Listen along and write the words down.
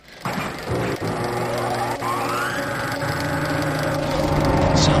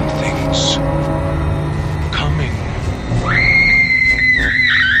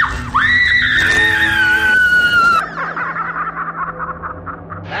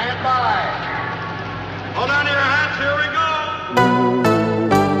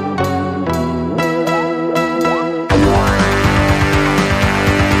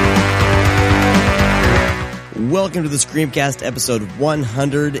welcome to the Screamcast episode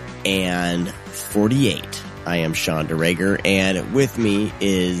 148. I am Sean DeRager, and with me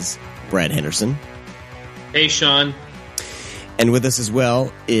is Brad Henderson. Hey, Sean. And with us as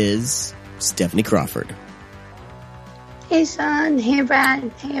well is Stephanie Crawford. Hey, Sean. Hey,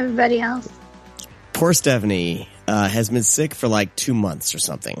 Brad. Hey, everybody else. Poor Stephanie has been sick for like 2 months or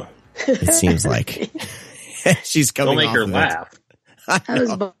something. It seems like she's coming. Don't make off her of laugh. I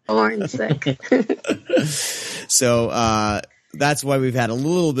was born sick. So that's why we've had a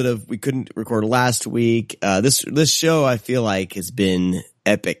little bit of, we couldn't record last week. This show I feel like has been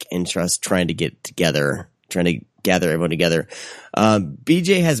epic in just trying to get together, trying to gather everyone together.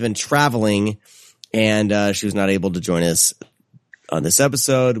 BJ has been traveling and she was not able to join us on this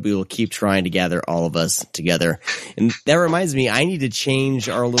episode. We will keep trying to gather all of us together. And that reminds me, I need to change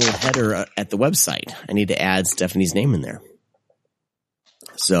our little header at the website. I need to add Stephanie's name in there.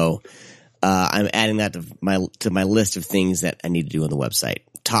 So I'm adding that to my list of things that I need to do on the website.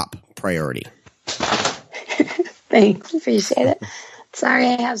 Top priority. Thanks. Appreciate it. Sorry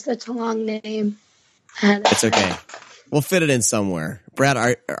I have such a long name. It's okay. We'll fit it in somewhere.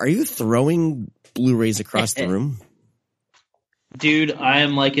 Brad, are you throwing Blu-rays across the room? Dude, I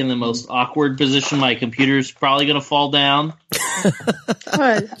am like in the most awkward position. My computer's probably going to fall down.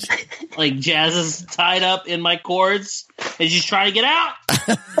 Like Jazz is tied up in my cords and she's trying to get out.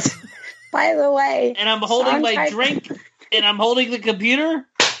 By the way. And I'm holding my drink and I'm holding the computer.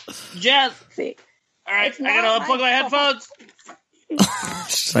 Jazz. See, all right, I got to unplug my headphones.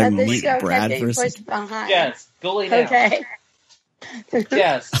 Should I meet Brad for a second? Jazz, go lay down. Okay.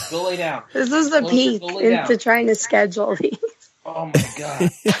 Jazz, go lay down. This is the peak into trying to schedule these. Oh my God.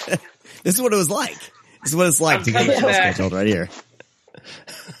 This is what it was like. This is what it's like to get the show scheduled right here.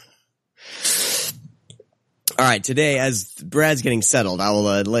 All right, today, as Brad's getting settled, I will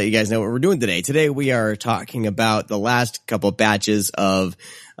let you guys know what we're doing today. Today, we are talking about the last couple batches of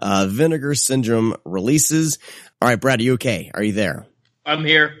Vinegar Syndrome releases. All right, Brad, are you okay? Are you there? I'm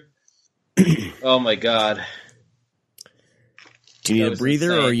here. Oh my God. Do you need a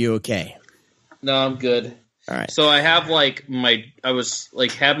breather or are you okay? No, I'm good. All right. So I have like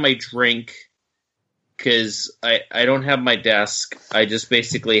have my drink because I don't have my desk. I just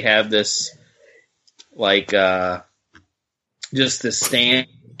basically have this just this stand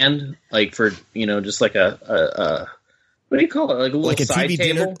like for, just like a what do you call it? Like a little side TV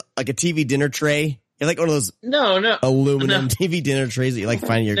table? dinner, like a TV dinner tray. It's like one of those aluminum TV dinner trays that you like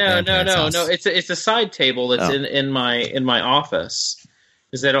find in your grandparents' house. No. It's a side table that's in my office.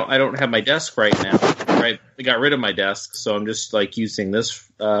 Because I don't have my desk right now. Right, I got rid of my desk, so I'm just like using this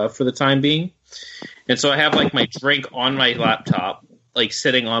for the time being. And so I have like my drink on my laptop, like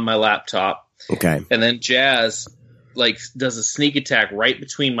sitting on my laptop. Okay. And then Jazz like does a sneak attack right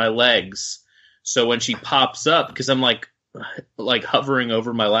between my legs. So when she pops up, because I'm like hovering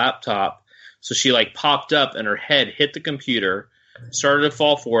over my laptop, so she like popped up and her head hit the computer, started to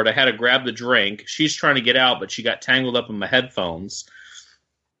fall forward. I had to grab the drink. She's trying to get out, but she got tangled up in my headphones.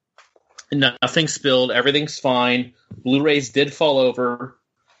 Nothing spilled. Everything's fine. Blu-rays did fall over,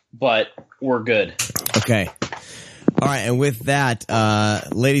 but we're good. Okay. All right. And with that,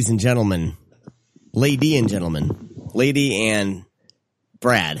 lady and gentlemen,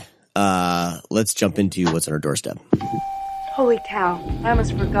 Brad, let's jump into what's on our doorstep. Holy cow. I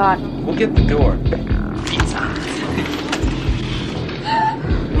almost forgot. We'll get the door. Pizza.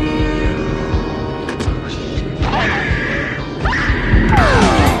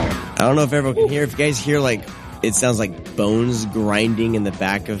 I don't know if everyone can hear. If you guys hear, like, it sounds like bones grinding in the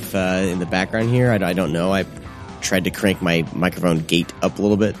back of in the background here. I don't know. I tried to crank my microphone gate up a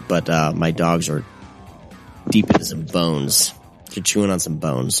little bit, but my dogs are deep into some bones. They're chewing on some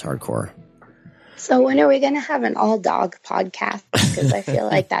bones, hardcore. So when are we going to have an all-dog podcast? Because I feel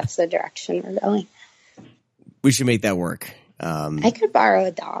like that's the direction we're going. We should make that work. I could borrow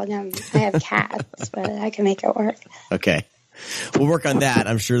a dog. I have cats, but I can make it work. Okay. We'll work on that.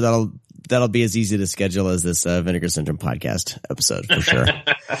 I'm sure that'll be as easy to schedule as this Vinegar Syndrome podcast episode for sure.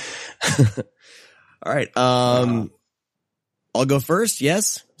 All right. I'll go first.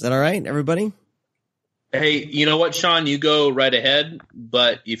 Yes. Is that all right, everybody? Hey, you know what, Sean? You go right ahead,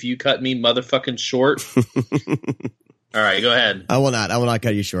 but if you cut me motherfucking short. All right, go ahead. I will not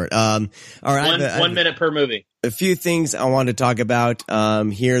cut you short. All right. 1 minute per movie. A few things I wanted to talk about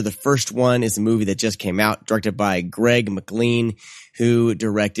here. The first one is a movie that just came out, directed by Greg McLean, who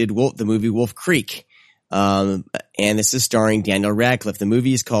directed the movie Wolf Creek. And this is starring Daniel Radcliffe. The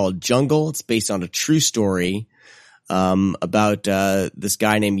movie is called Jungle. It's based on a true story about this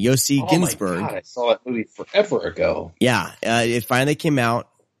guy named Yossi Ginsburg. Oh my God, I saw that movie forever ago. Yeah, it finally came out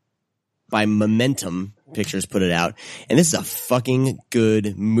by Momentum. Pictures put it out, and this is a fucking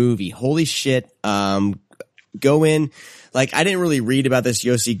good movie. Holy shit. Go in. Like, I didn't really read about this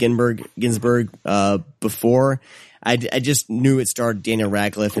Yossi Ginsburg before. I just knew it starred Daniel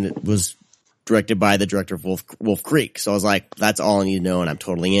Radcliffe, and it was directed by the director of Wolf Creek. So I was like, that's all I need to know, and I'm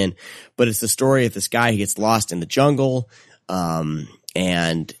totally in. But it's the story of this guy who gets lost in the jungle,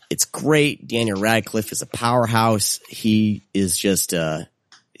 and it's great. Daniel Radcliffe is a powerhouse. He is just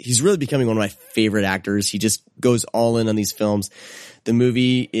he's really becoming one of my favorite actors. He just goes all in on these films. The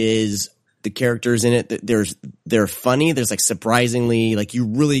movie is, the characters in it, they're funny. There's like surprisingly, like, you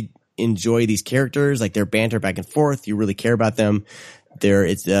really enjoy these characters, like their banter back and forth. You really care about them.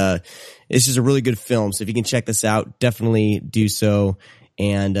 It's just a really good film. So if you can check this out, definitely do so.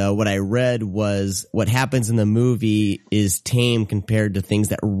 And what I read was what happens in the movie is tame compared to things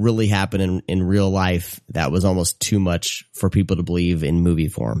that really happen in real life. That was almost too much for people to believe in movie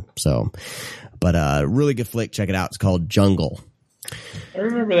form. So, but really good flick. Check it out. It's called Jungle. I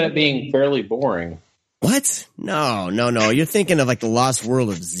remember that being fairly boring. What? No. You're thinking of like The Lost World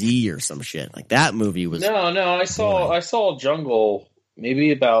of Z or some shit. Like, that movie was. No. I saw Jungle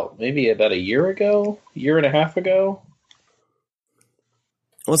maybe about a year and a half ago.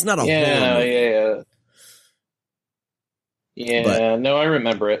 Well, it's not a horror movie. Yeah. But, no, I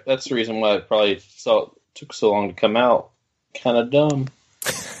remember it. That's the reason why it probably took so long to come out. Kind of dumb.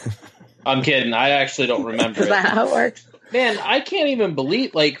 I'm kidding. I actually don't remember it. Is that how it works? Man, I can't even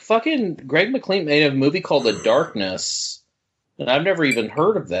believe, like, fucking Greg McLean made a movie called The Darkness, and I've never even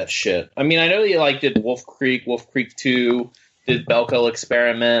heard of that shit. I mean, I know he, like, did Wolf Creek 2, did Belko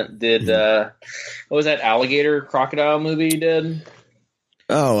Experiment, did, what was that alligator crocodile movie he did?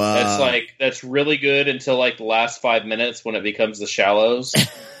 Oh, that's really good until, like, the last 5 minutes when it becomes The Shallows.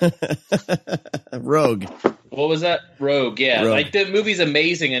 Rogue. What was that? Rogue, yeah. Rogue. Like, the movie's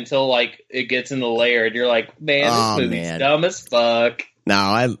amazing until, like, it gets in the layer, and you're like, man, this movie's dumb as fuck. No,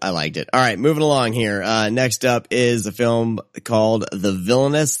 I liked it. All right, moving along here. Next up is a film called The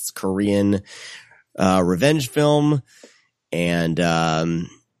Villainous. It's a Korean revenge film. And I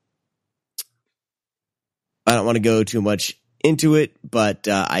don't want to go too much into it, but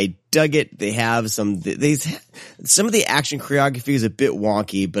I dug it. They have some of the action choreography is a bit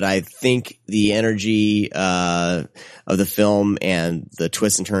wonky, but I think the energy of the film and the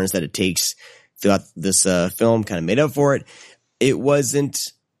twists and turns that it takes throughout this film kind of made up for it.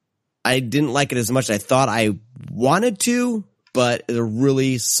 I didn't like it as much as I thought I wanted to, but it's a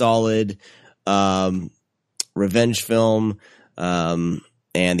really solid revenge film.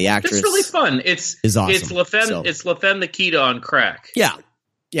 And the actress, it's really fun. It's awesome. It's La Femme Nikita on crack. Yeah.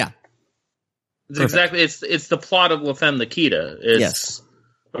 It's exactly. It's the plot of La Femme Nikita. It's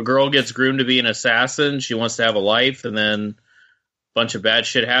a girl gets groomed to be an assassin. She wants to have a life, and then a bunch of bad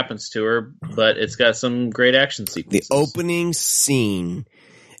shit happens to her. But it's got some great action sequences. The opening scene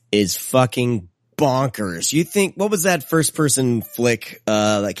is fucking bonkers. You think, what was that first person flick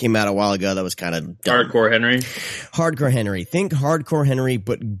that came out a while ago that was kind of dumb? Hardcore Henry. Think Hardcore Henry,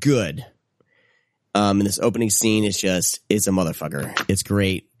 but good. And this opening scene is it's a motherfucker. It's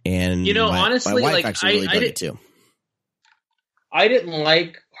great. And honestly, my wife like, actually really dug it too. I didn't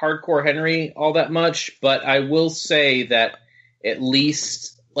like Hardcore Henry all that much, but I will say that at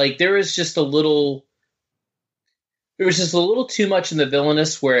least, like, there was just a little too much in The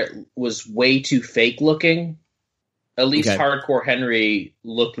Villainous where it was way too fake looking. At least Hardcore Henry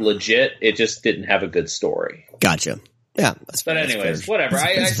looked legit. It just didn't have a good story. Gotcha. Yeah. But anyways, whatever.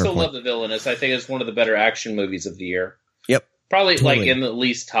 I still love The Villainous. I think it's one of the better action movies of the year. Yep. Probably like in the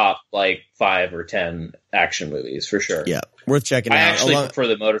least top like 5 or 10 action movies for sure. Yeah. Worth checking out. I actually prefer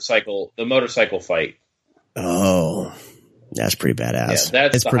the motorcycle fight. Oh, that's pretty badass. Yeah,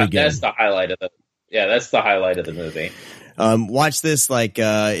 it's pretty good. That's the highlight of the movie. Watch this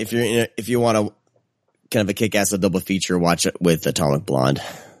if you want to kind of a kick-ass double feature, watch it with Atomic Blonde.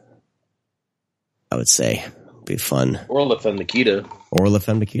 I would say it'd be fun. Or La Femme Nikita.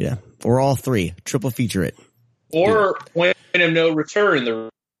 Or all three. Triple feature it. Or Point of No Return.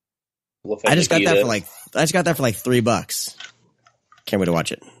 I just got that for like $3. Can't wait to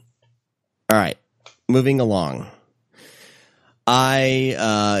watch it. All right, moving along.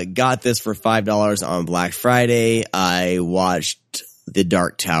 I got this for $5 on Black Friday. I watched the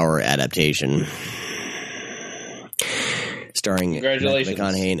Dark Tower adaptation, starring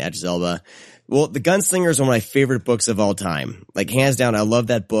McConaughey and Idris Elba. Well, The Gunslinger is one of my favorite books of all time. Like, hands down, I love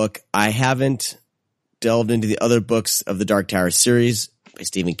that book. I haven't delved into the other books of the Dark Tower series by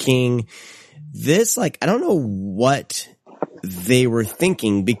Stephen King. This, like, I don't know what they were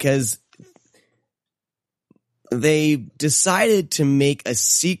thinking, because they decided to make a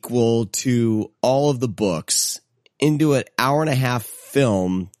sequel to all of the books into an hour-and-a-half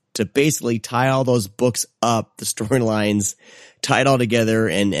film to basically tie all those books up, the storylines, tie it all together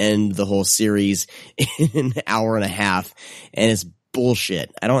and end the whole series in an hour and a half. And it's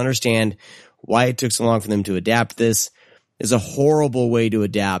bullshit. I don't understand why it took so long for them to adapt this. It's a horrible way to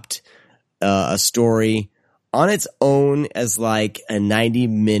adapt a story on its own as like a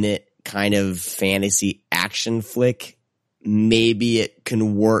 90-minute kind of fantasy action flick. Maybe it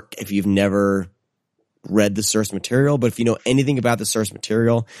can work if you've never read the source material, but if you know anything about the source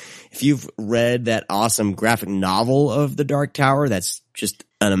material, if you've read that awesome graphic novel of The Dark Tower, that's just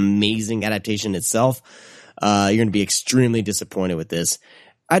an amazing adaptation itself, you're going to be extremely disappointed with this.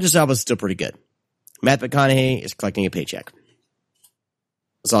 I just thought it was still pretty good. Matt McConaughey is collecting a paycheck.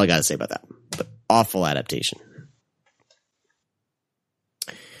 That's all I got to say about that. But awful adaptation.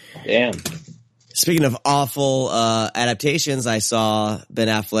 Damn. Speaking of awful adaptations, I saw Ben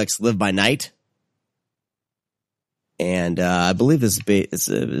Affleck's Live by Night. And I believe this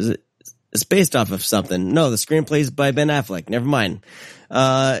is it's based off of something. No, the screenplay is by Ben Affleck. Never mind.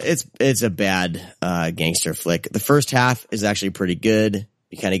 It's a bad gangster flick. The first half is actually pretty good.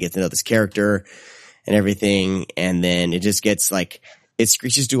 You kind of get to know this character and everything, and then it just gets like it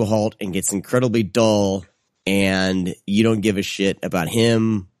screeches to a halt and gets incredibly dull, and you don't give a shit about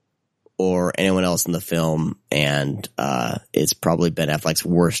him or anyone else in the film, and it's probably Ben Affleck's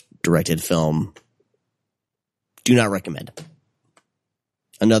worst directed film. Do not recommend.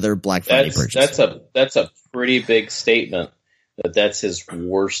 Another Black Friday purchase. That's a pretty big statement that that's his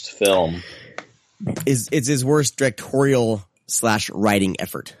worst film. It's his worst directorial / writing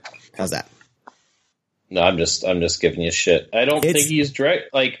effort. How's that? No, I'm just giving you shit. I don't think he's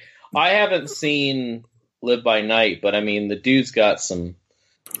direct. Like, I haven't seen Live by Night, but I mean, the dude's got some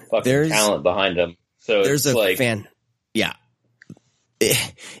fucking talent behind him. So there's it's a like, fan. Yeah.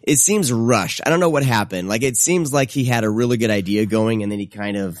 It seems rushed. I don't know what happened. Like, it seems like he had a really good idea going, and then he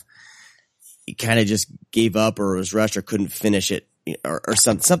kind of just gave up, or was rushed, or couldn't finish it, or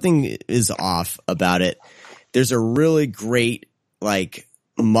something is off about it. There's a really great like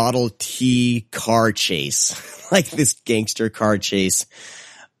Model T car chase, like this gangster car chase.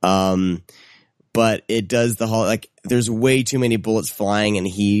 But it does the whole like there's way too many bullets flying, and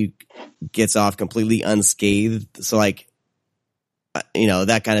he gets off completely unscathed. So like,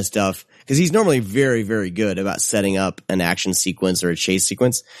 that kind of stuff, because he's normally very, very good about setting up an action sequence or a chase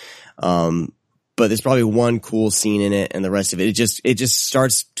sequence. But there's probably one cool scene in it, and the rest of it just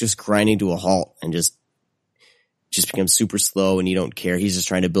starts just grinding to a halt and just becomes super slow, and you don't care. He's just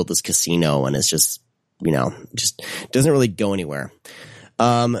trying to build this casino, and it's just doesn't really go anywhere.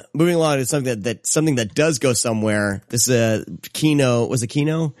 Moving along to something that does go somewhere. This Kino. Was it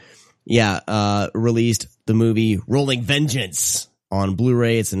Kino? Yeah. Released the movie Rolling Vengeance on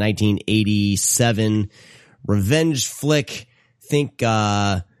Blu-ray. It's a 1987 revenge flick. Think,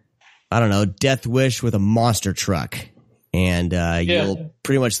 I don't know, Death Wish with a monster truck. And, you'll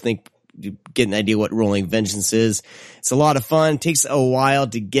pretty much get an idea what Rolling Vengeance is. It's a lot of fun. It takes a while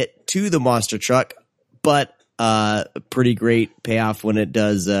to get to the monster truck, but, a pretty great payoff when it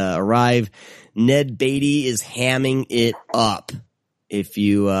does, arrive. Ned Beatty is hamming it up. If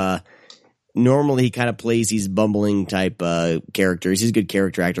you, normally he kind of plays these bumbling type characters. He's a good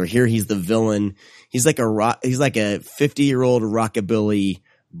character actor. Here he's the villain. He's like a 50-year-old rockabilly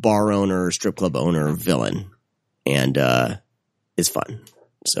bar owner, strip club owner villain, and it's fun.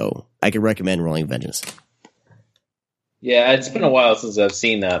 So I could recommend Rolling Vengeance. Yeah, it's been a while since I've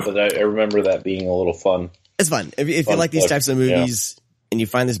seen that, but I remember that being a little fun. It's fun if you like these types of movies, and you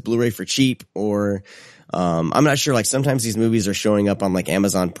find this Blu-ray for cheap, or I'm not sure. Like sometimes these movies are showing up on like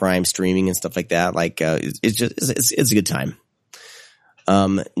Amazon Prime streaming and stuff like that. Like it's a good time.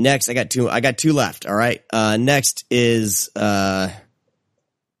 Next, I got two left. All right. Next is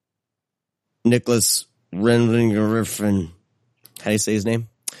Nicholas Refn. How do you say his name?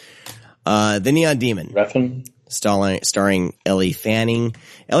 The Neon Demon. Refn. Starring Ellie Fanning.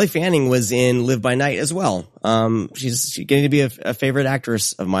 Ellie Fanning was in Live by Night as well. She's getting to be a favorite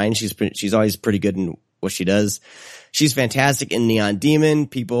actress of mine. She's always pretty good in what she does. She's fantastic in Neon Demon.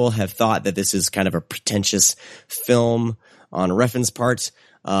 People have thought that this is kind of a pretentious film on Refn's part.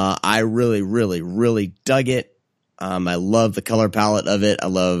 I really, really, really dug it. I love the color palette of it. I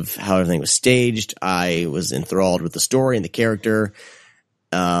love how everything was staged. I was enthralled with the story and the character.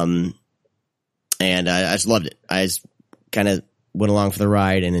 And I just loved it. I just kind of went along for the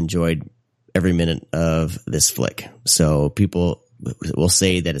ride and enjoyed every minute of this flick. So people will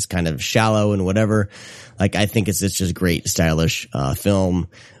say that it's kind of shallow and whatever. Like, I think it's just a great, stylish film.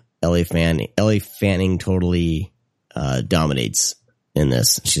 Ellie Fanning totally dominates in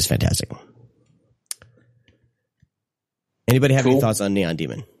this. She's fantastic. Anybody have any thoughts on Neon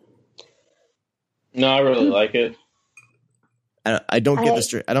Demon? No, I really like it. I don't get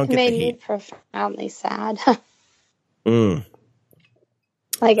the I don't get the hate. Made me profoundly sad. Mm.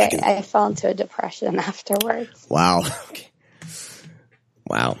 Like I fell into a depression afterwards. Wow. Okay.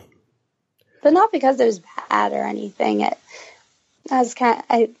 Wow. But not because it was bad or anything.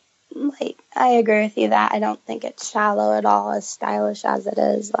 I agree with you that I don't think it's shallow at all, as stylish as it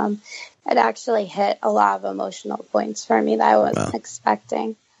is. It actually hit a lot of emotional points for me that I wasn't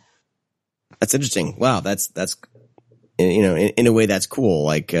expecting. That's interesting. Wow, that's in a way that's cool.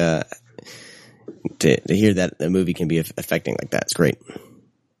 Like to hear that the movie can be affecting like that. It's great.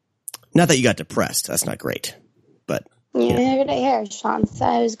 Not that you got depressed. That's not great. But you heard it here. Sean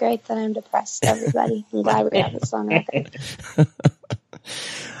said it was great that I'm depressed. Everybody, I'm glad we have this on record.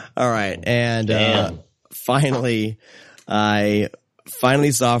 All right, and finally, I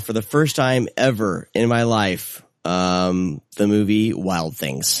saw for the first time ever in my life the movie Wild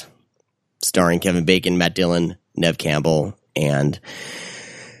Things, starring Kevin Bacon, Matt Dillon, Neve Campbell, and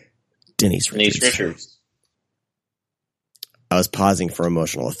Denise Richards. I was pausing for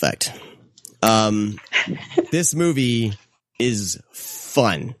emotional effect. This movie is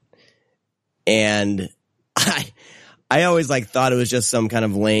fun, and I always thought it was just some kind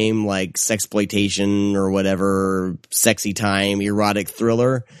of lame sexploitation or whatever, sexy time, erotic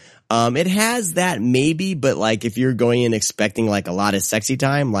thriller. It has that maybe, but if you're going in expecting a lot of sexy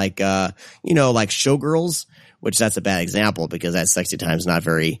time, like Showgirls, which that's a bad example because that sexy time is not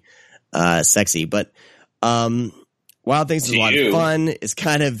very sexy. But Wild Things is a lot of fun. It's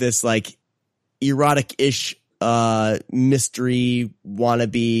kind of this erotic-ish mystery,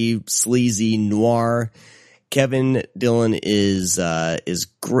 wannabe, sleazy noir. Kevin Bacon is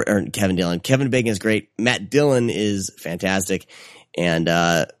great. Matt Dillon is fantastic. And,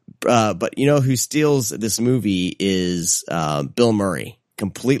 but who steals this movie is, Bill Murray.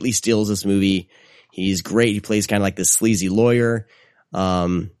 Completely steals this movie. He's great. He plays kind of like this sleazy lawyer.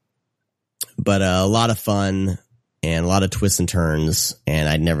 But a lot of fun and a lot of twists and turns. And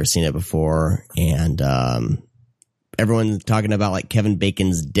I'd never seen it before. And, everyone's talking about Kevin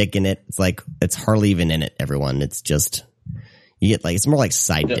Bacon's dick in it. It's it's hardly even in it, everyone. It's just, you get it's more like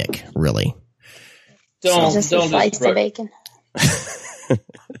side dick, really. Just slice the bacon.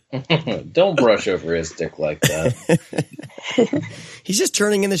 Don't brush over his dick like that. He's just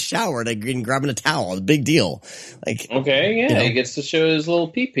turning in the shower and grabbing a towel. It's a big deal. Okay, yeah, he gets to show his little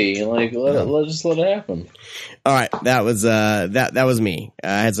pee-pee. Let it happen. All right, that was that was me.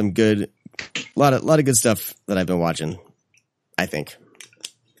 I had some good, lot of good stuff that I've been watching, I think.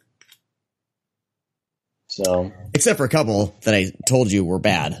 So, except for a couple that I told you were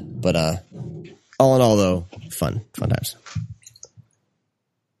bad, but all in all, though, fun times.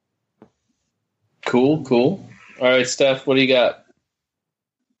 Cool. All right, Steph, what do you got?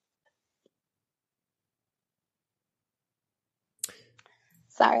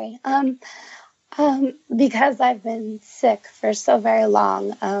 Sorry. Because I've been sick for so very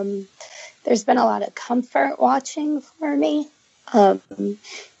long, there's been a lot of comfort watching for me. A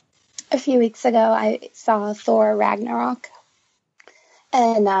few weeks ago, I saw Thor Ragnarok,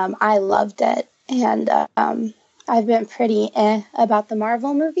 and I loved it. And I've been pretty about the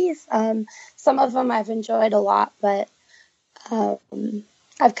Marvel movies. Some of them I've enjoyed a lot, but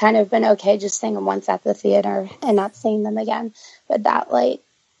I've kind of been okay just seeing them once at the theater and not seeing them again. But that,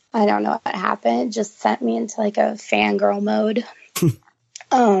 I don't know what happened. It just sent me into a fangirl mode.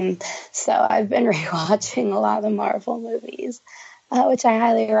 So I've been rewatching a lot of the Marvel movies, which I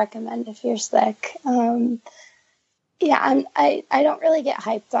highly recommend if you're sick. Yeah, I don't really get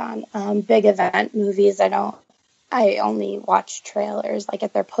hyped on big event movies. I only watch trailers,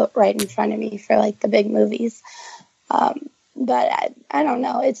 if they're put right in front of me for the big movies. But I don't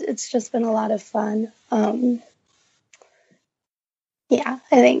know. It's just been a lot of fun. Yeah,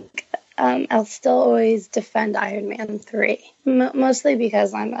 I think I'll still always defend Iron Man 3, mostly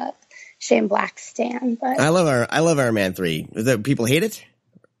because I'm a Shane Black stan. But I love Iron Man 3. Is that people hate it?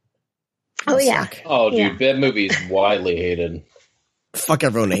 Oh yeah. Oh, dude, that movie is widely hated. Fuck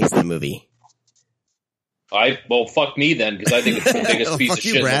everyone that hates that movie. Fuck me then, because I think it's the biggest piece of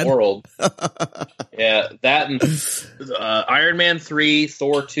shit in the world. Yeah, that and Iron Man 3,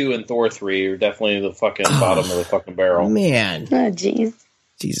 Thor 2, and Thor 3 are definitely the fucking bottom of the fucking barrel. Man. Oh, jeez.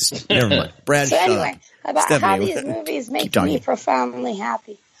 Jesus. Never mind. Brad, so anyway, up. about Stephanie, how these movies make me profoundly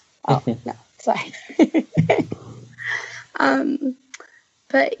happy. Oh, no, sorry.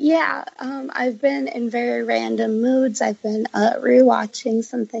 But yeah, I've been in very random moods. I've been rewatching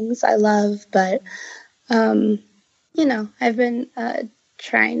some things I love, but I've been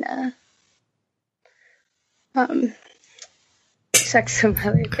trying to check some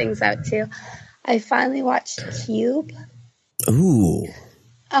other things out too. I finally watched Cube. Ooh.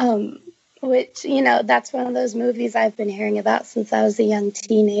 Which, that's one of those movies I've been hearing about since I was a young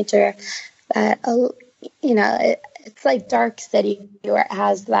teenager. That, it's like Dark City, where it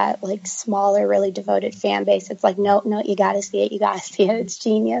has that like smaller, really devoted fan base. It's like, no, you gotta see it. You gotta see it. It's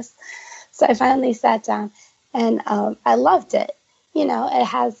genius. So I finally sat down and I loved it. It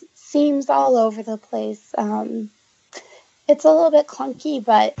has themes all over the place. It's a little bit clunky,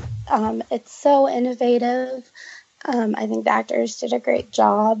 but it's so innovative. I think the actors did a great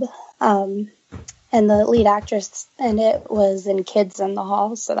job. And the lead actress in it was in Kids in the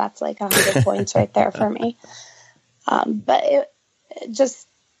Hall, so that's like 100 points right there for me. But it just,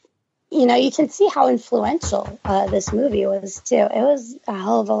 you can see how influential this movie was too. It was a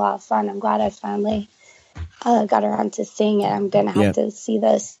hell of a lot of fun. I'm glad I finally got around to seeing it. I'm going to have to see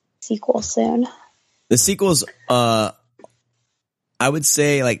the sequel soon. The sequels, I would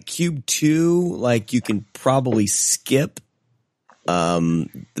say like Cube 2, like you can probably skip.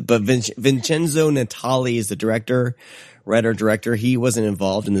 But Vincenzo Natali is the writer-director. He wasn't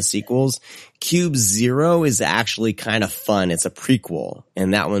involved in the sequels. Cube 0 is actually kind of fun. It's a prequel.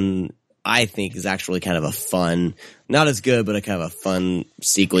 And that one, I think, is actually kind of a fun, not as good, but a kind of a fun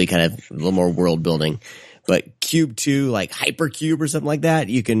sequel, kind of a little more world building. But Cube 2, like Hypercube or something like that,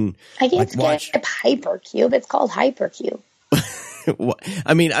 you can watch. Hypercube. It's called Hypercube.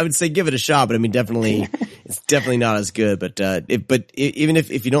 I mean, I would say give it a shot, but I mean, definitely, it's definitely not as good. But even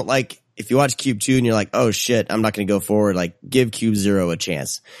if you don't like, if you watch Cube 2 and you're like, oh shit, I'm not going to go forward, like give Cube 0 a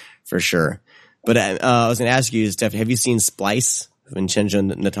chance for sure. But I was going to ask you, Steph, have you seen Splice? Vincenzo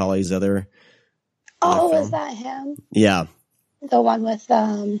Natali's other Oh, film? is that him? Yeah. The one with,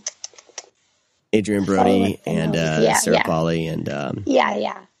 Adrian Brody and, Sarah Polley and,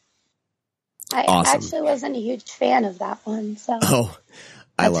 Yeah. I awesome. actually wasn't a huge fan of that one, so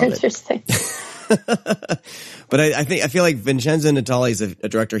I love it. That's interesting. But I feel like Vincenzo Natali is a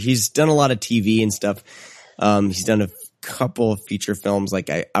director. He's done a lot of TV and stuff. He's done a couple of feature films. Like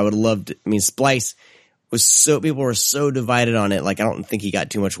I would love to. I mean, Splice was people were so divided on it. Like I don't think he got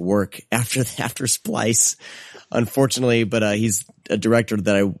too much work after Splice, unfortunately. But he's a director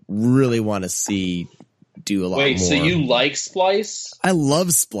that I really want to see do a lot more. Wait, so you like Splice? I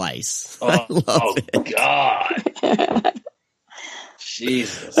love Splice. Oh, I love it. God.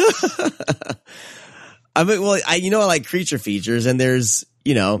 Jesus. I mean, I like creature features, and there's,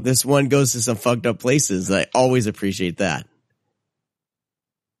 this one goes to some fucked up places. I always appreciate that.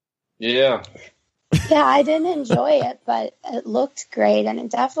 Yeah. Yeah, I didn't enjoy it, but it looked great, and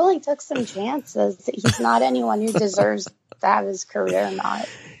it definitely took some chances. He's not anyone who deserves to have his career not.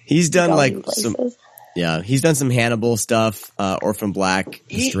 He's done like places. he's done some Hannibal stuff, Orphan Black.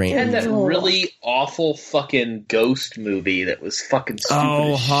 He had that really awful fucking ghost movie that was fucking stupid.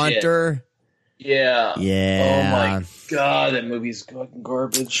 Oh, as Haunter. Shit. Yeah. Yeah. Oh my god, that movie's fucking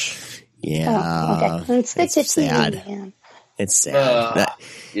garbage. Yeah. Okay. Let's stick to sad. TV, man. It's sad.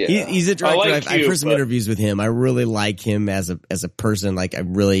 He's a director. I've heard some interviews with him. I really like him as a person. Like I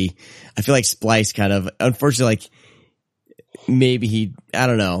feel like Splice kind of, unfortunately, like maybe I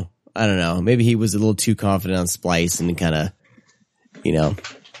don't know. Maybe he was a little too confident on Splice and kind of,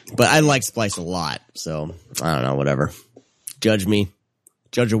 but I like Splice a lot. So I don't know, whatever. Judge me.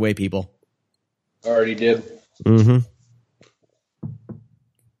 Judge away, people. Already did. Mm-hmm.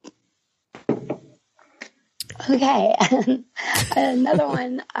 Okay. Another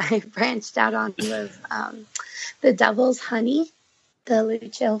one I branched out on was The Devil's Honey, the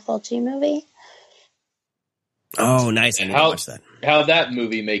Lucio Fulci movie. Oh, nice. I need to watch that. How'd that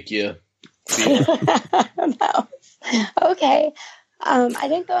movie make you feel? No. Okay. I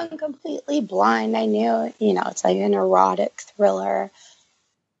didn't go in completely blind. I knew, it's like an erotic thriller.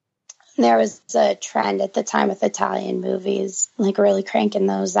 There was a trend at the time with Italian movies, like really cranking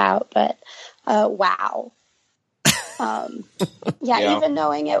those out, but wow. Even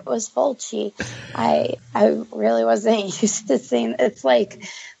knowing it was Fulci, I really wasn't used to seeing it's like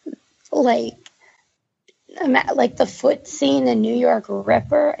the foot scene in New York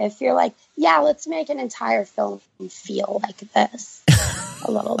Ripper. If you're like, yeah, let's make an entire film feel like this a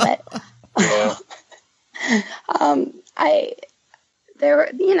little bit. Yeah.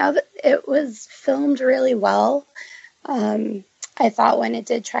 It was filmed really well. I thought when it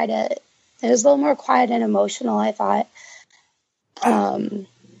did it was a little more quiet and emotional. I thought it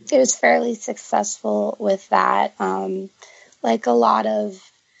was fairly successful with that. like a lot of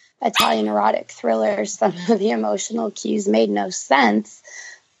Italian erotic thrillers, some of the emotional cues made no sense,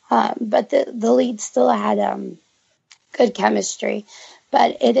 but the lead still had good chemistry.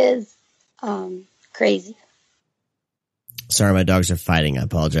 But it is crazy. Sorry, my dogs are fighting. I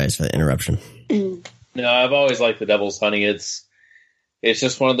apologize for the interruption. No, I've always liked The Devil's Honey. It's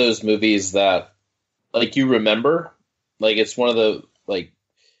just one of those movies that, like, you remember. Like, it's one of the, like,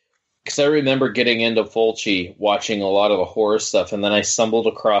 because I remember getting into Fulci, watching a lot of the horror stuff, and then I stumbled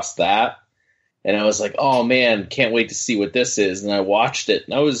across that, and I was like, oh, man, can't wait to see what this is. And I watched it,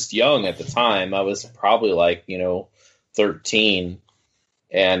 and I was young at the time. I was probably, like, 13.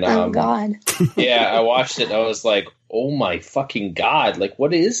 And, oh, God. yeah, I watched it, and I was like, oh, my fucking God. Like,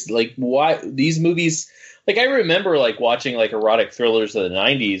 what is, like, why, these movies, like, I remember, like, watching, like, erotic thrillers of the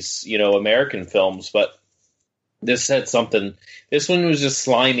 90s, American films, but this had something. This one was just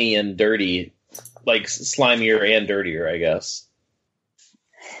slimy and dirty, like slimier and dirtier, I guess.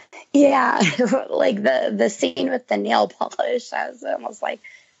 Yeah, like the scene with the nail polish. I was almost like,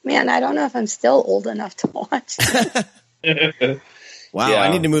 man, I don't know if I'm still old enough to watch. Wow, Yeah.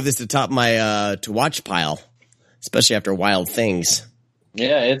 I need to move this to top of my to watch pile, especially after Wild Things.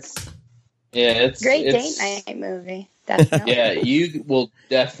 Yeah, it's Great date night movie. Definitely. Yeah, you will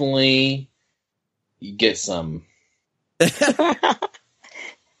definitely get some.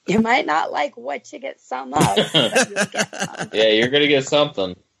 You might not like what you get some of, but you'll get some. Yeah, you're gonna get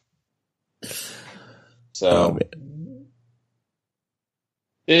something. So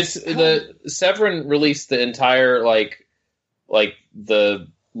the Severin released the entire like the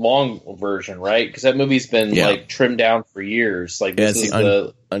long version, right? Because that movie's been like trimmed down for years. Like this is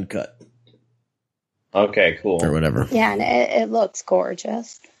the uncut. Okay, cool. Or whatever. Yeah, and it looks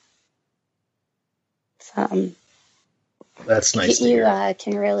gorgeous. That's nice to you hear.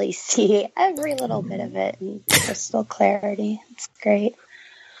 Can really see every little bit of it in crystal clarity. It's great.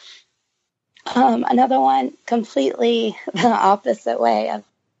 Another one completely the opposite way of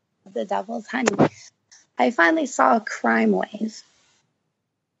The Devil's Honey. I finally saw Crime Wave.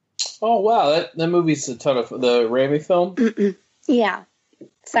 Oh wow, that movie's a ton of the Raimi film. Mm-mm. Yeah,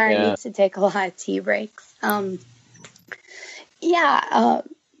 sorry, I need to take a lot of tea breaks.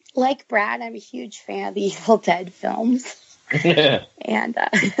 Like Brad, I'm a huge fan of the Evil Dead films. And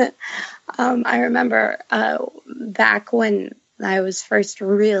I remember back when I was first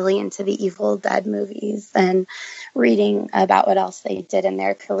really into the Evil Dead movies and reading about what else they did in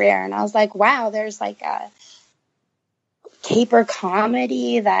their career. And I was like, wow, there's like a caper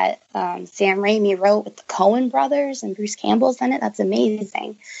comedy that Sam Raimi wrote with the Coen brothers and Bruce Campbell's in it. That's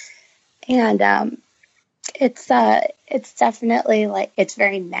amazing. And it's definitely like, it's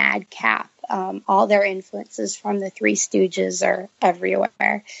very madcap. All their influences from the Three Stooges are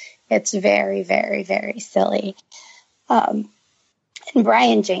everywhere. It's very, very, very silly. And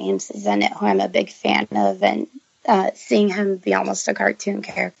Brian James is in it, who I'm a big fan of, and seeing him be almost a cartoon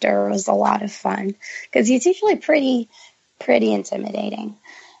character was a lot of fun because he's usually pretty intimidating.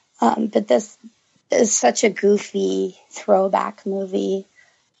 But this is such a goofy throwback movie.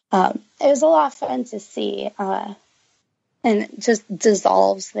 It was a lot of fun to see. And just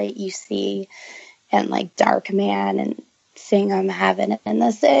dissolves that you see and like Dark Man and seeing them having it in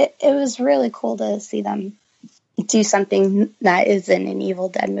this. It was really cool to see them do something that isn't an Evil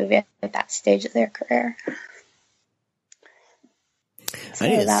Dead movie at that stage of their career. So I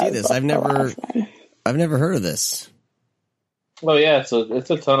need to see this. I've never heard of this. Oh yeah, it's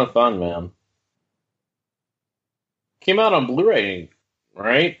a ton of fun, man. Came out on Blu-ray,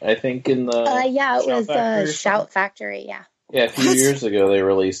 right? I think in the it was Shout Factory, yeah. Yeah, a few years ago they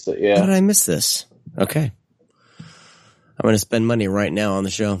released it, yeah. How did I miss this? Okay. I'm going to spend money right now on the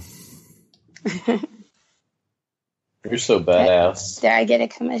show. You're so badass. Did I get a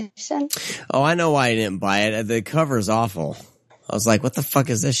commission? Oh, I know why I didn't buy it. The cover's awful. I was like, what the fuck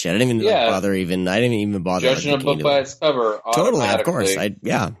is this shit? I didn't even bother I didn't even bother. Judging a book by its cover. Totally, of course. I did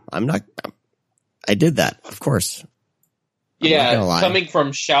that, of course. Yeah, coming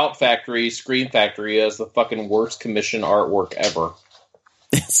from Shout Factory, Scream Factory as the fucking worst commission artwork ever.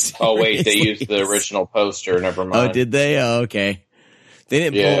 Oh, wait, they used the original poster. Never mind. Oh, did they? Oh, okay. They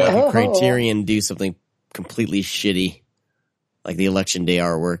didn't pull like a Criterion do something completely shitty, like the Election Day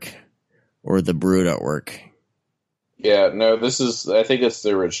artwork or the Brood artwork. Yeah, no, I think it's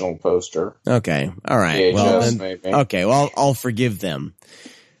the original poster. Okay, all right. Well, I'll forgive them.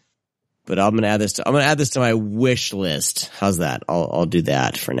 But I'm gonna add this to my wish list. How's that? I'll do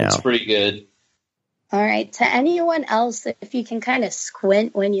that for now. It's pretty good. All right. To anyone else, if you can kind of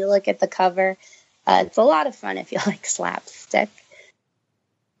squint when you look at the cover, it's a lot of fun if you like slapstick.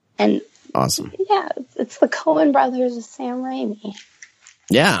 And Awesome. Yeah, it's the Coen brothers of Sam Raimi.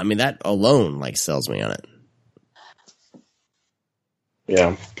 Yeah, I mean, that alone, like, sells me on it.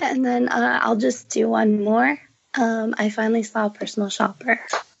 Yeah. And then I'll just do one more. I finally saw Personal Shopper.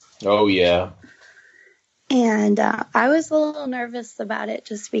 Oh, yeah. And I was a little nervous about it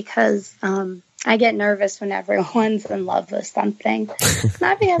just because I get nervous when everyone's in love with something.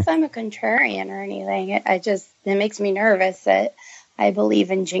 Not because I'm a contrarian or anything. It makes me nervous that I believe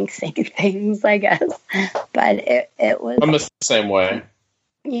in jinxing things, I guess. But it was... I'm the same way.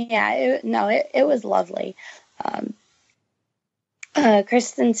 Yeah, it was lovely.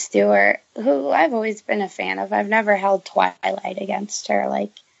 Kristen Stewart, who I've always been a fan of. I've never held Twilight against her.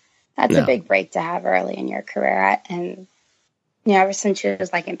 Like, that's a big break to have early in your career. And, ever since she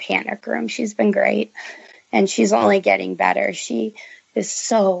was like in Panic Room, she's been great. And she's only getting better. She is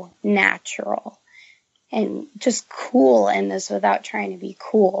so natural and just cool in this without trying to be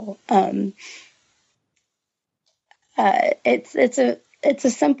cool. It's a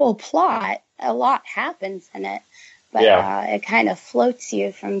simple plot. A lot happens in it, but it kind of floats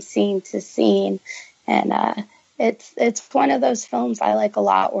you from scene to scene. And it's one of those films I like a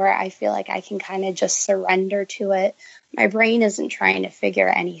lot where I feel like I can kind of just surrender to it. My brain isn't trying to figure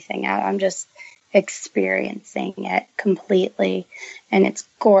anything out. I'm just experiencing it completely, and it's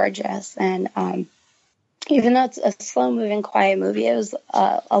gorgeous. And even though it's a slow-moving, quiet movie, it was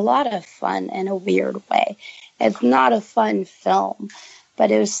a lot of fun in a weird way. It's not a fun film,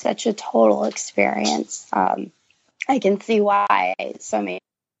 but it was such a total experience. I can see why so many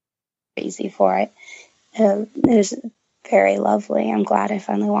are crazy for it. It was very lovely. I'm glad I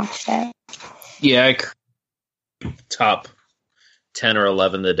finally watched it. Yeah, top 10 or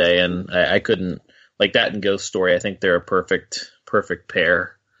 11 today, and I couldn't, like that and Ghost Story, I think they're a perfect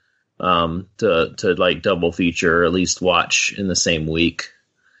pair to like double feature, or at least watch in the same week.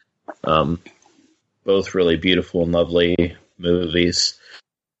 Both really beautiful and lovely movies.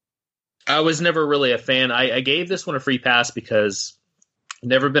 I was never really a fan. I gave this one a free pass because I've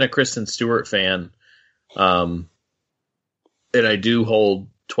never been a Kristen Stewart fan. And I do hold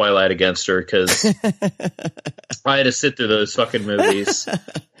Twilight against her because I had to sit through those fucking movies.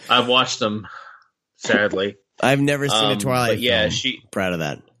 I've watched them, sadly. I've never seen a Twilight film. Proud of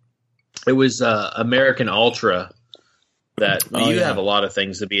that. It was American Ultra that you have a lot of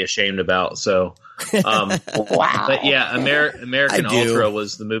things to be ashamed about. So, wow. But yeah, American Ultra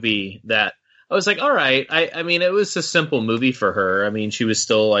was the movie that I was like, all right. I mean, it was a simple movie for her. I mean, she was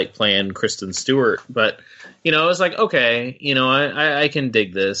still like playing Kristen Stewart, but I was like, okay, I can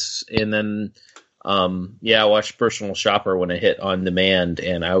dig this. And then, I watched Personal Shopper when it hit on demand,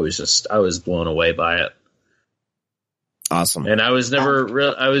 and I was blown away by it. Awesome. And I was never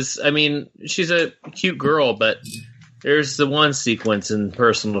real. I mean, she's a cute girl, but there's the one sequence in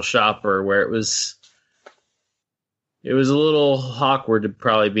Personal Shopper where it was a little awkward to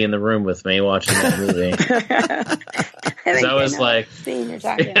probably be in the room with me watching that movie. I was like, you're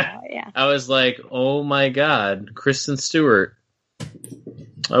talking about, yeah. I was like, oh my God, Kristen Stewart.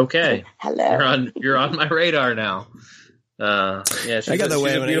 Okay. Hello. You're on my radar now. I got the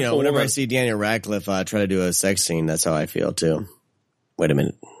way whenever I see Daniel Radcliffe try to do a sex scene, that's how I feel too. Wait a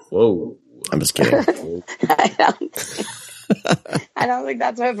minute. Whoa. I'm just kidding. I don't think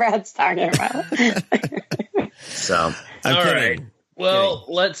that's what Brad's talking about. So, all right. Well,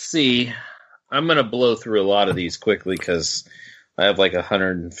 let's see. I'm going to blow through a lot of these quickly because I have like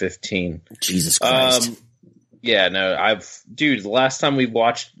 115. Jesus Christ. The last time we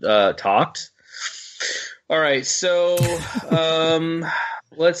talked. All right. So,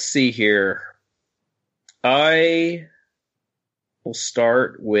 let's see here. I will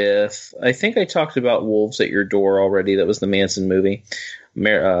start with, I think I talked about Wolves at Your Door already. That was the Manson movie.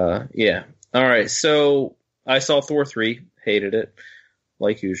 Yeah. All right. So I saw Thor 3, hated it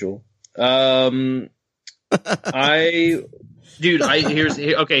like usual. Here's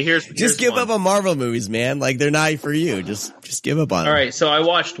just give up on Marvel movies, man. Like, they're not for you. Just give up on them. All right. So I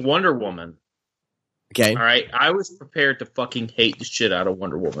watched Wonder Woman. Okay. All right. I was prepared to fucking hate the shit out of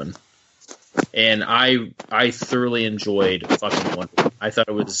Wonder Woman. And I thoroughly enjoyed fucking Wonder Woman. I thought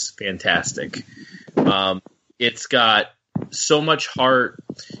it was fantastic. It's got so much heart.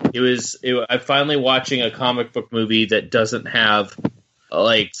 I'm finally watching a comic book movie that doesn't have,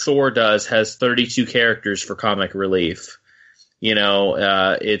 like Thor has 32 characters for comic relief.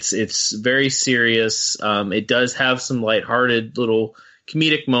 It's very serious. It does have some lighthearted little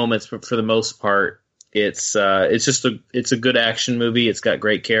comedic moments, but for the most part, it's a good action movie. It's got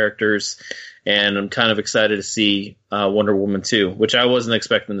great characters, and I'm kind of excited to see Wonder Woman 2, which I wasn't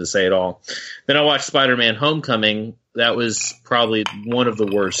expecting to say at all. Then I watched Spider-Man Homecoming, that was probably one of the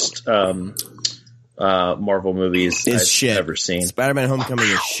worst Marvel movies I've ever seen. Spider-Man Homecoming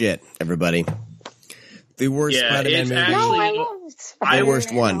is shit, everybody. The worst Spider-Man movie. Actually, the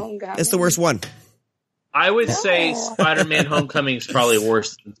worst one. Homecoming. It's the worst one. I would say Spider-Man Homecoming is probably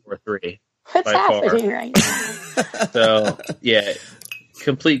worse than Thor 3. What's happening right now? So, yeah,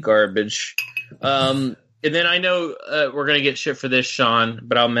 complete garbage. And then I know we're going to get shit for this, Sean,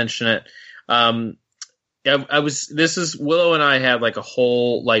 but I'll mention it. Willow and I had like a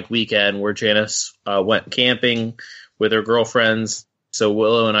whole like weekend where Janice went camping with her girlfriends. So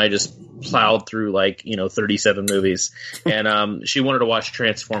Willow and I just plowed through 37 movies, and she wanted to watch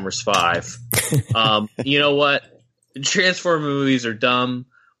Transformers 5. You know what? Transformer movies are dumb,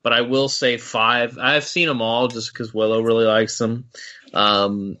 but I will say 5. I've seen them all just because Willow really likes them.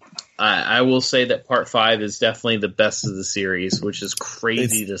 I will say that Part 5 is definitely the best of the series, which is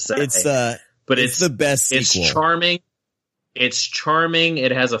crazy to say. It's the best sequel. It's charming. It's charming.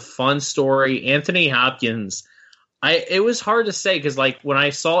 It has a fun story. Anthony Hopkins. It was hard to say because, when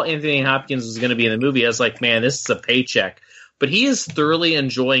I saw Anthony Hopkins was going to be in the movie, I was like, man, this is a paycheck. But he is thoroughly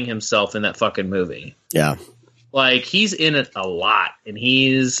enjoying himself in that fucking movie. Yeah. He's in it a lot, and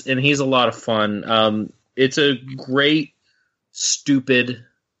he's a lot of fun. It's a great, stupid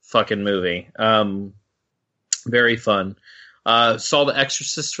fucking movie. Very fun. Saw The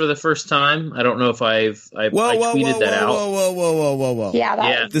Exorcist for the first time. I don't know if I tweeted that out. Whoa.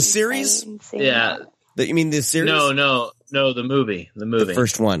 Yeah, the series? Yeah. You mean the series? No, the movie. The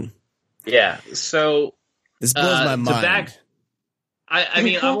first one. Yeah. So this blows my mind. I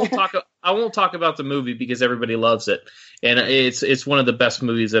mean, I won't talk about the movie because everybody loves it, and it's one of the best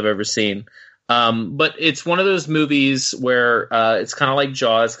movies I've ever seen. But it's one of those movies where it's kind of like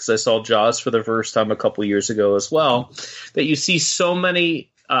Jaws, because I saw Jaws for the first time a couple years ago as well, that you see so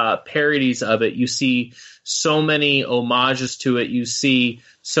many parodies of it. You see so many homages to it. You see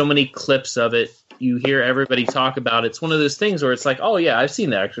so many clips of it. You hear everybody talk about it. It's one of those things where it's like, oh, yeah, I've seen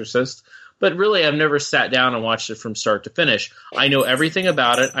The Exorcist. But really, I've never sat down and watched it from start to finish. I know everything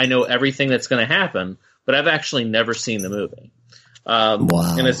about it. I know everything that's going to happen. But I've actually never seen the movie.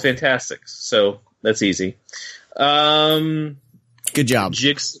 Wow. And it's fantastic. So that's easy. Good job.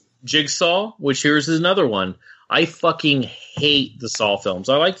 Jigsaw, which here's another one. I fucking hate the Saw films.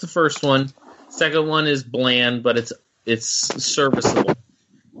 I like the first one. Second one is bland, but it's serviceable.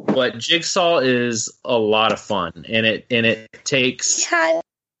 But Jigsaw is a lot of fun, and it takes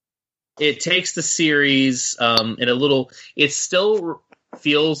the series it still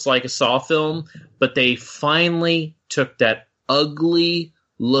feels like a Saw film, but they finally took that ugly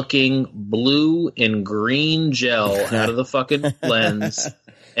looking blue and green gel out of the fucking lens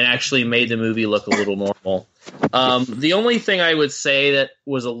and actually made the movie look a little normal. The only thing I would say that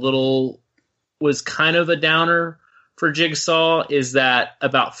was kind of a downer for Jigsaw is that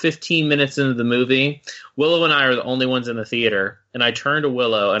about 15 minutes into the movie, Willow and I are the only ones in the theater, and I turn to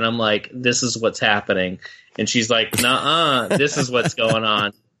Willow and I'm like, this is what's happening. And she's like, nuh-uh, this is what's going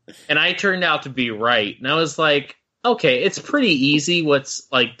on. And I turned out to be right. And I was like, okay, it's pretty easy what's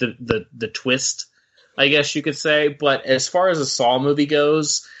like the twist, I guess you could say. But as far as a Saw movie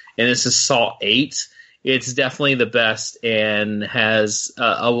goes, and this is Saw 8, it's definitely the best and has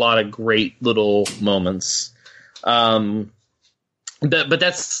a lot of great little moments. But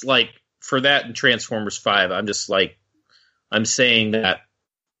that's for that and Transformers 5, I'm just I'm saying that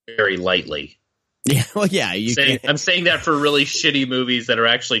very lightly. Yeah, well, yeah. I'm saying that for really shitty movies that are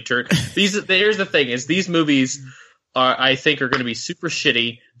actually turned. Here's the thing: is these movies I think are going to be super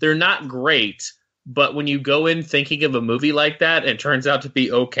shitty. They're not great, but when you go in thinking of a movie like that and it turns out to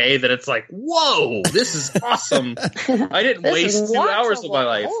be okay, then it's like, whoa, this is awesome. I didn't waste 2 hours of my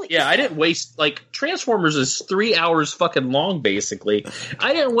life. Yeah, I didn't waste Transformers is 3 hours fucking long, basically.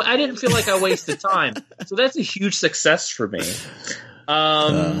 I didn't feel like I wasted time. So that's a huge success for me.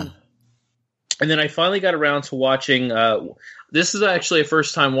 And then I finally got around to watching. This is actually a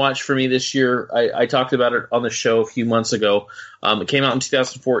first-time watch for me this year. I talked about it on the show a few months ago. It came out in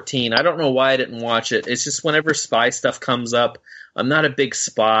 2014. I don't know why I didn't watch it. It's just whenever spy stuff comes up, I'm not a big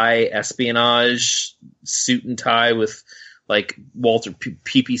spy, espionage, suit and tie with Walter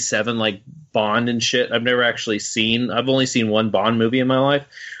PP7, Bond and shit. I've only seen one Bond movie in my life.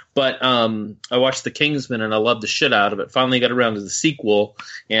 But I watched The Kingsman, and I loved the shit out of it. Finally got around to the sequel,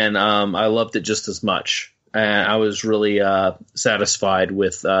 and I loved it just as much. And I was really satisfied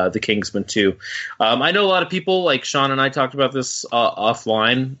with The Kingsman 2. I know a lot of people, like Sean and I talked about this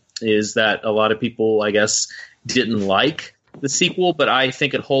offline, is that a lot of people, I guess, didn't like the sequel, but I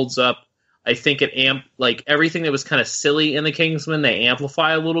think it holds up I think like everything that was kind of silly in The Kingsman, they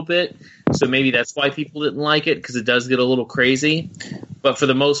amplify a little bit. So maybe that's why people didn't like it, because it does get a little crazy. But for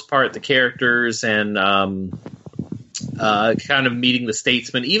the most part, the characters and kind of meeting the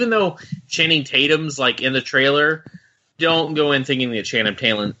statesman, even though Channing Tatum's like in the trailer, don't go in thinking that Channing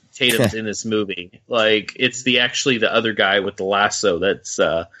Tatum's in this movie. Like, it's actually the other guy with the lasso that's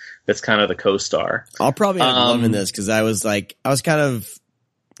kind of the co-star. I'll probably end up loving this, because I was kind of,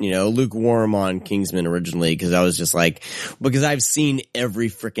 lukewarm on Kingsman originally, because I was just like, because I've seen every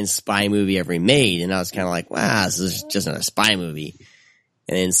freaking spy movie ever made, and I was kind of like, wow, this is just not a spy movie.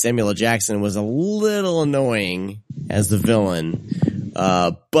 And then Samuel L. Jackson was a little annoying as the villain,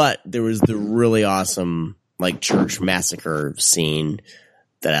 but there was the really awesome like church massacre scene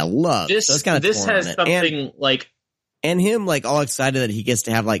that I loved. This has something and him like all excited that he gets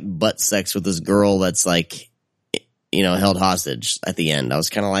to have like butt sex with this girl that's like, held hostage at the end. I was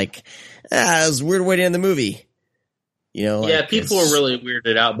kind of like, it was a weird way to end the movie. People were really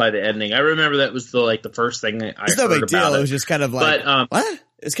weirded out by the ending. I remember that was the first thing that I heard about. It's no big deal. It was just kind of like, what?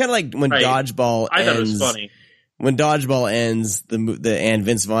 It's kind of like when Dodgeball ends. I thought it was funny. When Dodgeball ends, and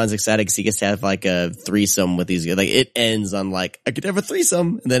Vince Vaughn's excited because he gets to have like a threesome with these guys. Like, it ends on like, I could have a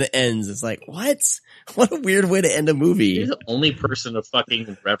threesome, and then it ends. It's like, what? What a weird way to end a movie. You're the only person to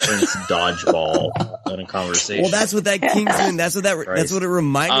fucking reference Dodgeball in a conversation. Well, that's what that Kingsman, that's what it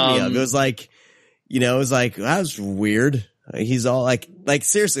reminded me of. It was like, that was weird. He's all like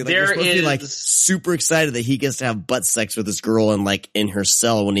seriously, like, you're supposed to be like super excited that he gets to have butt sex with this girl and like in her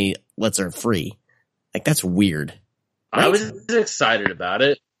cell when he lets her free. Like, that's weird. Right? I was excited about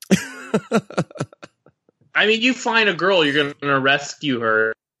it. I mean, you find a girl, you're going to rescue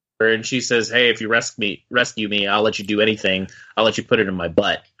her, and she says, "Hey, if you rescue me, I'll let you do anything. I'll let you put it in my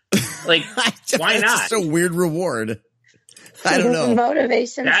butt." Like, why not? It's just a weird reward. I don't know.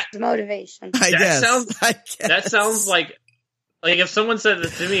 Motivation. That sounds like if someone said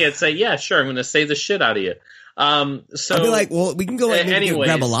this to me, I'd say, "Yeah, sure, I'm going to save the shit out of you." So I'd be like, well, we can go and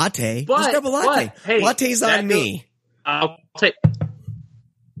grab a latte. Just grab a latte. Hey, latte's on me. I'll take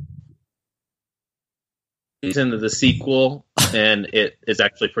into the sequel, and it is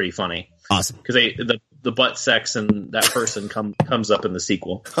actually pretty funny. Awesome, because the butt sex and that person comes up in the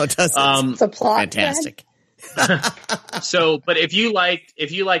sequel. Oh, does it? It's a plot. Fantastic. So, but if you liked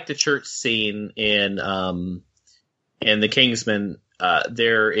the church scene in The Kingsman,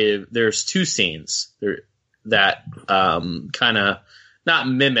 there's two scenes that kind of not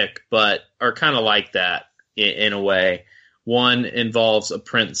mimic, but are kind of like that in a way. One involves a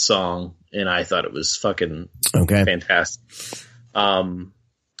Prince song, and I thought it was fucking fantastic. And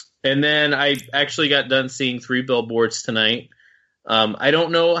then I actually got done seeing 3 Billboards tonight. I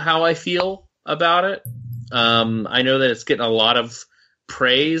don't know how I feel about it. I know that it's getting a lot of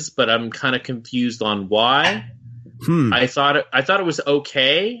praise, but I'm kind of confused on why. I thought it was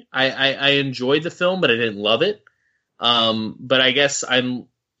okay. I enjoyed the film, but I didn't love it. But I guess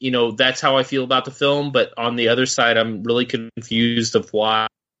that's how I feel about the film. But on the other side, I'm really confused of why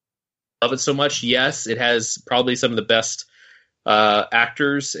I love it so much. Yes, it has probably some of the best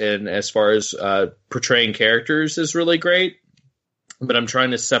actors, and as far as portraying characters is really great. But I'm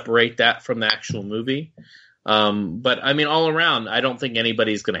trying to separate that from the actual movie. But I mean, all around, I don't think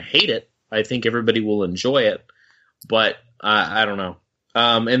anybody's going to hate it. I think everybody will enjoy it. But I don't know.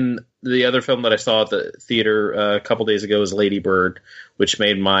 And the other film that I saw at the theater a couple days ago was Lady Bird, which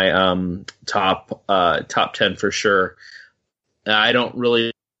made my top 10 for sure. I don't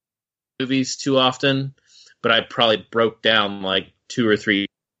really movies too often, but I probably broke down like 2 or 3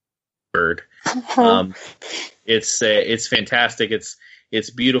 Bird. It's fantastic. It's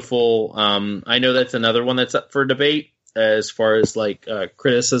beautiful. I know that's another one that's up for debate as far as like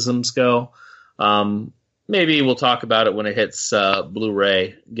criticisms go. Maybe we'll talk about it when it hits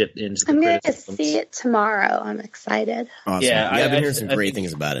Blu-ray. Get into the I'm going to see it tomorrow. I'm excited. Awesome. Yeah, I've been hearing some great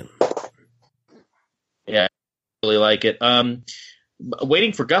things about it. Yeah, I really like it.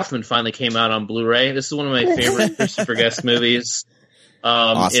 Waiting for Guffman finally came out on Blu-ray. This is one of my favorite Christopher Guest movies.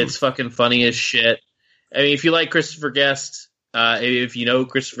 Awesome. It's fucking funny as shit. I mean, if you like Christopher Guest, if you know who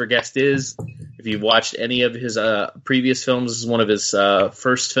Christopher Guest is, if you've watched any of his previous films, this is one of his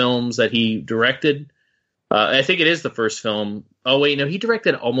first films that he directed. I think it is the first film. Oh, wait, no, he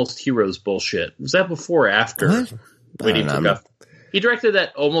directed Almost Heroes bullshit. Was that before or after Waiting for Guffman? He directed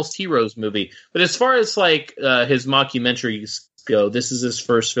that Almost Heroes movie. But as far as like his mockumentaries go, this is his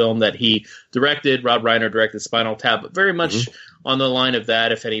first film that he directed. Rob Reiner directed Spinal Tap, but very much on the line of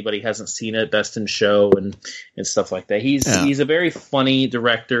that. If anybody hasn't seen it, Best in Show and stuff like that. He's a very funny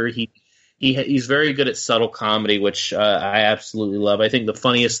director. He he's very good at subtle comedy, which I absolutely love. I think the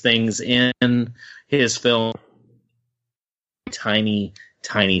funniest things in his film, tiny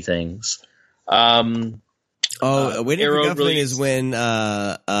things. Waiting for Arrow Guffman is when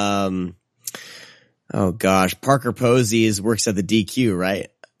oh gosh, Parker Posey works at the DQ, right?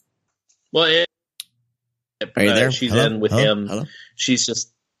 Well, are you there? She's Hello? in with Hello? him. Hello? She's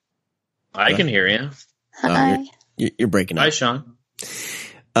just. I can hear you. Hi. You're breaking up. Hi, Sean.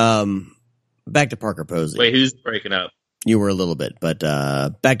 Back to Parker Posey. Wait, who's breaking up? You were a little bit, but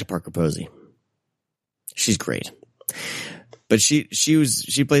back to Parker Posey. She's great. But she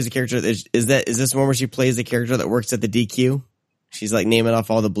plays a character. Is this one where she plays the character that works at the DQ? She's like naming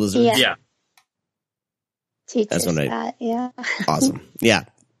off all the blizzards. Yeah. Teaches That's what that, yeah. Awesome. Yeah.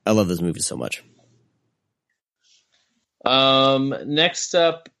 I love those movies so much. Next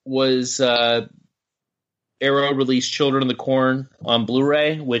up was Arrow released Children of the Corn on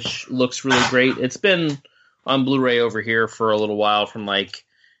Blu-ray, which looks really great. It's been on Blu-ray over here for a little while from like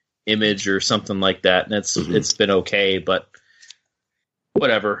Image or something like that, and it's been okay, but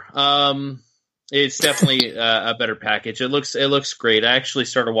whatever. It's definitely a better package. It looks great. I actually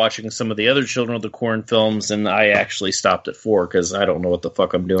started watching some of the other Children of the Corn films, and I actually stopped at 4 because I don't know what the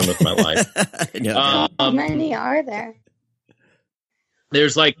fuck I'm doing with my life. How many are there?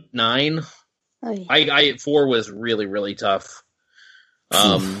 There's like 9. Oh, yeah. I 4 was really, really tough.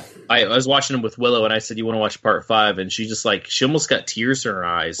 I was watching them with Willow, and I said, "You want to watch part 5?" And she almost got tears in her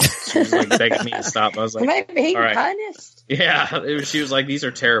eyes. She was like begging me to stop. I was like, Am I being all right. punished? Yeah, she was like, "These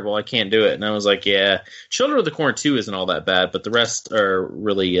are terrible. I can't do it." And I was like, "Yeah, Children of the Corn 2 isn't all that bad, but the rest are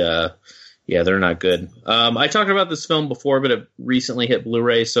really, they're not good." I talked about this film before, but it recently hit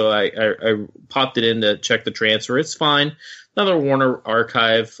Blu-ray, so I popped it in to check the transfer. It's fine. Another Warner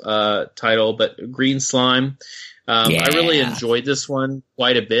Archive title, but Green Slime. I really enjoyed this one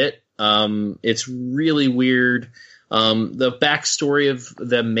quite a bit. It's really weird. The backstory of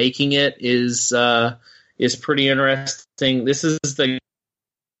them making it is pretty interesting. This is the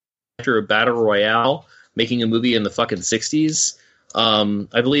director of Battle Royale making a movie in the fucking 60s.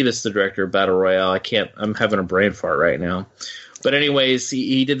 I believe it's the director of Battle Royale. I'm having a brain fart right now. But anyways,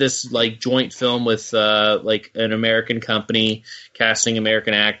 he did this like joint film with like an American company, casting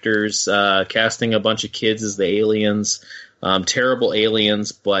American actors, casting a bunch of kids as the aliens, terrible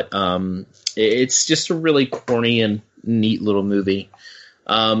aliens, but it's just a really corny and neat little movie.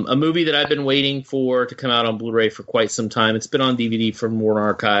 A movie that I've been waiting for to come out on Blu-ray for quite some time. It's been on DVD from Warner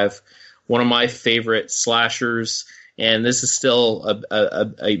Archive. One of my favorite slashers, and this is still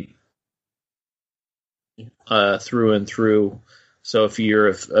a through and through. So if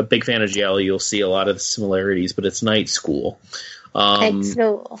you're a big fan of Giallo, you'll see a lot of the similarities, but it's Night School. Night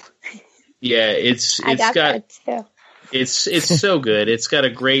School. Yeah, it's got that too. It's so good. It's got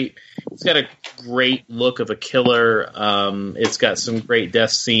a great look of a killer. It's got some great death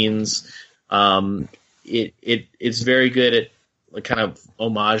scenes. It's very good at like kind of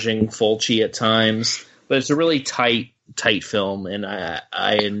homaging Fulci at times, but it's a really tight film, and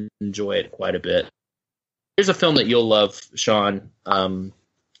I enjoy it quite a bit. Here's a film that you'll love, Sean. I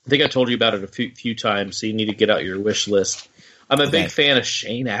think I told you about it a few times, so you need to get out your wish list. I'm a big fan of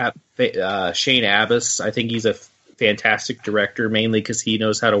Shane Abbas. I think he's a fantastic director, mainly because he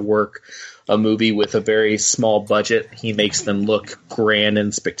knows how to work a movie with a very small budget. He makes them look grand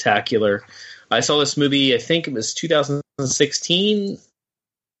and spectacular. I saw this movie, I think it was 2016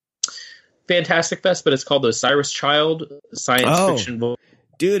 Fantastic Fest, but it's called The Osiris Child science fiction book.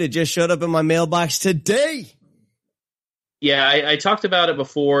 Dude, it just showed up in my mailbox today. Yeah, I talked about it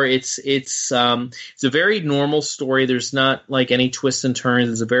before. It's a very normal story. There's not like any twists and turns.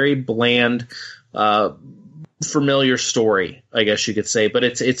 It's a very bland, familiar story, I guess you could say. But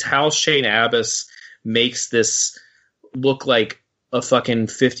it's how Shane Abbas makes this look like a fucking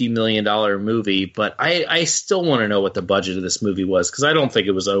 $50 million movie. But I still want to know what the budget of this movie was, because I don't think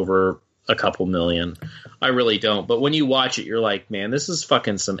it was over a couple million. I really don't. But when you watch it, you're like, man, this is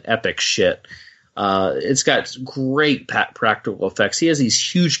fucking some epic shit. It's got great practical effects. He has these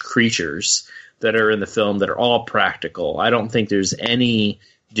huge creatures that are in the film that are all practical. I don't think there's any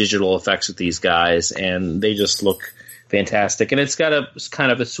digital effects with these guys, and they just look fantastic. And it's got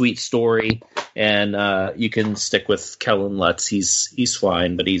kind of a sweet story, and you can stick with Kellen Lutz. He's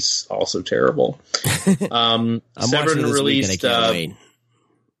fine, but he's also terrible. I'm Severin watching this week and I released. can't wait.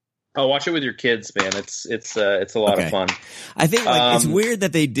 I'll watch it with your kids, man. It's a lot of fun. I think it's weird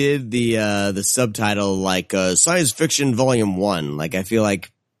that they did the subtitle like Science Fiction Volume 1. Like I feel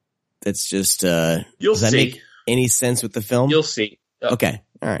like that's just you'll does that see. make any sense with the film? You'll see. Okay.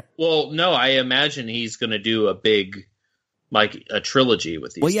 All right. Well, no, I imagine he's going to do a big like a trilogy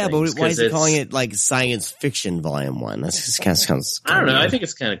with these. Well, yeah, things, but why is he calling it like Science Fiction Volume 1? That's just kind of sounds. I don't know. weird. I think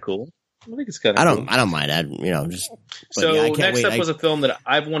it's kind of cool. I think it's kind of. I don't mind. Just. So yeah, I can't next wait. up was a film that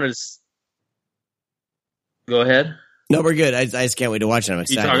I've wanted to. Go ahead. No, we're good. I just can't wait to watch it. I'm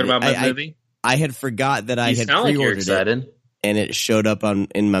excited. You talking about my movie? I had forgot that I had pre-ordered it, and it showed up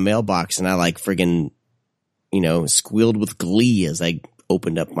in my mailbox, and I like friggin', squealed with glee as I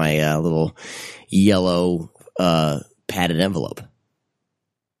opened up my little yellow padded envelope.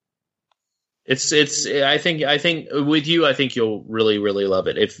 I think with you, I think you'll really, really love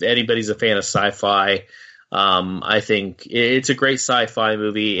it. If anybody's a fan of sci-fi, I think it's a great sci-fi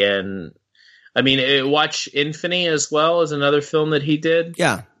movie. And I mean, watch Infinity as well as another film that he did.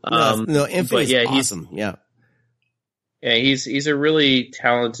 Yeah. Infinity is awesome. Yeah. Yeah. He's a really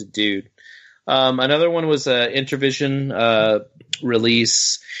talented dude. Another one was a Intervision,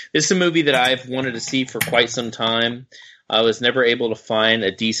 release. This is a movie that I've wanted to see for quite some time. I was never able to find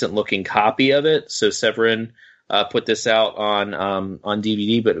a decent looking copy of it. So Severin, put this out on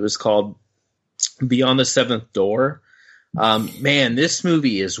DVD, but it was called Beyond the Seventh Door. Man, this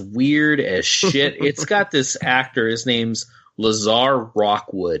movie is weird as shit. It's got this actor, his name's Lazar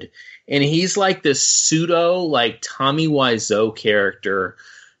Rockwood, and he's like this pseudo like Tommy Wiseau character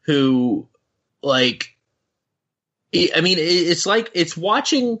who it's like it's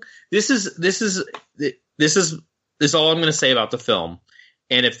watching. This is all I'm going to say about the film.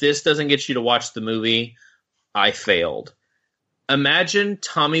 And if this doesn't get you to watch the movie, I failed. Imagine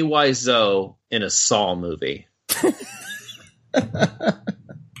Tommy Wiseau in a Saw movie.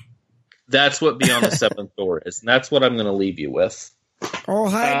 That's what Beyond the Seventh Door is. And that's what I'm going to leave you with. Oh,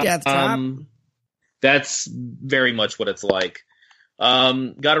 hi, Death Cop. That's very much what it's like.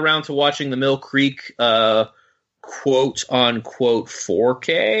 Got around to watching the Mill Creek, quote unquote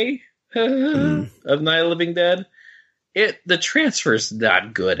 4K of Night of the Living Dead. The transfer's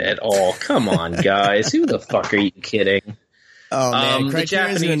not good at all. Come on, guys. Who the fuck are you kidding? Oh man,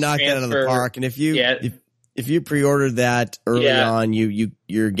 Criterion's gonna knock that out of the park. And if you pre-ordered that early on,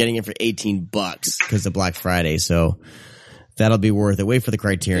 you're getting it for $18 because of Black Friday. So that'll be worth it. Wait for the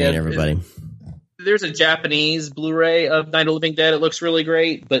Criterion, everybody. There's a Japanese Blu-ray of Night of the Living Dead. It looks really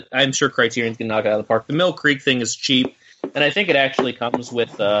great, but I'm sure Criterion's gonna knock it out of the park. The Mill Creek thing is cheap. And I think it actually comes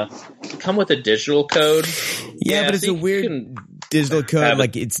with a digital code. Yeah, but it's a weird digital code.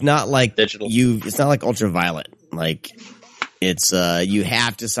 Like it's not like digital. It's not like Ultraviolet. Like it's you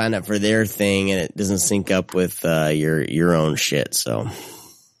have to sign up for their thing, and it doesn't sync up with your own shit. So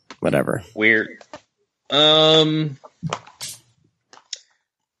whatever. Weird.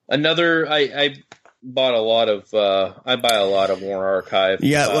 Another I bought a lot of I buy a lot of Warner Archive.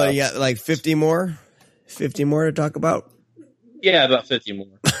 Yeah, well, yeah, like 50 more. 50 more to talk about? Yeah, about 50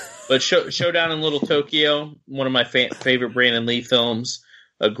 more. But Showdown in Little Tokyo, one of my favorite Brandon Lee films,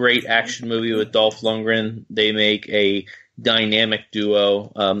 a great action movie with Dolph Lundgren. They make a dynamic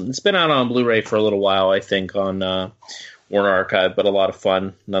duo. It's been out on Blu-ray for a little while, I think, on Warner Archive, but a lot of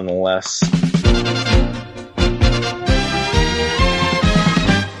fun nonetheless.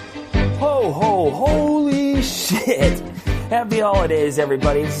 Ho, ho, holy shit! Happy holidays,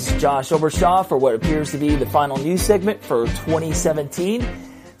 everybody. This is Josh Obershaw for what appears to be the final news segment for 2017.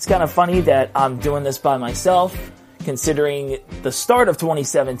 It's kind of funny that I'm doing this by myself, considering the start of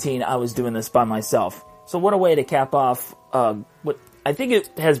 2017, I was doing this by myself. So what a way to cap off what I think it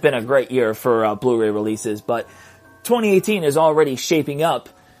has been a great year for Blu-ray releases, but 2018 is already shaping up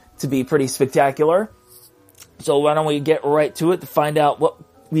to be pretty spectacular. So why don't we get right to it to find out what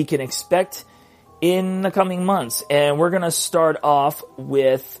we can expect in the coming months. And we're going to start off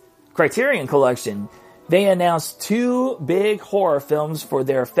with Criterion Collection. They announced 2 big horror films for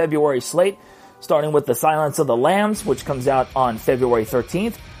their February slate, starting with The Silence of the Lambs, which comes out on February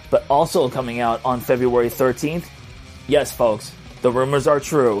 13th, but also coming out on February 13th. Yes, folks, the rumors are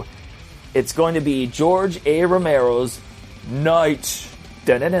true. It's going to be George A. Romero's Night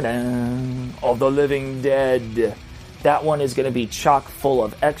of the Living Dead. That one is going to be chock full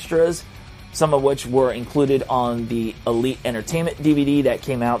of extras, some of which were included on the Elite Entertainment DVD that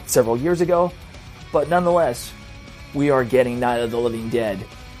came out several years ago. But nonetheless, we are getting Night of the Living Dead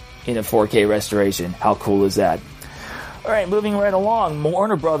in a 4K restoration. How cool is that? Alright, moving right along,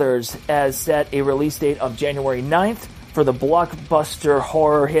 Warner Brothers has set a release date of January 9th for the blockbuster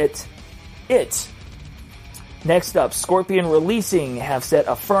horror hit It. Next up, Scorpion Releasing have set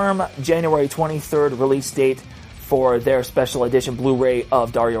a firm January 23rd release date for their special edition Blu-ray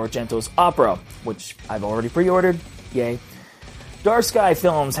of Dario Argento's Opera, which I've already pre-ordered. Yay. Dark Sky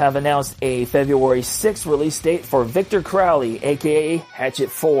Films have announced a February 6th release date for Victor Crowley, aka Hatchet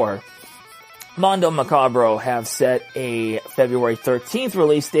 4. Mondo Macabro have set a February 13th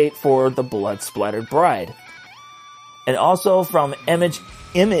release date for The Blood Splattered Bride. And also from Image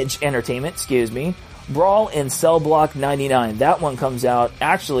Entertainment, Brawl in Cell Block 99. That one comes out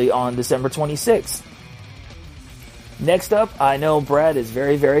actually on December 26th. Next up, I know Brad is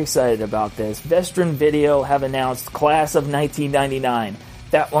very, very excited about this. Vestron Video have announced Class of 1999.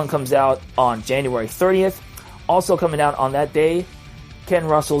 That one comes out on January 30th. Also coming out on that day, Ken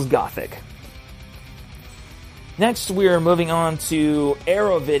Russell's Gothic. Next, we're moving on to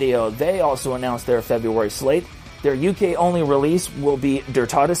Arrow Video. They also announced their February slate. Their UK-only release will be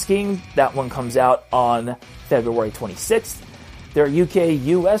Dirtatus King. That one comes out on February 26th. Their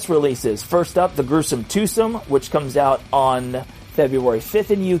UK-US releases. First up, The Gruesome Twosome, which comes out on February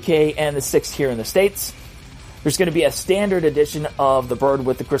 5th in UK and the 6th here in the States. There's going to be a standard edition of The Bird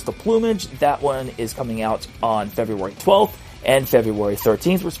with the Crystal Plumage. That one is coming out on February 12th and February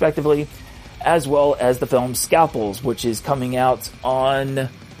 13th, respectively, as well as the film Scalpels, which is coming out on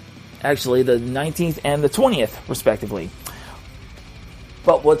actually the 19th and the 20th, respectively.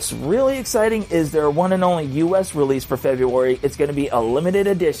 But what's really exciting is their one and only US release for February. It's going to be a limited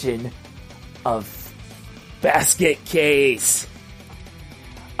edition of Basket Case.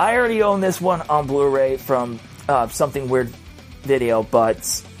 I already own this one on Blu-ray from Something Weird Video,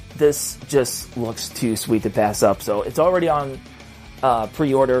 but this just looks too sweet to pass up. So it's already on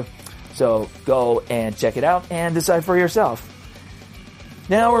pre-order. So go and check it out and decide for yourself.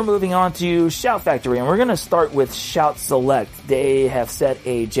 Now we're moving on to Shout Factory, and we're going to start with Shout Select. They have set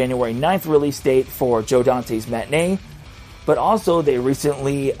a January 9th release date for Joe Dante's Matinee, but also they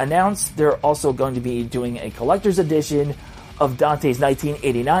recently announced they're also going to be doing a collector's edition of Dante's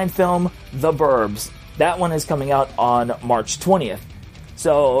 1989 film, The Burbs. That one is coming out on March 20th.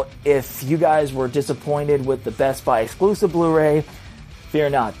 So if you guys were disappointed with the Best Buy exclusive Blu-ray, fear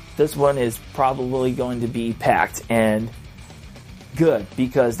not. This one is probably going to be packed, and good,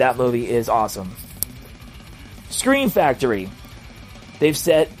 because that movie is awesome. Screen Factory. They've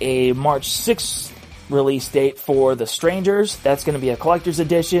set a March 6th release date for The Strangers. That's going to be a collector's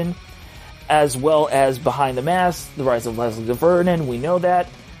edition, as well as Behind the Mask, The Rise of Leslie Vernon. We know that.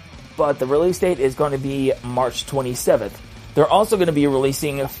 But the release date is going to be March 27th. They're also going to be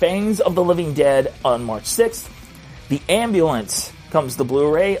releasing Fangs of the Living Dead on March 6th. The Ambulance comes to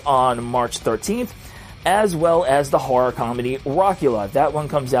Blu-ray on March 13th, as well as the horror comedy Rockula. That one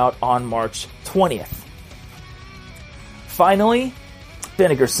comes out on March 20th. Finally,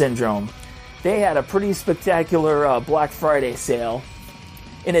 Vinegar Syndrome. They had a pretty spectacular Black Friday sale.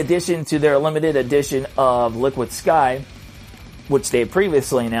 In addition to their limited edition of Liquid Sky, which they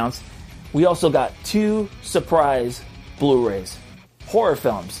previously announced, we also got 2 surprise Blu-rays. Horror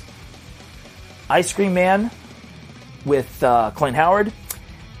films. Ice Cream Man with Clint Howard,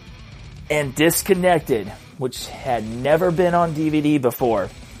 and Disconnected, which had never been on DVD before.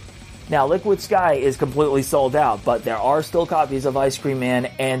 Now, Liquid Sky is completely sold out, but there are still copies of Ice Cream Man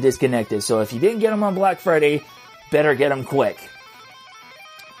and Disconnected, so if you didn't get them on Black Friday, better get them quick.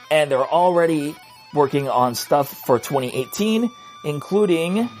 And they're already working on stuff for 2018,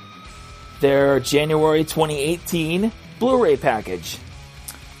 including their January 2018 Blu-ray package,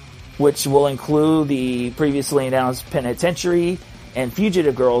 which will include the previously announced Penitentiary and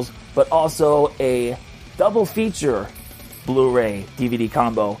Fugitive Girls, but also a double feature Blu-ray DVD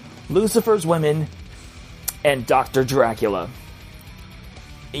combo, Lucifer's Women and Dr. Dracula.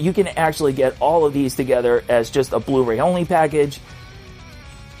 You can actually get all of these together as just a Blu-ray only package.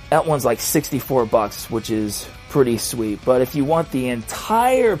 That one's like $64, which is pretty sweet. But if you want the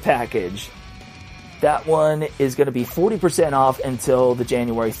entire package, that one is going to be 40% off until the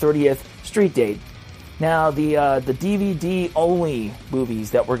January 30th street date. Now, the DVD-only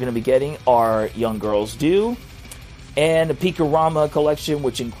movies that we're going to be getting are Young Girls Do, and a Peakorama collection,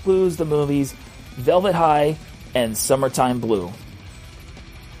 which includes the movies Velvet High and Summertime Blue.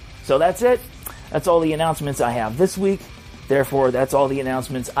 So that's it. That's all the announcements I have this week. Therefore, that's all the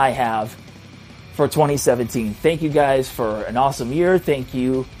announcements I have for 2017. Thank you guys for an awesome year. Thank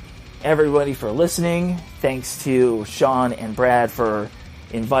you, everybody, for listening. Thanks to Sean and Brad for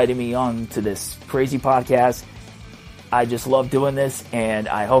inviting me on to this crazy podcast. I just love doing this, and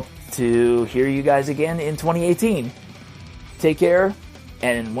I hope to hear you guys again in 2018. Take care,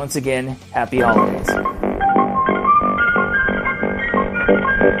 and once again, happy holidays.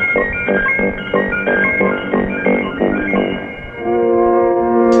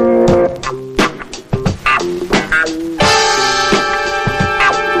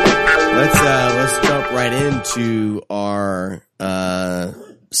 Let's jump right into our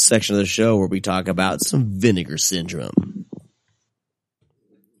section of the show where we talk about some Vinegar Syndrome.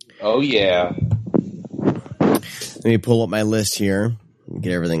 Oh, yeah. Let me pull up my list here.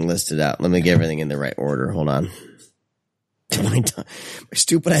 Get everything listed out. Let me get everything in the right order. Hold on. My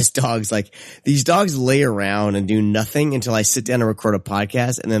stupid ass dogs, like these dogs lay around and do nothing until I sit down and record a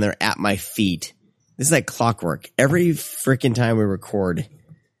podcast, and then they're at my feet. This is like clockwork. Every freaking time we record,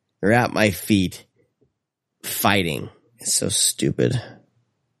 they're at my feet fighting. It's so stupid.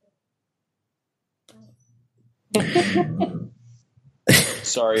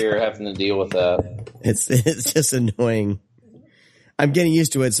 Sorry you're having to deal with that. It's just annoying. I'm getting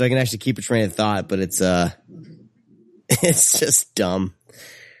used to it so I can actually keep a train of thought, but it's just dumb.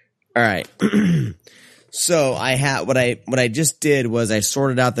 All right. So what I just did was I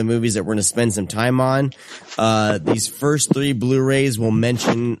sorted out the movies that we're going to spend some time on. These first 3 Blu-rays we'll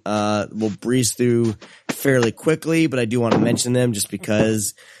breeze through fairly quickly, but I do want to mention them just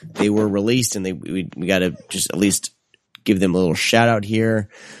because they were released and we got to just at least give them a little shout out here.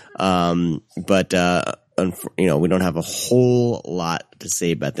 We don't have a whole lot to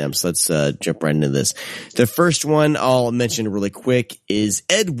say about them, so let's jump right into this. The first one I'll mention really quick is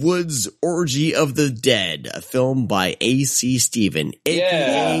Ed Wood's Orgy of the Dead, a film by A.C. Stephen,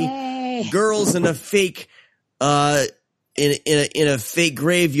 aka Girls in a Fake in a fake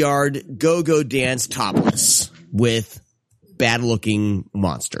graveyard go-go dance topless with bad-looking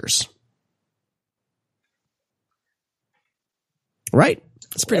monsters. Right?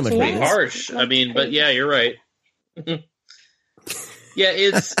 It's pretty much pretty harsh. I mean, but yeah, you're right. Yeah,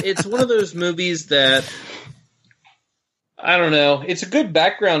 it's one of those movies that I don't know. It's a good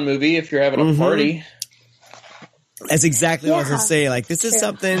background movie if you're having a party. That's exactly what I was gonna say. Like, this is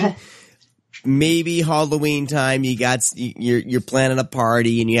something. Maybe Halloween time. You're planning a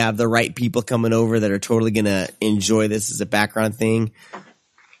party and you have the right people coming over that are totally gonna enjoy this as a background thing.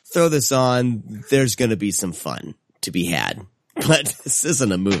 Throw this on. There's gonna be some fun to be had. But this isn't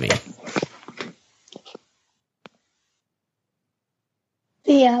a movie.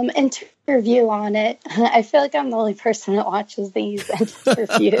 The interview on it, I feel like I'm the only person that watches these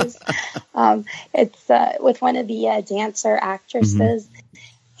interviews. It's with one of the dancer actresses.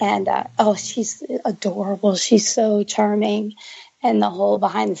 And, she's adorable. She's so charming. And the whole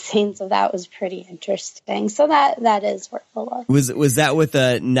behind the scenes of that was pretty interesting. So that is worth a look. Was that with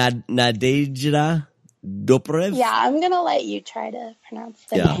Nadejda Dobrev? Yeah, I'm going to let you try to pronounce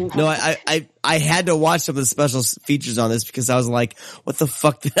the name. No, I had to watch some of the special features on this because I was like, what the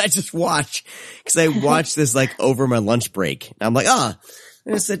fuck did I just watch? Because I watched this like over my lunch break. And I'm like, I'm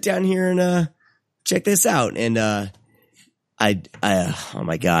going to sit down here and check this out. And oh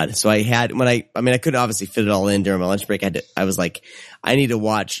my God. So I couldn't obviously fit it all in during my lunch break. I was like, I need to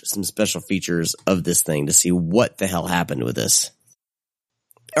watch some special features of this thing to see what the hell happened with this.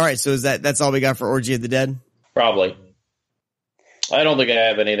 All right, so that's all we got for Orgy of the Dead? Probably. I don't think I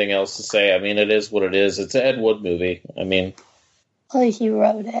have anything else to say. I mean, it is what it is. It's an Ed Wood movie. I mean, well, he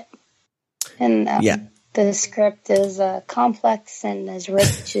wrote it, and the script is complex and as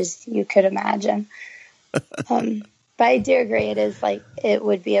rich as you could imagine. But I do agree, it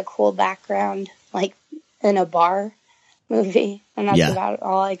would be a cool background, like in a bar movie, and that's about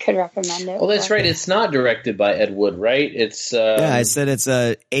all I could recommend it. Well, that's right. It's not directed by Ed Wood, right? It's I said it's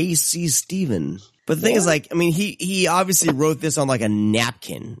A.C. Stephen. But the thing is, like, I mean, he obviously wrote this on like a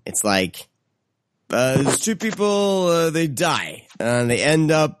napkin. It's like there's 2 people, they die, and they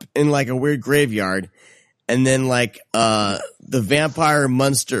end up in like a weird graveyard, and then like the vampire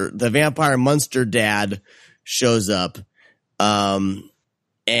monster dad shows up, and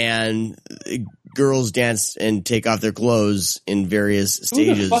girls dance and take off their clothes in various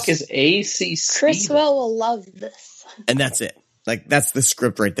stages. Who the fuck is A.C. Chris will love this. And that's it. Like, that's the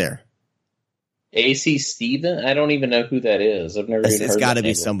script right there. A.C. Stephen? I don't even know who that is. I've never even heard. It's got to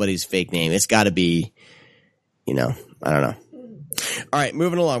be somebody's fake name. It's got to be, I don't know. All right,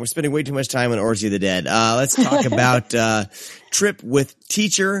 moving along. We're spending way too much time on Orgy of the Dead. Let's talk about Trip with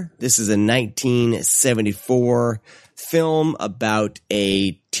Teacher. This is a 1974 film about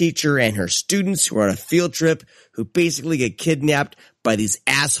a teacher and her students who are on a field trip who basically get kidnapped by these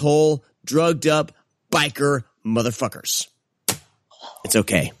asshole, drugged up biker motherfuckers. It's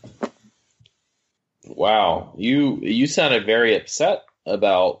okay. Wow. You sounded very upset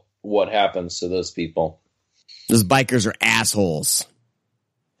about what happens to those people. Those bikers are assholes.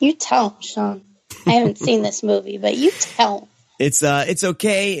 You tell them, Sean. I haven't seen this movie, but you tell them. It's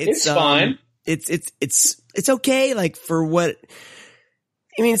okay. It's fine. It's okay. Like, for what,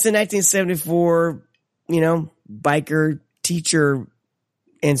 I mean, it's a 1974, biker teacher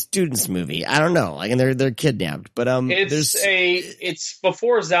and students movie. I don't know. Like, and they're kidnapped, but it's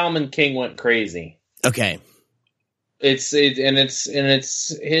before Zalman King went crazy. Okay. It's his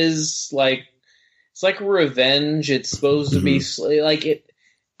like it's like a revenge. It's supposed to be like it.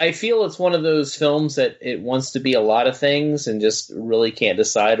 I feel it's one of those films that it wants to be a lot of things and just really can't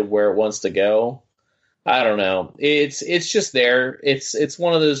decide where it wants to go. I don't know. It's just there. It's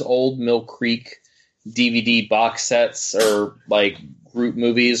one of those old Mill Creek DVD box sets or like group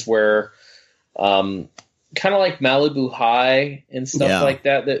movies where kind of like Malibu High and stuff like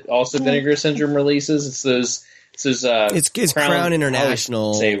that also Vinegar Syndrome releases. It's Crown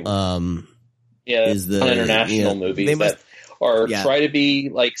International. Is the international movies that are try to be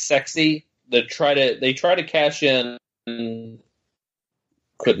like sexy. They try to cash in.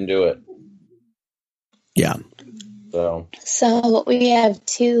 Couldn't do it. Yeah. So we have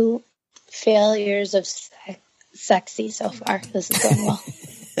 2 failures of sexy so far. This is going well.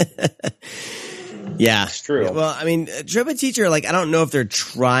 Yeah, it's true. Well, I mean, Trip a Teacher, like, I don't know if they're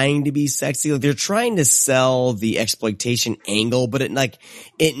trying to be sexy. Like, they're trying to sell the exploitation angle, but it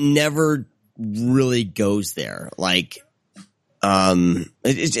never really goes there. Like, I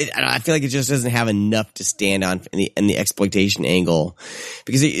feel like it just doesn't have enough to stand on in the exploitation angle,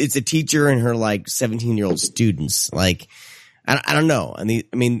 because it's a teacher and her like 17-year-old students. Like, I don't know. I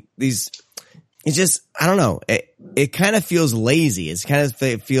mean, it's just, I don't know. It kind of feels lazy.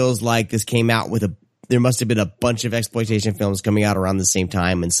 It feels like this came out there must have been a bunch of exploitation films coming out around the same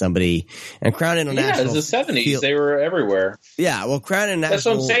time, and Crown International. Yeah, it's the 70s. They were everywhere. Yeah, well, Crown International. That's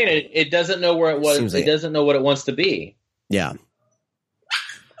what I'm saying. It doesn't know where it was. It doesn't know what it wants to be. Yeah.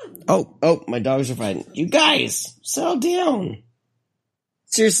 Oh, my dogs are fighting. You guys, settle down.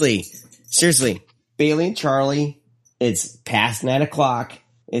 Seriously. Bailey and Charlie, it's past 9:00.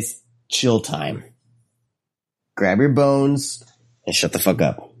 It's chill time. Grab your bones and shut the fuck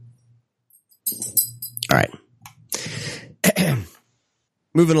up. All right.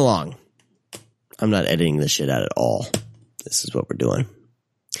 Moving along. I'm not editing this shit out at all. This is what we're doing.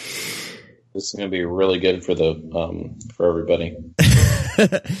 This is going to be really good for for everybody.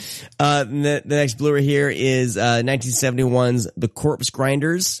 The next Blu-ray here is 1971's The Corpse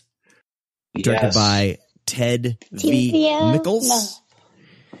Grinders, directed by Ted V. Mickles. No.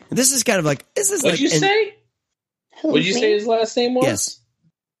 This is kind of like What'd you say? What'd you say his last name was? Yes,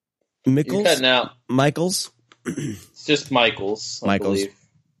 Mickles. You're cutting out. Michaels. It's just Michaels. I believe.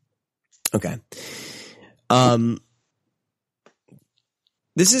 Okay.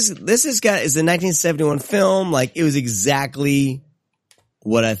 This is a 1971 film. Like, it was exactly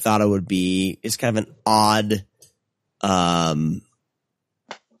what I thought it would be. It's kind of an odd, I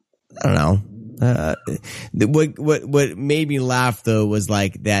don't know. What made me laugh though was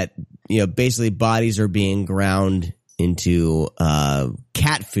like that, basically bodies are being ground into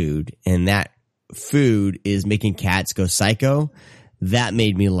cat food, and that food is making cats go psycho. That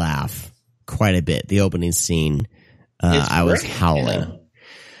made me laugh quite a bit. The opening scene, I was howling.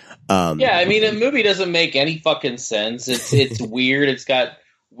 Yeah, I mean, the movie doesn't make any fucking sense. It's weird. It's got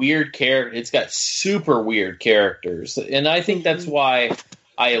weird It's got super weird characters, and I think that's why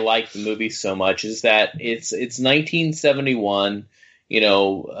I like the movie so much. Is that it's 1971.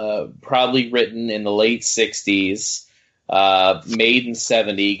 Probably written in the late 60s, made in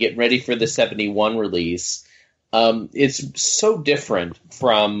 70. Getting ready for the 71 release. It's so different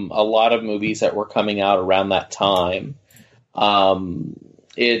from a lot of movies that were coming out around that time.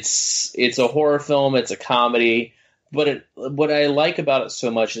 It's a horror film. It's a comedy, but what I like about it so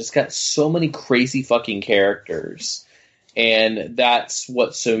much is it's got so many crazy fucking characters, and that's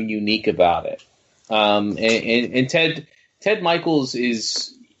what's so unique about it. And Ted Michaels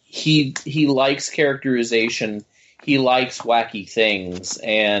he likes characterization. He likes wacky things,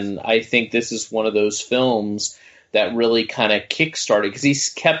 and I think this is one of those films that really kind of kickstarted, because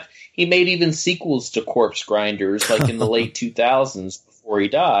he made even sequels to Corpse Grinders, like in the late 2000s before he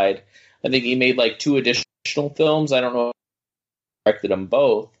died. I think he made like 2 additional films. I don't know if he directed them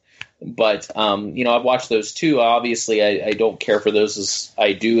both, but I've watched those too. Obviously, I don't care for those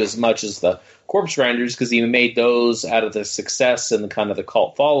as much as the Corpse Grinders, because he made those out of the success and the kind of the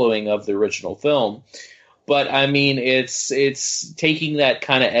cult following of the original film. But I mean, it's taking that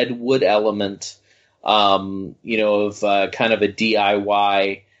kind of Ed Wood element, of kind of a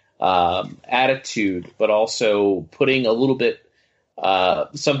DIY attitude, but also putting a little bit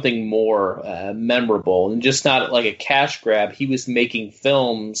something more memorable, and just not like a cash grab. He was making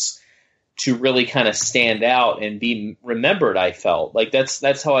films to really kind of stand out and be remembered. I felt like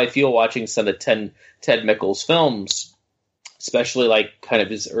that's how I feel watching some of Ted Mickles films, especially like kind of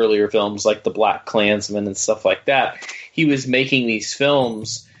his earlier films like The Black Klansman and stuff like that. He was making these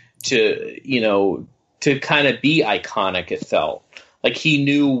films to kind of be iconic. It felt like he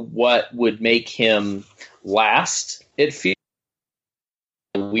knew what would make him last, it feels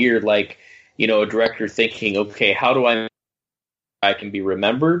weird, like, you know, a director thinking, okay, how do I can be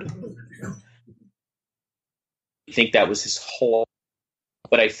remembered? I think that was his whole,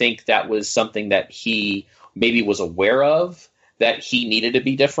 but I think that was something that he maybe was aware of, that he needed to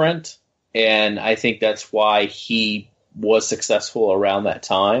be different. And I think that's why he was successful around that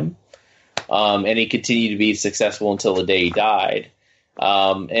time. And he continued to be successful until the day he died.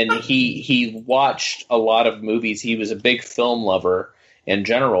 And he watched a lot of movies. He was a big film lover in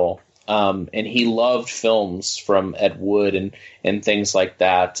general. And he loved films from Ed Wood and things like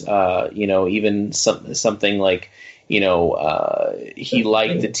that. You know, even something like, you know, he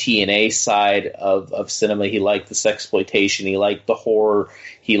liked the TNA side of cinema. He liked the sexploitation. He liked the horror.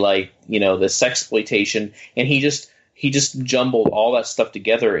 He liked, you know, the sexploitation. And he just jumbled all that stuff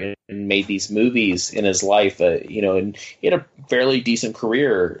together and made these movies in his life. You know, and he had a fairly decent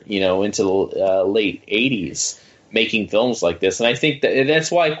career, you know, into the late 80s making films like this. And I think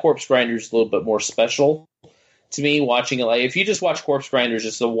that's why Corpse Grinder is a little bit more special to me, watching it. Like, if you just watch Corpse Grinders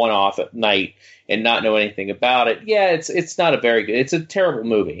just a one-off at night and not know anything about it, yeah, it's not a very good. It's a terrible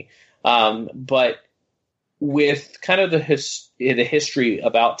movie. But with kind of the history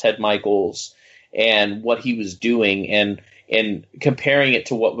about Ted Michaels and what he was doing, and comparing it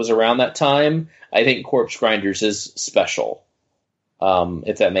to what was around that time, I think Corpse Grinders is special.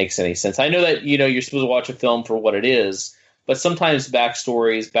 If that makes any sense. I know that, you know, you're supposed to watch a film for what it is, but sometimes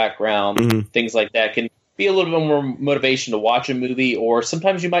backstories, background, things like that can be a little bit more motivation to watch a movie, or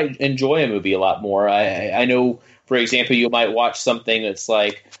sometimes you might enjoy a movie a lot more. I know, for example, you might watch something that's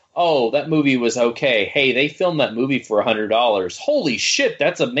like, oh, that movie was okay. Hey, they filmed that movie for $100. Holy shit,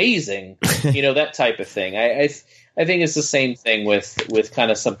 that's amazing. You know, that type of thing. I think it's the same thing with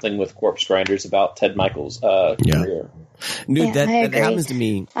kind of something with Corpse Grinders about Ted Michaels' career. Dude, that happens to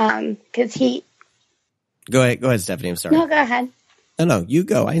me. Because he... Go ahead, Stephanie. I'm sorry. No, go ahead. No, you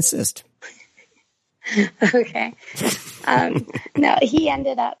go. I insist. Okay. No, he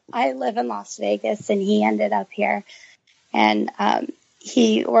ended up, I live in Las Vegas, and he ended up here. And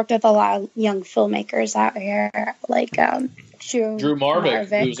he worked with a lot of young filmmakers out here, like Drew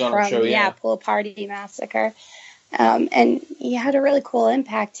Marvick, who's on our show, Pool Party Massacre. And he had a really cool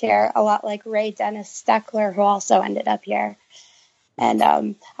impact here, a lot like Ray Dennis Steckler, who also ended up here. And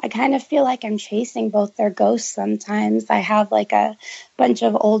I kind of feel like I'm chasing both their ghosts sometimes. I have like a bunch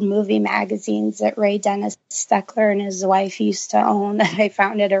of old movie magazines that Ray Dennis Steckler and his wife used to own that I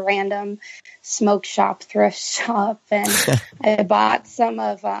found at a random smoke shop, thrift shop. And I bought some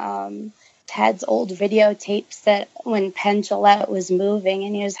of Ted's old videotapes that when Penn Jillette was moving,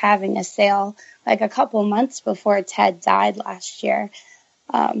 and he was having a sale like a couple months before Ted died last year.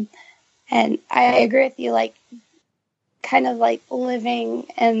 And I agree with you, like, kind of like living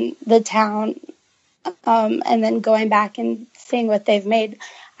in the town, and then going back and seeing what they've made.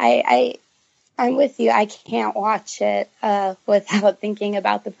 I'm with you. I can't watch it without thinking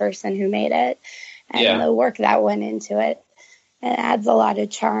about the person who made it and the work that went into it. It adds a lot of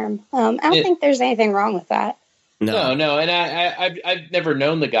charm. I don't think there's anything wrong with that. No. And I've never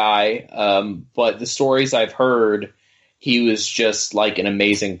known the guy, but the stories I've heard, he was just like an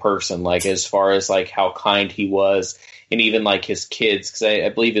amazing person, like as far as like how kind he was. And even like his kids, because I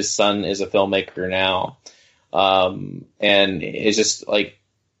believe his son is a filmmaker now. And it's just like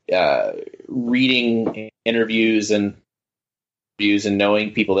reading interviews and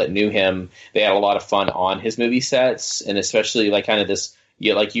knowing people that knew him, they had a lot of fun on his movie sets. And especially like kind of this,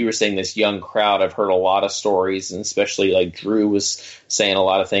 like you were saying, this young crowd. I've heard a lot of stories, and especially like Drew was saying a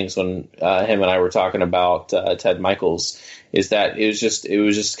lot of things when him and I were talking about Ted Michaels, is that it was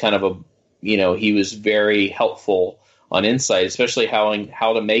just kind of a, you know, he was very helpful on insight, especially how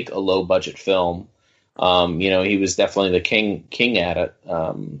to make a low budget film. You know, he was definitely the king at it.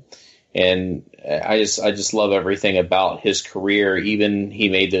 And I just love everything about his career. Even he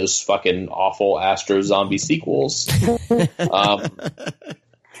made those fucking awful Astro Zombie sequels.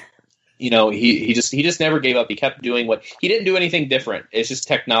 You know, he just never gave up. He kept doing he didn't do anything different. It's just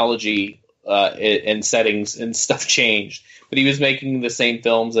technology and settings and stuff changed, but he was making the same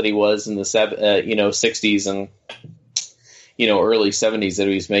films that he was in the 60s and, you know, early 70s that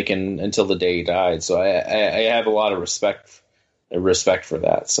he was making until the day he died. So I have a lot of respect for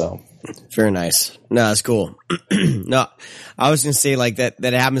that. So very nice. No, that's cool. No, I was going to say like that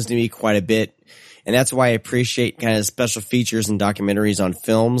happens to me quite a bit. And that's why I appreciate kind of special features and documentaries on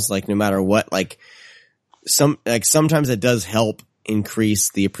films. Like no matter what, like sometimes it does help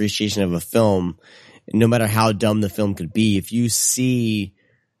increase the appreciation of a film, no matter how dumb the film could be. If you see,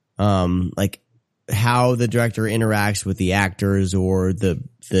 like how the director interacts with the actors or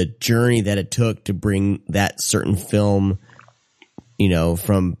the journey that it took to bring that certain film, you know,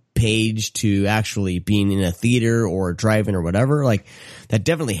 from page to actually being in a theater or driving or whatever, like that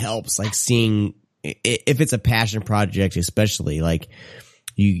definitely helps. Like seeing if it's a passion project, especially like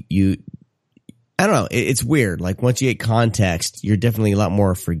you I don't know. It's weird. Like once you get context, you're definitely a lot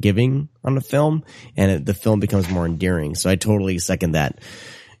more forgiving on the film, and the film becomes more endearing. So I totally second that.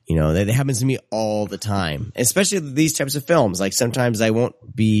 You know, that happens to me all the time, especially these types of films. Like sometimes I won't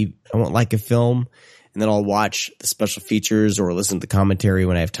like a film, and then I'll watch the special features or listen to the commentary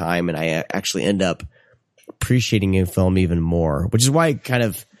when I have time, and I actually end up appreciating a film even more. Which is why I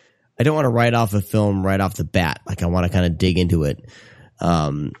don't want to write off a film right off the bat. Like I want to kind of dig into it.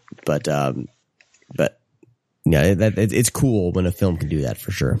 But yeah, it's cool when a film can do that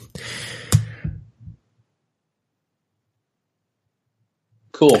for sure.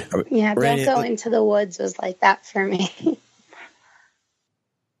 Cool. Yeah, Don't Go Into the Woods was like that for me.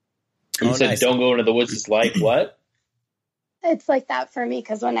 You said nice. Don't Go Into the Woods is like what? It's like that for me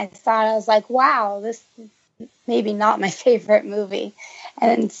because when I saw it, I was like, wow, this is maybe not my favorite movie.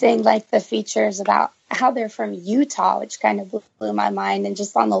 And then seeing like the features about how they're from Utah, which kind of blew my mind, and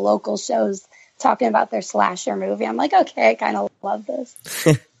just on the local shows talking about their slasher movie. I'm like, okay, I kind of love this.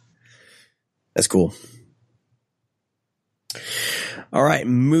 That's cool. All right,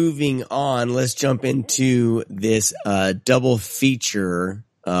 moving on. Let's jump into this double feature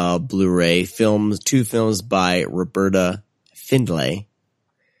Blu-ray films. 2 films by Roberta Findlay.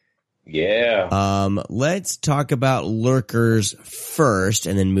 Yeah. Let's talk about Lurkers first,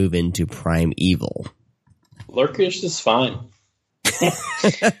 and then move into Primeval. Lurkers is fine. Here's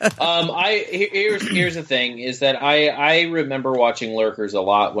the thing is that I remember watching Lurkers a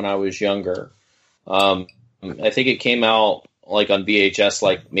lot when I was younger. I think it came out like on VHS,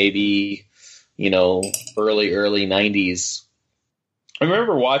 like maybe, you know, early 90s. I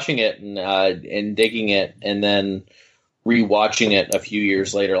remember watching it and digging it, and then rewatching it a few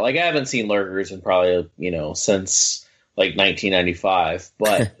years later. Like I haven't seen Lurkers in probably, you know, since like 1995,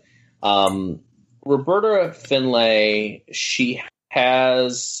 but Roberta Findlay, she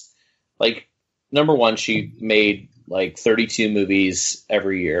has, like, number one, she made like 32 movies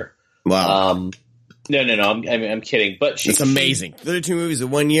every year. Wow. No. I'm kidding. But it's amazing. 32 movies in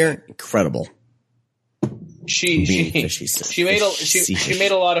 1 year, incredible. She made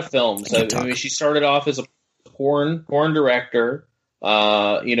a lot of films. I mean, she started off as a porn director.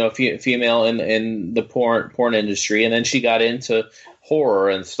 You know, female in the porn industry, and then she got into horror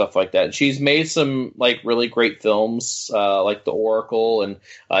and stuff like that. She's made some like really great films, like The Oracle and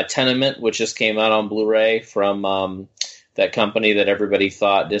Tenement, which just came out on Blu-ray from that company that everybody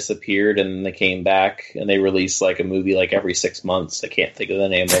thought disappeared, and then they came back and they released like a movie like every 6 months. I can't think of the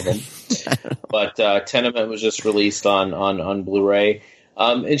name of them, but Tenement was just released on Blu-ray,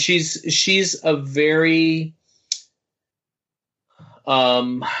 and she's a very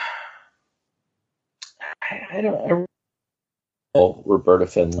Roberta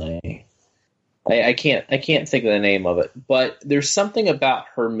Findlay. I can't think of the name of it, but there's something about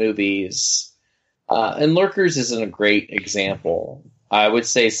her movies, and Lurkers isn't a great example. I would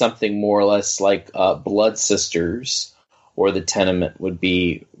say something more or less like Blood Sisters or The Tenement would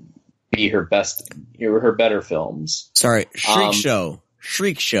be her better films. Sorry,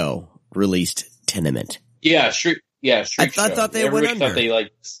 Shriek Show released Tenement. Yeah, Shriek. Yeah, I thought they went under.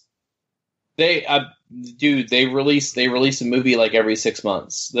 They release a movie like every 6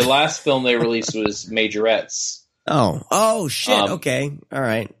 months. The last film they released was Majorettes. Oh shit. Okay, all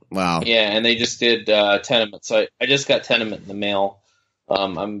right. Wow. Yeah, and they just did Tenement. So I just got Tenement in the mail.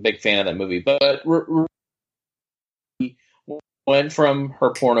 I'm a big fan of that movie, but went from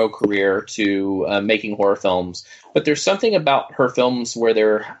her porno career to making horror films. But there's something about her films where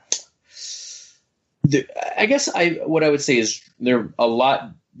they're what I would say is they're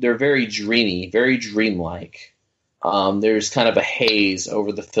very dreamy, very dreamlike. There's kind of a haze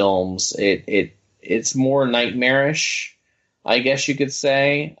over the films. It's more nightmarish, I guess you could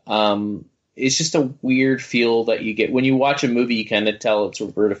say. It's just a weird feel that you get when you watch a movie. You kind of tell it's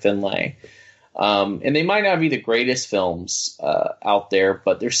Roberta Findlay. And they might not be the greatest films out there,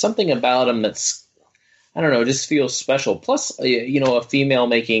 but there's something about them that's, I don't know, just feels special. Plus, you know, a female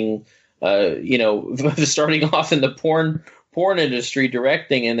making, you know, starting off in the porn industry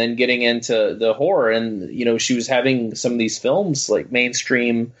directing and then getting into the horror, and you know, she was having some of these films like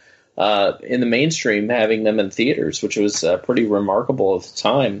mainstream in the mainstream, having them in theaters, which was pretty remarkable at the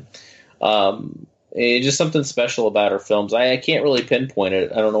time. It's just something special about her films. I can't really pinpoint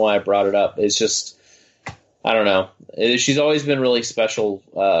it. I don't know why I brought it up. It's just I don't know. She's always been really special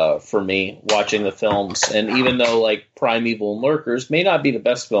for me watching the films. And even though like Primeval and Lurkers may not be the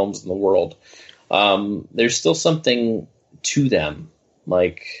best films in the world, there's still something to them.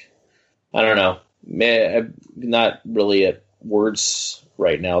 Like, I don't know. I'm not really at words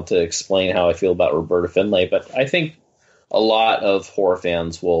right now to explain how I feel about Roberta Findlay, but I think a lot of horror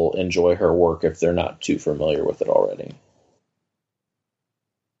fans will enjoy her work if they're not too familiar with it already.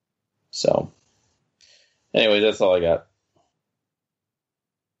 So, anyway, that's all I got.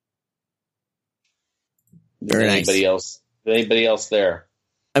 Very anybody nice. else? Anybody else there?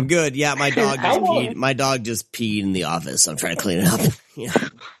 I'm good. Yeah, my dog just peed in the office. I'm trying to clean it up. Yeah.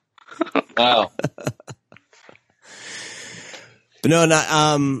 Wow. But no, not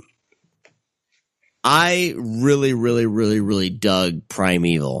I really, really, really, really dug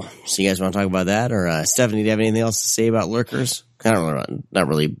Primeval. So you guys want to talk about that? Or Stephanie, do you have anything else to say about Lurkers? I don't know, not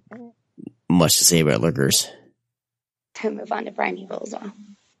really much to say about Lurkers. To move on to Primeval as well.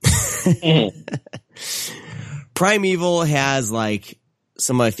 Primeval has like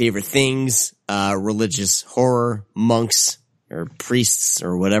some of my favorite things: religious horror, monks or priests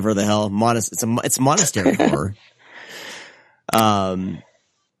or whatever the hell. It's monastery horror.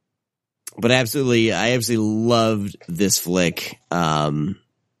 But I absolutely loved this flick. Where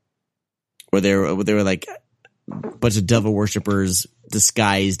they were like a bunch of devil worshippers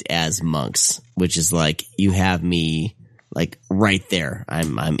disguised as monks, which is like, you have me like right there.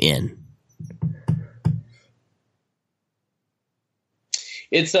 I'm in.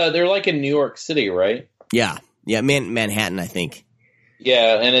 It's they're like in New York City, right? Yeah. Manhattan, I think.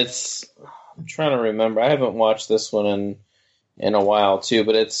 Yeah, and I'm trying to remember. I haven't watched this one in a while too,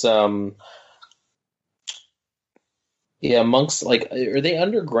 but it's monks, like, are they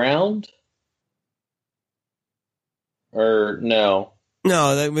underground? Or no?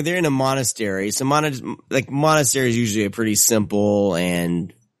 No, they're in a monastery. So monasteries usually are pretty simple,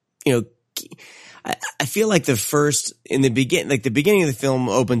 and I feel like the beginning of the film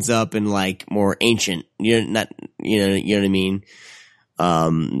opens up in like more ancient, you know what I mean?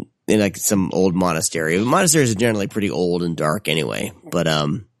 In like some old monastery. Monasteries are generally pretty old and dark anyway, but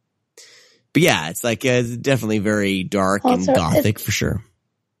yeah, it's like definitely very dark and gothic for sure.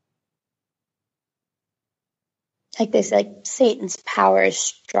 Like they say, like Satan's power is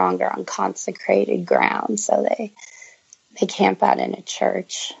stronger on consecrated ground, so they camp out in a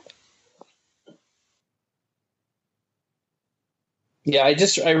church. Yeah,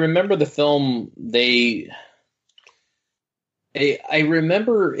 I remember the film. I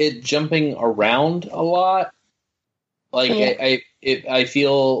remember it jumping around a lot. Like, yeah. I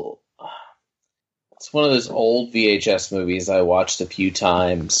feel it's one of those old VHS movies I watched a few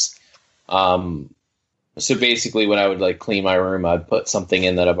times. So basically, when I would like clean my room, I'd put something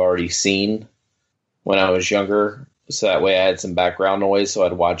in that I've already seen when I was younger, so that way I had some background noise. So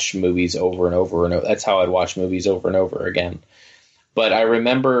I'd watch movies over and over and over. That's how I'd watch movies over and over again. But I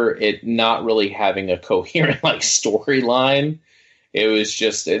remember it not really having a coherent like storyline. It was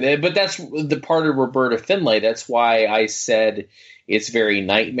just, but that's the part of Roberta Findlay. That's why I said it's very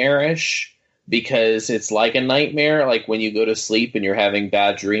nightmarish, because it's like a nightmare. Like when you go to sleep and you're having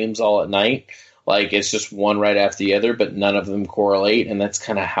bad dreams all at night, like it's just one right after the other, but none of them correlate. And that's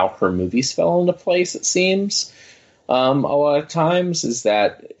kind of how her movies fell into place, it seems. A lot of times is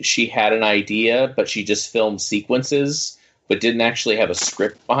that she had an idea, but she just filmed sequences, but didn't actually have a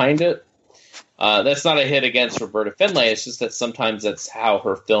script behind it. That's not a hit against Roberta Findlay. It's just that sometimes that's how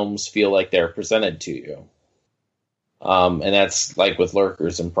her films feel like they're presented to you. And that's like with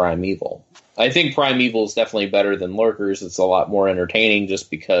Lurkers and Primeval. I think Primeval is definitely better than Lurkers. It's a lot more entertaining just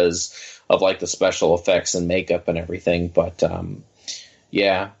because of like the special effects and makeup and everything. But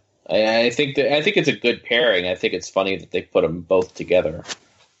yeah, I think it's a good pairing. I think it's funny that they put them both together,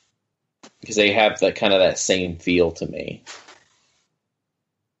 because they have that kind of that same feel to me.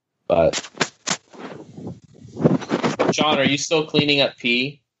 But John, are you still cleaning up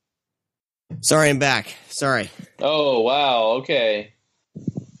pee? Sorry, I'm back. Sorry. Oh, wow. Okay.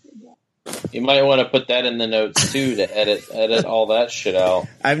 You might want to put that in the notes too, to edit all that shit out.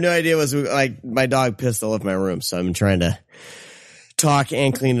 I have no idea what's like. My dog pissed all over my room, so I'm trying to talk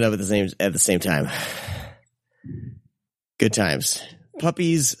and clean it up at the same time. Good times.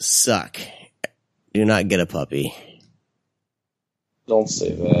 Puppies suck. Do not get a puppy. Don't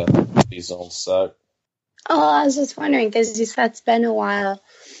say that. Puppies don't suck. Oh, I was just wondering, because you said it's been a while,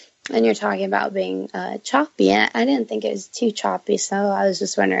 and you're talking about being choppy. And I didn't think it was too choppy, so I was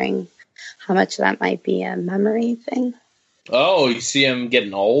just wondering how much that might be a memory thing. Oh, you see him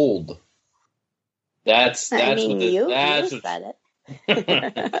getting old. That's I mean, what you said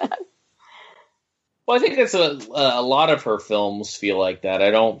it. Well, I think that's a lot of her films feel like that.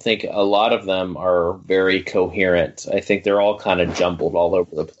 I don't think a lot of them are very coherent. I think they're all kind of jumbled all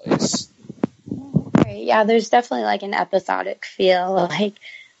over the place. Right. Yeah, there's definitely like an episodic feel. Like,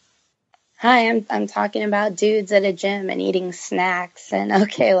 hi, I'm talking about dudes at a gym and eating snacks, and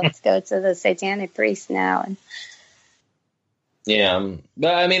okay, let's go to the satanic priest now. And yeah,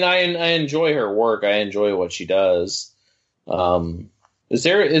 but I mean, I enjoy her work. I enjoy what she does.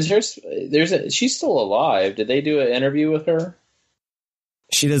 She's still alive. Did they do an interview with her?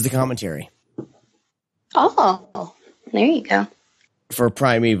 She does the commentary. oh, there you go. For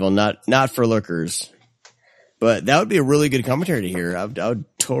Primeval, not for Lurkers. But that would be a really good commentary to hear. I would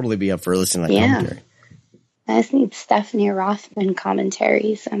totally be up for listening to that commentary. I just need Stephanie Rothman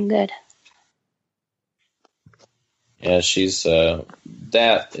commentaries. I'm good. Yeah, she's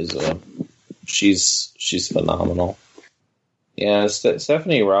phenomenal. Yeah,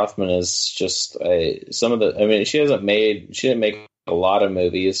 Stephanie Rothman is just she didn't make a lot of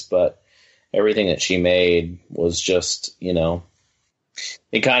movies, but everything that she made was just,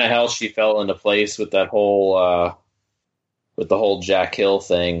 it kind of how she fell into place with that whole Jack Hill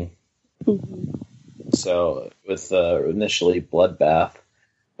thing. Mm-hmm. So with initially Bloodbath,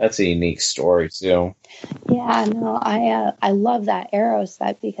 that's a unique story too. Yeah, no, I love that Arrow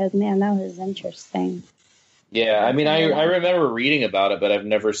set because, man, that was interesting. Yeah, I mean, I remember reading about it, but I've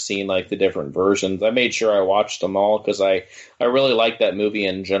never seen like the different versions. I made sure I watched them all because I really like that movie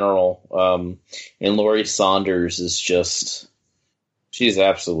in general. And Laurie Saunders is she's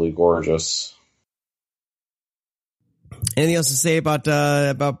absolutely gorgeous. Anything else to say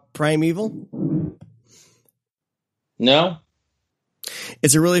about Primeval? No.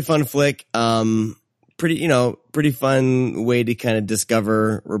 It's a really fun flick. Pretty fun way to kind of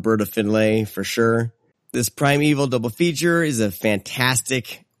discover Roberta Findlay for sure. This Primeval double feature is a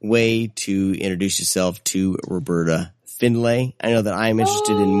fantastic way to introduce yourself to Roberta Findlay. I know that I'm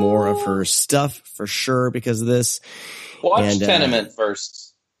interested in more of her stuff for sure because of this. Watch Tenement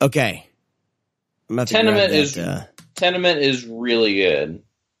first. Okay. Tenement is really good.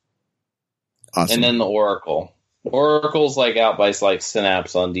 Awesome. And then the Oracle. Oracle's like out by like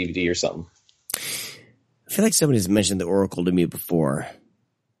Synapse on DVD or something. I feel like somebody's mentioned the Oracle to me before.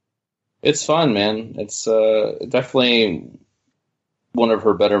 It's fun, man. It's definitely one of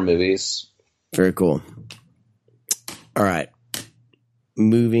her better movies. Very cool. All right.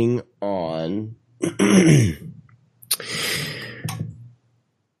 Moving on.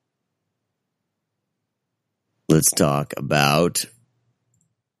 Let's talk about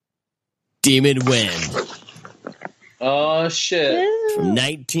Demon Wind. Oh, shit. From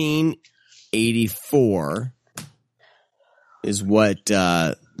 1984 is what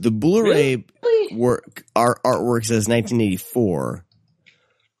the Blu-ray artwork says 1984.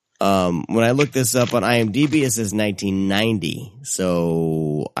 When I look this up on IMDb, it says 1990.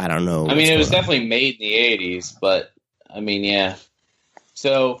 So I don't know. I mean, it was definitely made in the 80s, but I mean, yeah.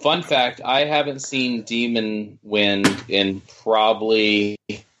 So, fun fact, I haven't seen Demon Wind in probably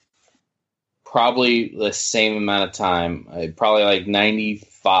the same amount of time. Probably like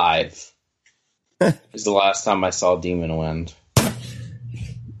 95 is the last time I saw Demon Wind.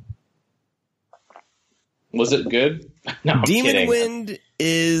 Was it good? No, I'm Demon kidding. Wind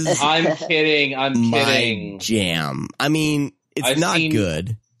is I'm kidding. my jam. I mean, it's not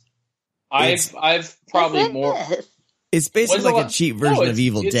good. I've probably more. It's basically like a cheap version of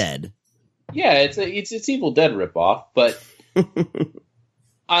Evil Dead. Yeah, it's Evil Dead ripoff, but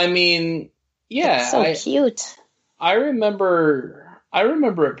I mean, yeah, it's so cute. I remember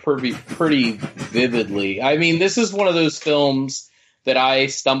it pretty vividly. I mean, this is one of those films that I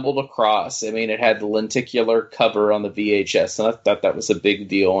stumbled across. I mean, it had the lenticular cover on the VHS, and I thought that was a big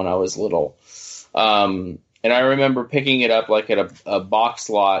deal when I was little. And I remember picking it up like at a box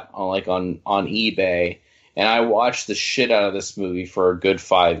lot on eBay, and I watched the shit out of this movie for a good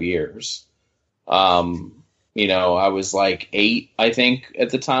 5 years. I was like 8, I think, at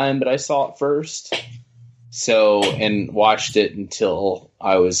the time that I saw it first. So, and watched it until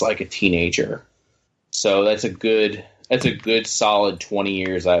I was like a teenager. So that's a good solid 20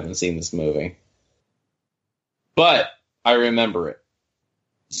 years I haven't seen this movie. But I remember it.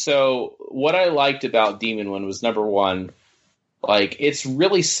 So what I liked about Demon Wind was, number one, like, it's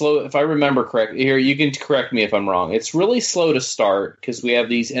really slow. If I remember correctly, here, you can correct me if I'm wrong. It's really slow to start because we have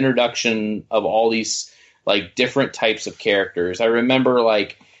these introduction of all these like different types of characters. I remember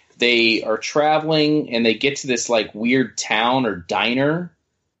like they are traveling and they get to this like weird town or diner.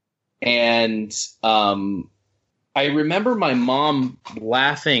 And I remember my mom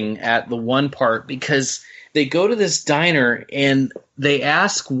laughing at the one part because they go to this diner and they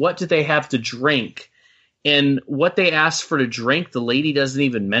ask, what do they have to drink? And what they asked for to drink, the lady doesn't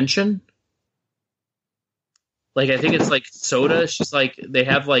even mention. Like, I think it's like soda. She's like, they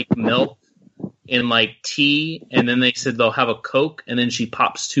have like milk and like tea, and then they said they'll have a Coke, and then she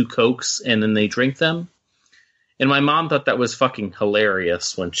pops 2 Cokes, and then they drink them. And my mom thought that was fucking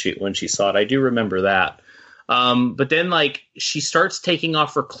hilarious when she saw it. I do remember that. But then like she starts taking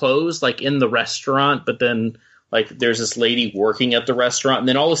off her clothes like in the restaurant, but then like there's this lady working at the restaurant, and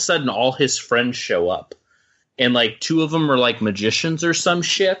then all of a sudden all his friends show up. And like 2 of them are like magicians or some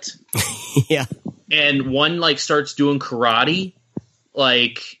shit. Yeah. And one like starts doing karate,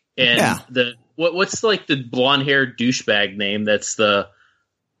 like, and the what's like the blonde haired douchebag name? That's the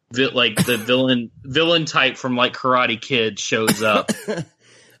villain type from like Karate Kid shows up.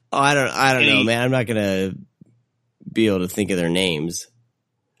 I don't know, man. I'm not gonna be able to think of their names.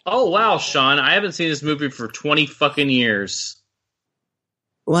 Oh wow, Sean! I haven't seen this movie for 20 fucking years.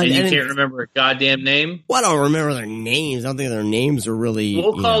 Well, and you can't remember a goddamn name? Well, I don't remember their names. I don't think their names are really.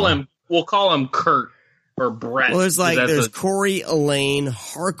 We'll call him Kurt or Brett. Well, there's Corey, Elaine,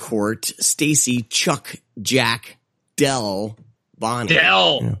 Harcourt, Stacy, Chuck, Jack, Dell, Bonnie.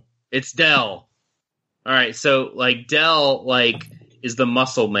 Dell. Yeah. It's Dell. All right, so like Dell like is the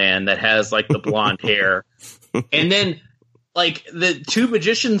muscle man that has like the blonde hair, and then like the 2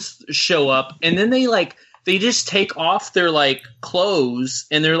 magicians show up, and then they just take off their like clothes,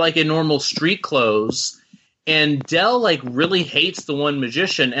 and they're like in normal street clothes. And Dell like really hates the one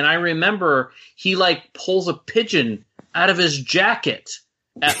magician, and I remember he like pulls a pigeon out of his jacket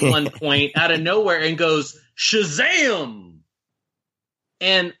at one point out of nowhere and goes Shazam!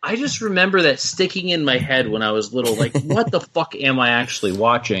 And I just remember that sticking in my head when I was little, like, what the fuck am I actually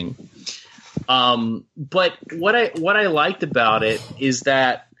watching? But what I liked about it is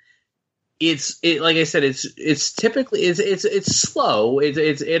that like I said, it's typically it's slow. It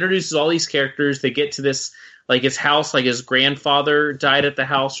introduces all these characters. They get to this like his house, like his grandfather died at the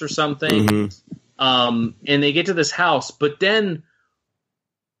house or something. Mm-hmm. And they get to this house, but then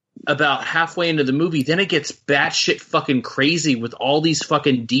about halfway into the movie, then it gets batshit fucking crazy with all these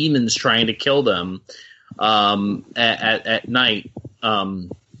fucking demons trying to kill them at night.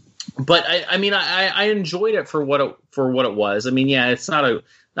 But I mean, I enjoyed it for what it was. I mean, yeah, it's not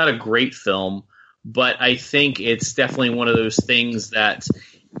a great film, but I think it's definitely one of those things that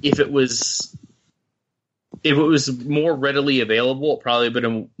if it was more readily available, it probably would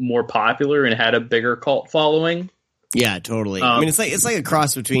have been more popular and had a bigger cult following. Yeah, totally. I mean, it's like a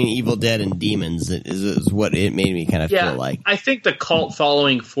cross between Evil Dead and Demons is what it made me kind of feel like. I think the cult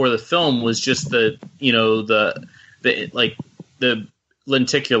following for the film was just the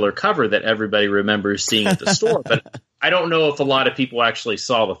lenticular cover that everybody remembers seeing at the store. But I don't know if a lot of people actually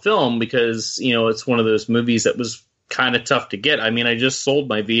saw the film because, it's one of those movies that was kind of tough to get. I mean, I just sold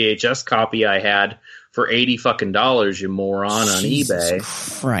my VHS copy I had for $80 fucking, you moron, on Jesus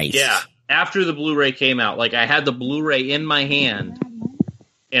eBay. Christ. Yeah. After the Blu-ray came out, like I had the Blu-ray in my hand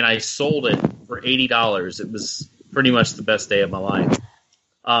and I sold it for $80. It was pretty much the best day of my life.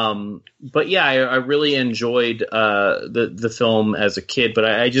 But yeah, I really enjoyed the film as a kid, but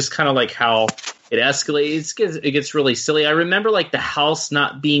I just kind of like how it escalates. It gets really silly. I remember like the house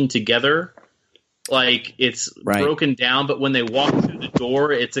not being together, like it's broken down. But when they walk through the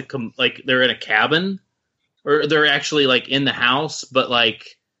door, it's like they're in a cabin, or they're actually like in the house. But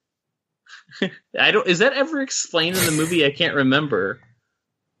like, is that ever explained in the movie? I can't remember.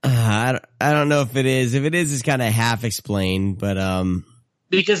 I don't know if it is. If it is, it's kind of half explained, but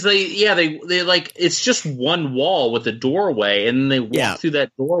because they like it's just one wall with a doorway, and then they walk through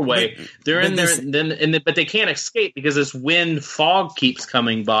that doorway. They're in there, but they can't escape because this wind fog keeps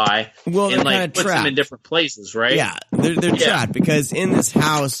coming by and like puts them in different places, right? Yeah, they're trapped because in this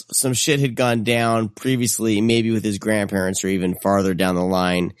house, some shit had gone down previously, maybe with his grandparents or even farther down the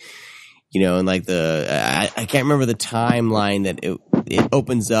line. And like I can't remember the timeline that it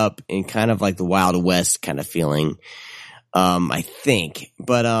opens up in kind of like the Wild West kind of feeling. I think,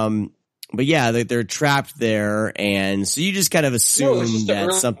 but yeah, they're trapped there, and so you just kind of assume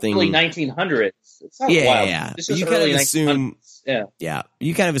that something early 1900s. It's not wild. Yeah. You kind of assume,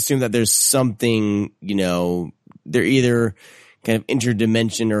 you kind of assume that there's something, they're either kind of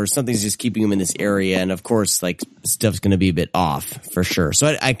interdimension or something's just keeping them in this area, and of course, like stuff's going to be a bit off for sure.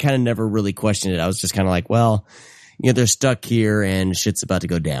 So I kind of never really questioned it. I was just kind of like, well, they're stuck here and shit's about to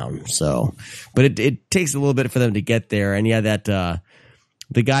go down. So, but it takes a little bit for them to get there. And yeah, that,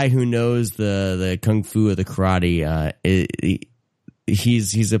 the guy who knows the kung fu or the karate,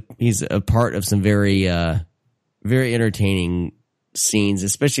 he's a part of some very, very entertaining scenes,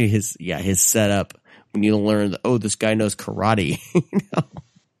 especially his setup when you learn that, this guy knows karate.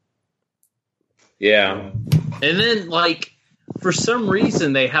 Yeah. And then, like, for some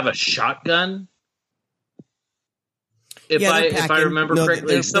reason, they have a shotgun. If I remember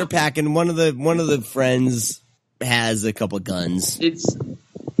correctly, they're packing. One of the friends has a couple guns. And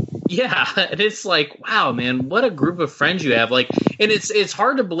it's like, wow, man, what a group of friends you have. Like, and it's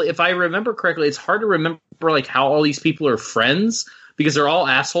hard to believe. If I remember correctly, it's hard to remember like how all these people are friends because they're all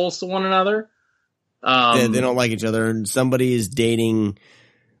assholes to one another. They don't like each other. And somebody is dating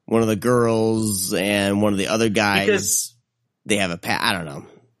one of the girls, and one of the other guys. Because they have I don't know.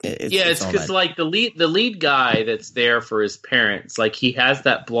 It's because like the lead guy that's there for his parents, like he has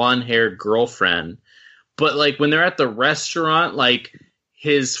that blonde haired girlfriend, but like when they're at the restaurant, like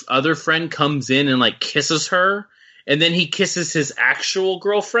his other friend comes in and like kisses her, and then he kisses his actual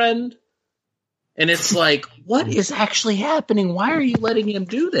girlfriend, and it's like, what is actually happening? Why are you letting him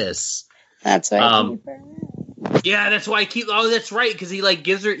do this? That's why. Yeah, that's why I keep. Oh, that's right, because he like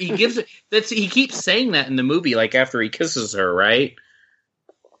gives her. He keeps saying that in the movie, like after he kisses her, right?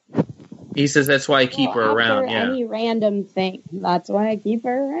 He says that's why I keep her around. Yeah, any random thing. That's why I keep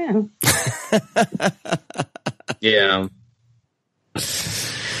her around. Yeah.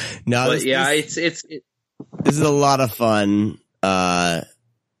 No, but this is a lot of fun.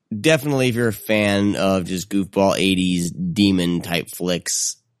 Definitely, if you're a fan of just goofball 80s demon type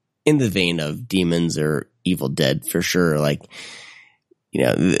flicks, in the vein of Demons or Evil Dead, for sure. Like, you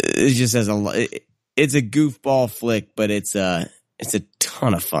know, it just has it's a goofball flick, but it's a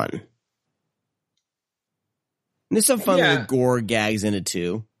ton of fun. And there's some fun little gore gags in it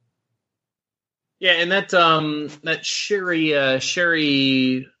too. Yeah, and that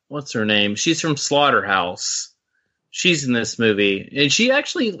Sherry, what's her name? She's from Slaughterhouse. She's in this movie, and she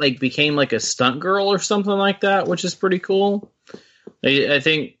actually like became like a stunt girl or something like that, which is pretty cool. I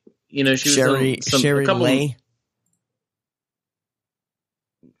think, you know, she was Sherry Lay.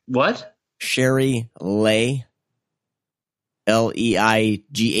 What? Sherry Lay. Leigh.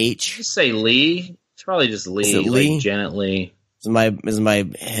 Just say Lee. It's probably just Lee. Is it Lee? Like Janet Leigh. Is my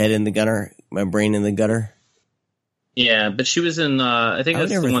head in the gutter? My brain in the gutter? Yeah, but she was in. I think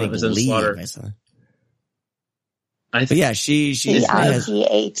that's the one that was in Slaughter. Yeah, she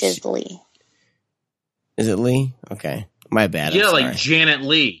Leigh is Lee. Is it Lee? Okay, my bad. Yeah, like Janet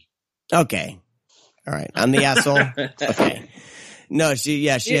Leigh. Okay, all right. I'm the asshole. Okay. No, she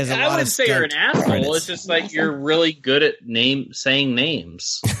has a lot of. I wouldn't say you're an asshole. Credits. It's just like you're really good at saying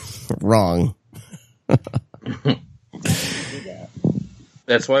names. Wrong.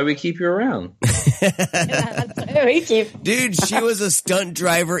 That's why we keep you around. Dude, she was a stunt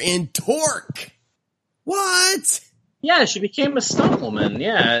driver in Torque. What? Yeah, she became a stunt woman.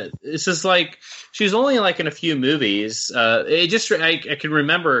 Yeah, it's just like she's only like in a few movies. I can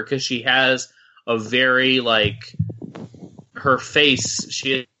remember because she has a very like her face.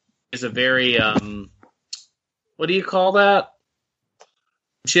 She is a very what do you call that?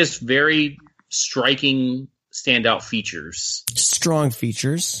 She has very striking standout features. Strong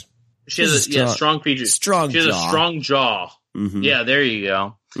features. She has strong features. She has a strong jaw. Mm-hmm. Yeah, there you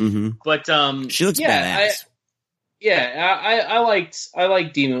go. Mm-hmm. But she looks badass. I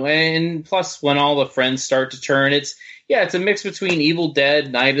like Demon, and plus when all the friends start to turn, it's a mix between Evil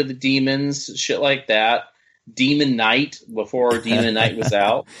Dead, Night of the Demons, shit like that. Demon Night before Demon Night was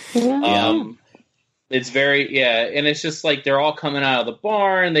out. It's very and it's just like they're all coming out of the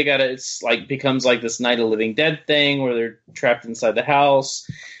barn. It's like becomes like this Night of the Living Dead thing where they're trapped inside the house.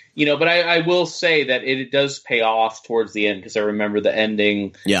 You know, but I will say that it does pay off towards the end because I remember the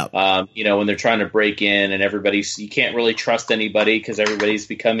ending. Yeah. You know, when they're trying to break in and you can't really trust anybody because everybody's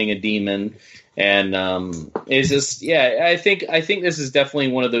becoming a demon. And it's just, I think this is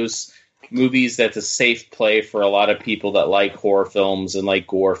definitely one of those movies that's a safe play for a lot of people that like horror films and like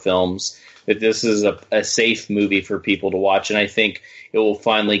gore films. That this is a safe movie for people to watch, and I think it will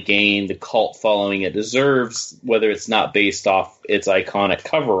finally gain the cult following it deserves, whether it's not based off its iconic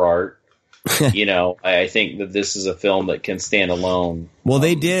cover art. You know, I think that this is a film that can stand alone. Well,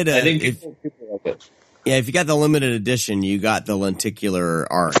 they did. I think people like it. Yeah, if you got the limited edition, you got the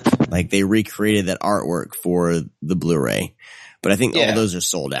lenticular art. Like they recreated that artwork for the Blu-ray. But I think all those are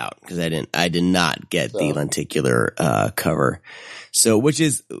sold out because I did not get the lenticular cover. So, which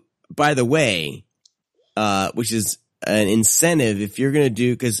is, by the way, which is an incentive if you're going to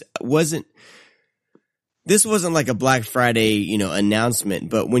do, because this wasn't like a Black Friday, announcement,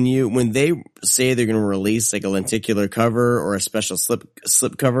 but when they say they're going to release like a lenticular cover or a special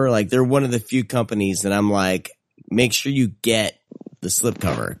slip cover, like they're one of the few companies that I'm like, make sure you get the slip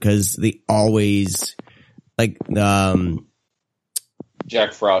cover because they always like,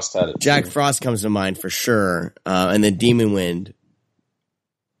 Jack Frost had it. Jack Frost comes to mind for sure. And then Demon Wind.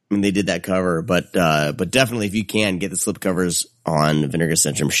 when they did that cover, but definitely if you can get the slipcovers on Vinegar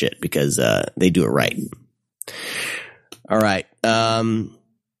Syndrome shit, because they do it right. All right.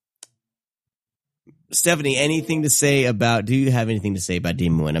 Stephanie, anything to say about, do you have anything to say about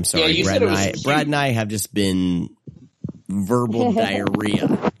Demon Wind? I'm sorry. Yeah, Brad and I have just been verbal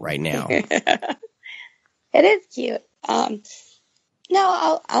diarrhea right now. It is cute.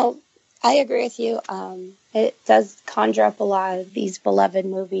 No, I agree with you. It does conjure up a lot of these beloved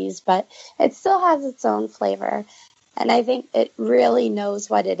movies, but it still has its own flavor. And I think it really knows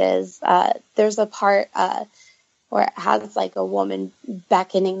what it is. There's a part where it has like a woman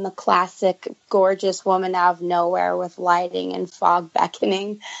beckoning, the classic gorgeous woman out of nowhere with lighting and fog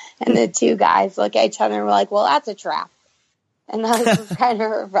beckoning. And the two guys look at each other and we're like, well, that's a trap. And that was just kind of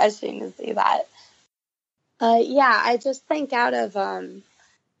refreshing to see that. Yeah, I just think out of a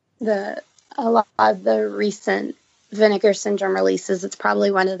lot of the recent Vinegar Syndrome releases, it's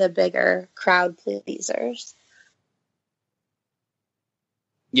probably one of the bigger crowd pleasers.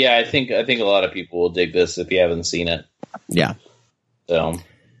 Yeah, I think a lot of people will dig this if you haven't seen it. Yeah. So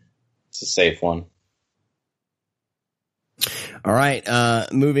it's a safe one. All right.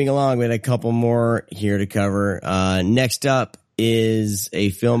 Moving along, we had a couple more here to cover. Next up is a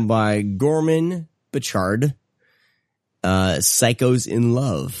film by Gorman Bechard, Psychos in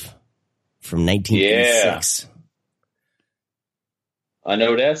Love from 1986. Yeah. I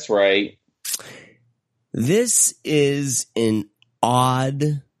know that's right. This is an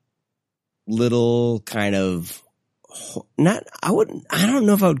odd little kind of I don't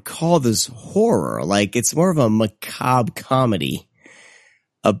know if I would call this horror. Like, it's more of a macabre comedy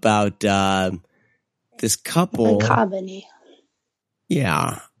about this couple. Macabre.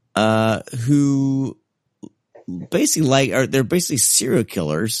 Yeah. Who basically they're basically serial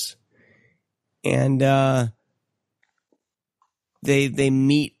killers, and they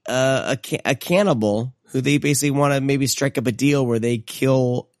meet a cannibal who they basically want to maybe strike up a deal where they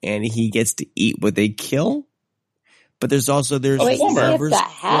kill and he gets to eat what they kill. But there's lovers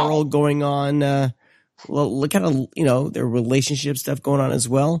quarrel going on. Kind of, their relationship stuff going on as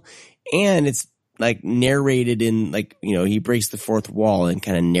well. And it's like narrated in he breaks the fourth wall and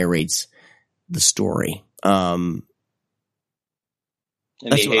kind of narrates the story. That's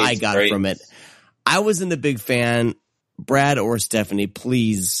what I got from it. I wasn't a big fan. Brad or Stephanie,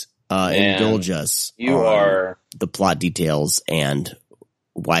 please indulge us. You are the plot details and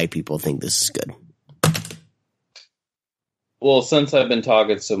why people think this is good. Well, since I've been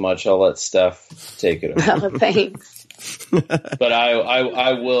talking so much, I'll let Steph take it away. Oh, thanks. But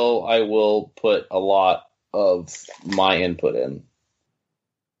I will put a lot of my input in.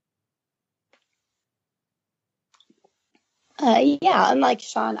 Yeah, unlike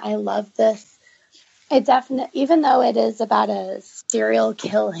Sean, I love this. Even though it is about a serial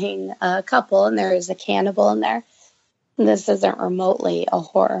killing couple and there is a cannibal in there, this isn't remotely a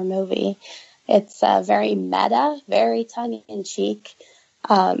horror movie. It's very meta, very tongue-in-cheek.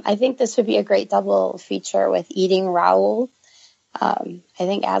 I think this would be a great double feature with Eating Raoul. I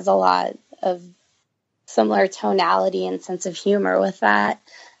think it has a lot of similar tonality and sense of humor with that.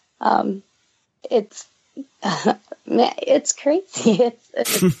 It's crazy.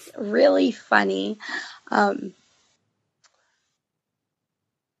 It's really funny. I'm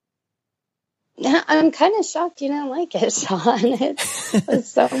kind of shocked you didn't like it, Sean. It was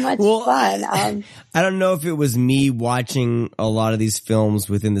so much fun. I don't know if it was me watching a lot of these films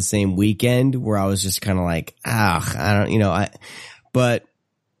within the same weekend where I was just kind of like, but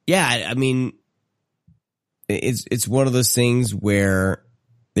yeah, I mean, it's one of those things where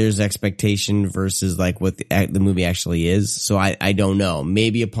there's expectation versus like what the movie actually is. So I don't know.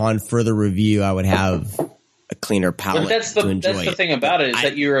 Maybe upon further review, I would have a cleaner palate to enjoy it. That's the thing about it is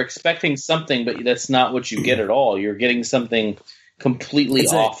that you're expecting something, but that's not what you get at all. You're getting something completely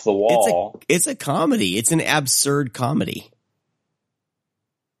off the wall. It's a comedy. It's an absurd comedy,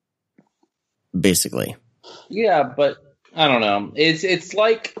 basically. Yeah, but I don't know. It's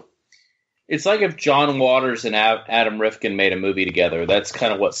like if John Waters and Adam Rifkin made a movie together. That's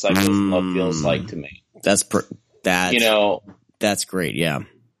kind of what Psychos in Love feels like to me. That's great. Yeah.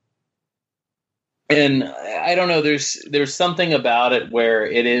 And I don't know. There's something about it where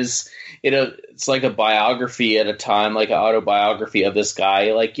it's like a biography at a time, like an autobiography of this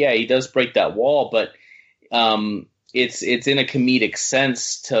guy. Like, yeah, he does break that wall, but it's in a comedic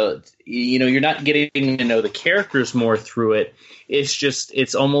sense. To you're not getting to know the characters more through it.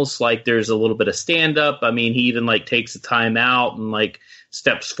 It's almost like there's a little bit of stand up. I mean, he even like takes a time out and like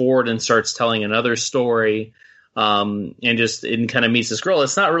steps forward and starts telling another story, and kind of meets this girl.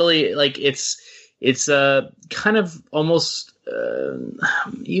 It's not really like it's kind of almost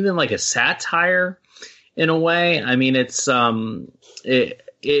even like a satire in a way. I mean, it's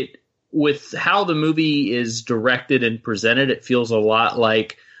it with how the movie is directed and presented, it feels a lot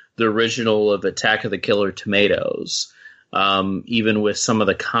like the original of Attack of the Killer Tomatoes. Even with some of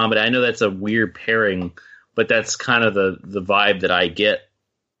the comedy, I know that's a weird pairing, but that's kind of the vibe that I get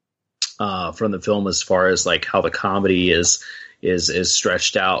from the film as far as like how the comedy is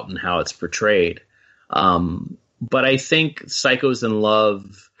stretched out and how it's portrayed. But I think Psychos in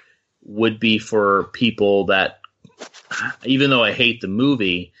Love would be for people that, even though I hate the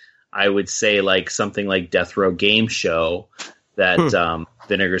movie, I would say like something like Death Row Game Show that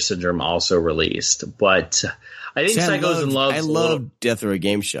Vinegar Syndrome also released. But I think Psychos in Love. I love Death Row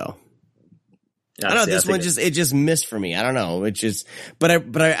Game Show. I don't know, this one just missed for me. I don't know. It just, but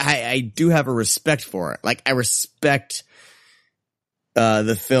I do have a respect for it. Like I respect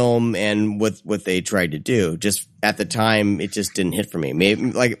the film and what they tried to do. Just at the time, it just didn't hit for me.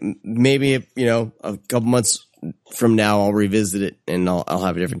 Maybe you know, a couple months from now, I'll revisit it and I'll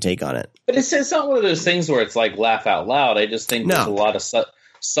have a different take on it. But it's not one of those things where it's like laugh out loud. I just think there's a lot of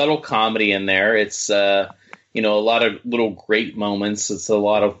subtle comedy in there. It's you know, a lot of little great moments. It's a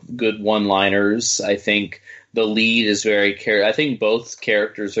lot of good one-liners. I think the lead is very I think both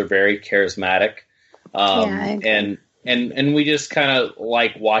characters are very charismatic. And we just kind of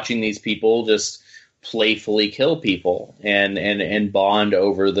like watching these people just playfully kill people and bond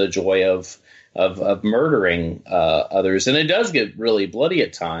over the joy of murdering others. And it does get really bloody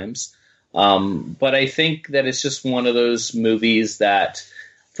at times. But I think that it's just one of those movies that,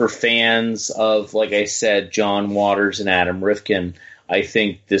 for fans of, like I said, John Waters and Adam Rifkin, I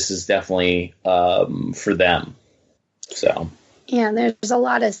think this is definitely for them. So yeah, there's a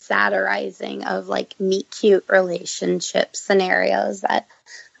lot of satirizing of like meet cute relationship scenarios that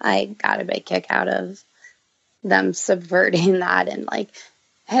I got a big kick out of them subverting that and like,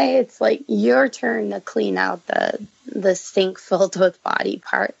 hey, it's like your turn to clean out the sink filled with body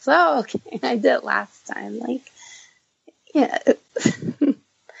parts. Oh, okay, I did last time. Like, yeah.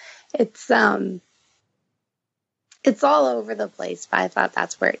 It's all over the place, but I thought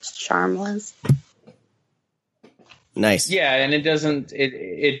that's where its charm was. Nice. Yeah, and it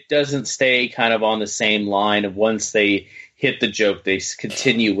doesn't stay kind of on the same line of once they hit the joke, they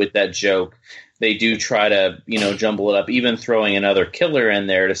continue with that joke. They do try to, you know, jumble it up, even throwing another killer in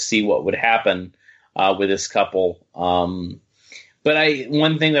there to see what would happen with this couple. But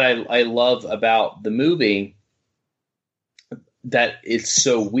one thing that I love about the movie that it's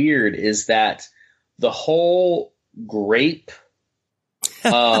so weird is that the whole grape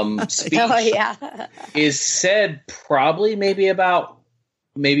speech is said probably maybe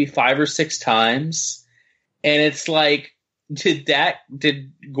 5 or 6 times, and it's like, did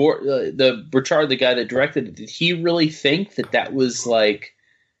Burchard, the guy that directed it, did he really think that was like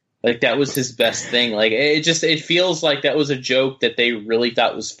that was his best thing? Like it feels like that was a joke that they really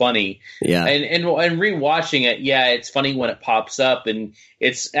thought was funny. Yeah. And rewatching it, yeah, it's funny when it pops up, and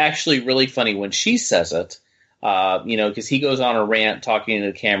it's actually really funny when she says it. You know, because he goes on a rant talking to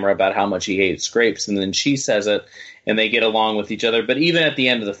the camera about how much he hates grapes, and then she says it, and they get along with each other. But even at the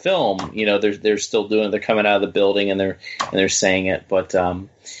end of the film, you know, they're still they're coming out of the building and they're saying it. But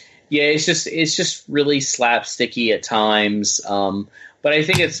yeah, it's just really slapsticky at times. But I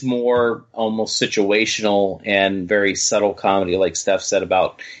think it's more almost situational and very subtle comedy, like Steph said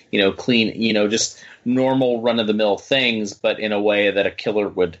about, you know, clean, you know, just normal run of the mill things, but in a way that a killer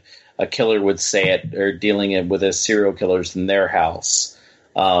would say it, or dealing it with serial killers in their house.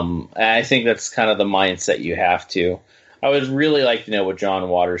 And I think that's kind of the mindset you have to. I would really like to know what John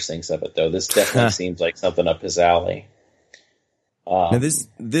Waters thinks of it, though. This definitely seems like something up his alley. Now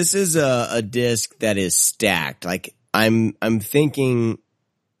this is a disc that is stacked. Like I'm thinking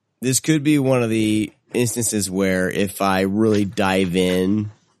this could be one of the instances where if I really dive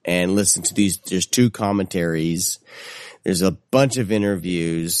in and listen to these, there's 2 commentaries. There's a bunch of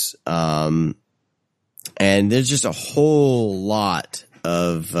interviews, and there's just a whole lot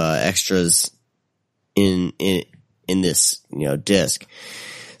of extras in this, you know, disc.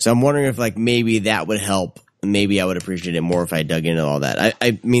 So I'm wondering if like maybe that would help. Maybe I would appreciate it more if I dug into all that.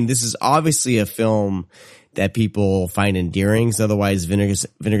 I mean, this is obviously a film that people find endearing. So otherwise,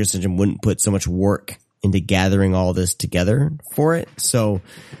 Vinegar Syndrome wouldn't put so much work into gathering all this together for it. So,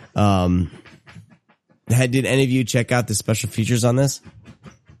 did any of you check out the special features on this?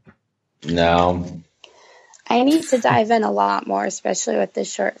 No. I need to dive in a lot more, especially with the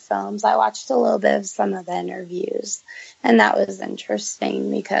short films. I watched a little bit of some of the interviews, and that was interesting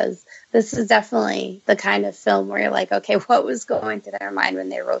because this is definitely the kind of film where you're like, okay, what was going through their mind when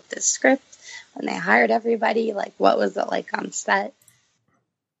they wrote this script, when they hired everybody? Like, what was it like on set?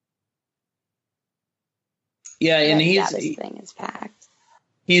 Yeah, and this thing is packed.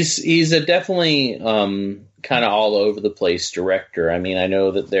 He's a definitely kind of all over the place director. I mean, I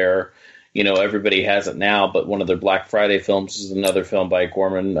know that everybody has it now, but one of their Black Friday films is another film by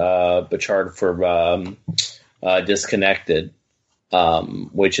Gorman Bechard for Disconnected,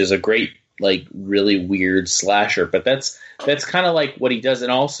 which is a great, like, really weird slasher. But that's kind of like what he does,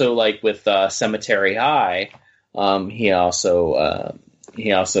 and also like with Cemetery High, he also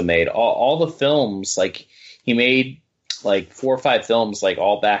made all the films. Like, he made like 4 or 5 films, like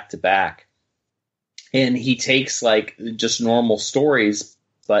all back to back, and he takes like just normal stories,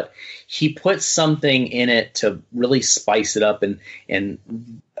 but he puts something in it to really spice it up and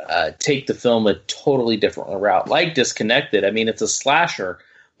take the film a totally different route. Like Disconnected, I mean, it's a slasher,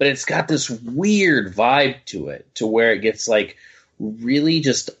 but it's got this weird vibe to it, to where it gets like really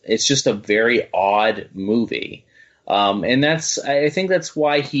it's just a very odd movie. And I think that's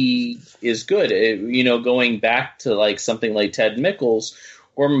why he is good. Going back to like something like Ted Mickles,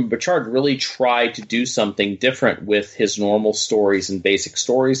 Gorman Bechard really tried to do something different with his normal stories and basic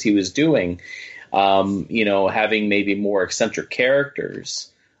stories he was doing. Having maybe more eccentric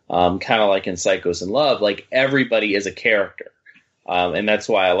characters, kind of like in Psychos in Love. Like, everybody is a character, and that's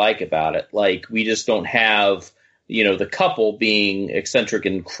why I like about it. Like, we just don't have the couple being eccentric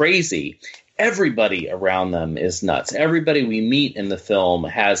and crazy. Everybody around them is nuts. Everybody we meet in the film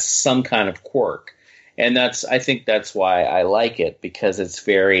has some kind of quirk. And I think that's why I like it, because it's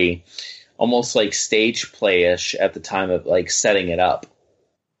very almost like stage play-ish at the time of like setting it up.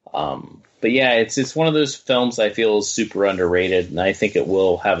 But yeah, it's one of those films I feel is super underrated, and I think it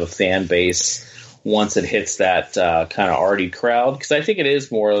will have a fan base once it hits that kind of arty crowd, because I think it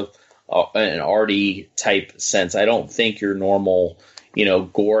is more of an arty type sense. I don't think your normal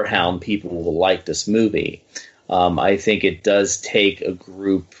gorehound people will like this movie. I think it does take a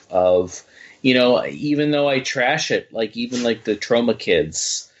group of, even though I trash it, like even like the Trauma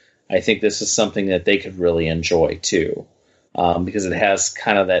kids, I think this is something that they could really enjoy too, because it has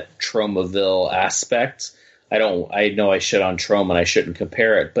kind of that Traumaville aspect. I know I shit on Trauma and I shouldn't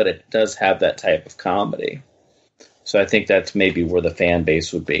compare it, but it does have that type of comedy. So I think that's maybe where the fan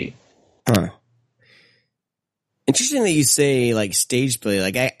base would be. Huh. Interesting that you say like stage play.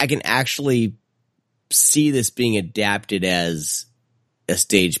 Like I can actually see this being adapted as a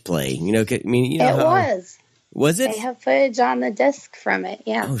stage play. It was it? They have footage on the disc from it.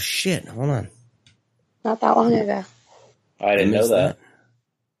 Yeah. Oh shit! Hold on. Not that long ago. I didn't know that.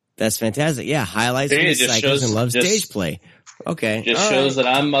 That's fantastic. Yeah, highlights from Psychos and Love stage play. Okay, just shows that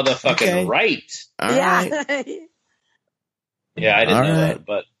I'm motherfucking right. All right. Yeah, I didn't know that,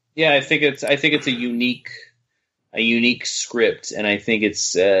 but yeah, I think it's a unique script, and I think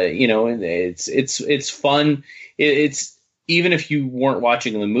it's it's fun. It's even if you weren't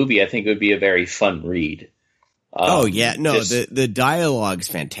watching the movie, I think it would be a very fun read. The dialogue's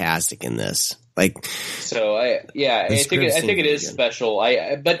fantastic in this. I think it is special.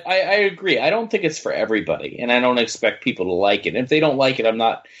 But I agree. I don't think it's for everybody, and I don't expect people to like it. And if they don't like it, I'm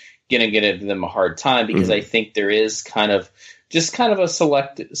not gonna give them a hard time, because I think there is kind of a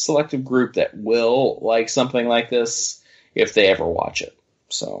selective group that will like something like this if they ever watch it.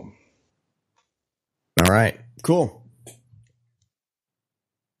 So, all right, cool.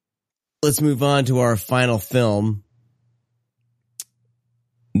 Let's move on to our final film.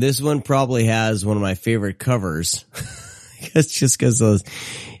 This one probably has one of my favorite covers. It's just because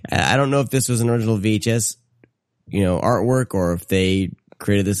I don't know if this was an original VHS, artwork, or if they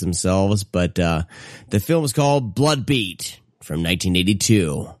created this themselves, but the film is called Blood Beat from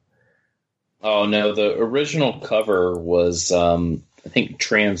 1982. Oh no, the original cover was I think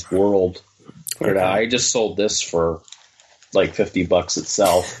Trans World put it out. I just sold this for like $50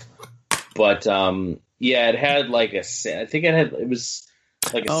 itself. But it had like it was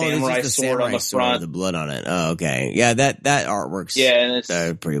like a samurai sword on the front, with the blood on it. Oh, okay. Yeah, that artwork's and it's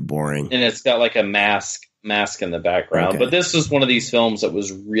pretty boring. And it's got like a mask in the background. Okay. But this was one of these films that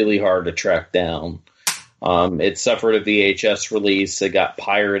was really hard to track down. It suffered a VHS release. It got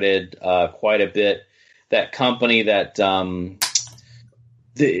pirated quite a bit. That company that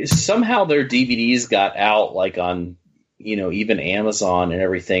somehow their DVDs got out like on even Amazon and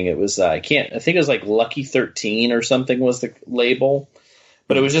everything. It was I think it was like Lucky 13 or something was the label,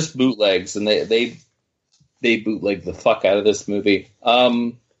 but it was just bootlegs, and they bootlegged the fuck out of this movie.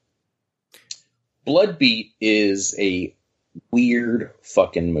 Bloodbeat is a weird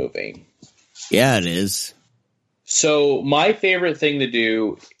fucking movie. Yeah, it is. So my favorite thing to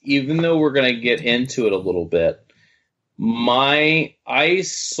do, even though we're going to get into it a little bit, I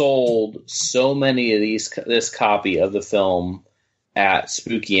sold so many of this copy of the film at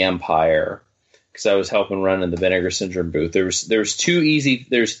Spooky Empire because I was helping run in the Vinegar Syndrome booth. There's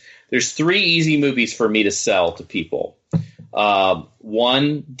three easy movies for me to sell to people.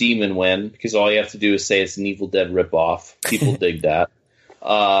 One, Demon Win, because all you have to do is say it's an Evil Dead ripoff. People dig that.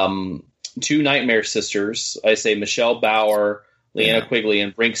 Two, Nightmare Sisters. I say Michelle Bauer, Leanna Quigley,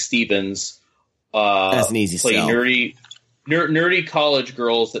 and Brink Stevens that's an easy play sell. nerdy college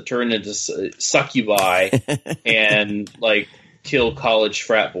girls that turn into succubi and like kill college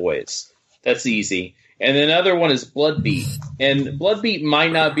frat boys. That's easy. And then another one is Bloodbeat. And Bloodbeat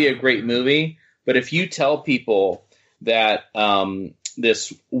might not be a great movie, but if you tell people that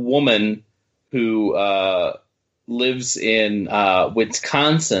this woman who lives in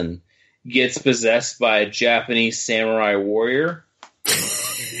Wisconsin gets possessed by a Japanese samurai warrior,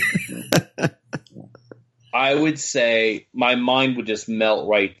 I would say my mind would just melt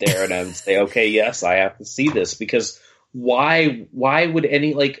right there, and I would say, okay, yes, I have to see this, because why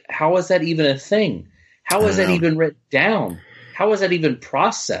would how is that even a thing? How is that even written down? How is that even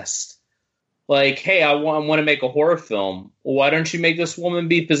processed? Like, hey, I want to make a horror film. Well, why don't you make this woman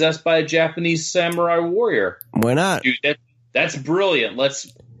be possessed by a Japanese samurai warrior? Why not? Dude, that's brilliant. Let's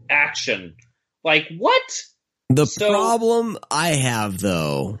action. Like, what? The problem I have,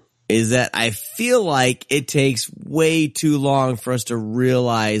 though, is that I feel like it takes way too long for us to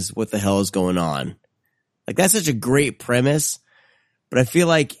realize what the hell is going on. Like, that's such a great premise, but I feel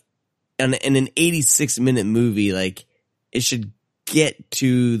like in an 86-minute movie, like, it should get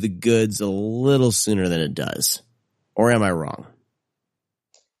to the goods a little sooner than it does. Or am I wrong?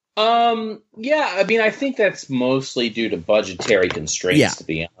 Yeah, I mean, I think that's mostly due to budgetary constraints, to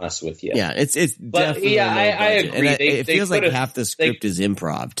be honest with you. Yeah, it's definitely. Yeah, I agree. And it feels like half the script is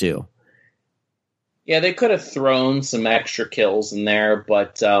improv too. Yeah, they could have thrown some extra kills in there,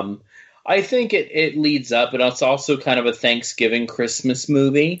 but I think it leads up, and it's also kind of a Thanksgiving Christmas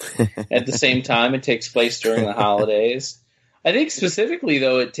movie. At the same time, it takes place during the holidays. I think specifically,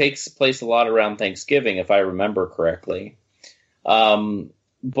 though, it takes place a lot around Thanksgiving, if I remember correctly.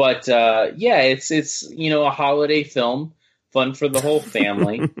 But it's a holiday film, fun for the whole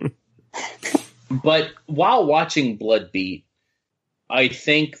family. But while watching Bloodbeat, I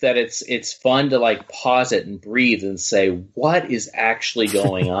think that it's fun to like pause it and breathe and say, what is actually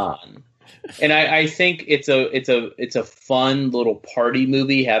going on? And I think it's a fun little party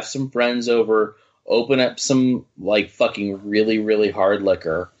movie. Have some friends over, open up some like fucking really, really hard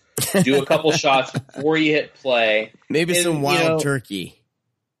liquor, do a couple shots before you hit play. Maybe some wild turkey.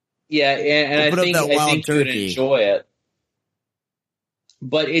 Yeah, and I think you would enjoy it.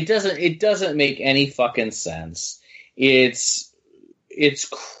 But it doesn't make any fucking sense. It's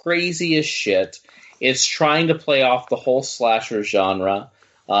crazy as shit. It's trying to play off the whole slasher genre.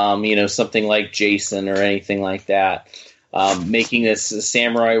 Something like Jason or anything like that. Making this a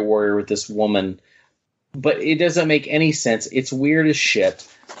samurai warrior with this woman. But it doesn't make any sense. It's weird as shit.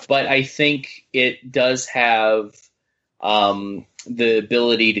 But I think it does have the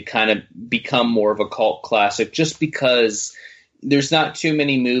ability to kind of become more of a cult classic, just because there's not too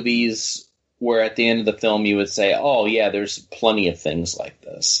many movies where at the end of the film you would say, oh yeah, there's plenty of things like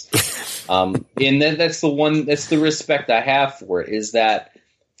this. And that's the respect I have for it, is that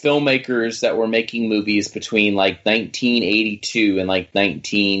filmmakers that were making movies between like 1982 and like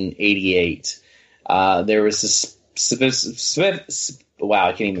 1988, there was this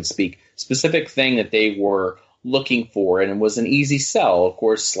specific thing that they were looking for, and it was an easy sell. Of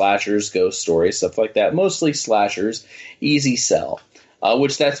course, slashers, ghost stories, stuff like that. Mostly slashers, easy sell,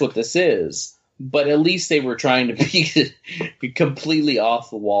 which that's what this is. But at least they were trying to be completely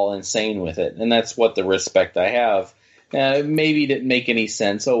off the wall insane with it, and that's what the respect I have. Maybe didn't make any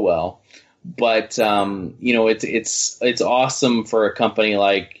sense. Oh well. But it's awesome for a company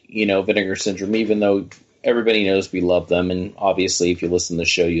like Vinegar Syndrome, even though everybody knows we love them, and obviously if you listen to the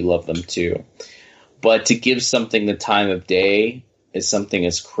show, you love them too. But to give something the time of day is something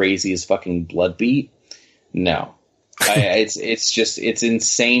as crazy as fucking Bloodbeat. No, it's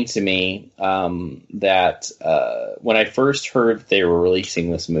insane to me that when I first heard they were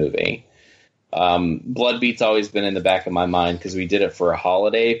releasing this movie, Bloodbeat's always been in the back of my mind because we did it for a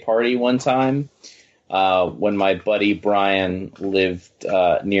holiday party one time when my buddy Brian lived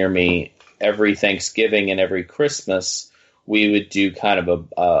near me. Every Thanksgiving and every Christmas, we would do kind of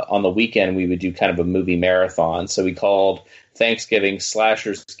on the weekend, we would do kind of a movie marathon. So we called Thanksgiving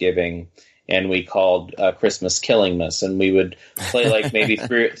Slashersgiving, and we called Christmas Killingmas, and we would play like maybe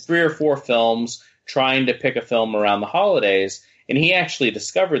three or four films, trying to pick a film around the holidays. And he actually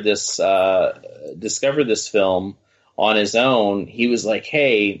discovered this film on his own. He was like,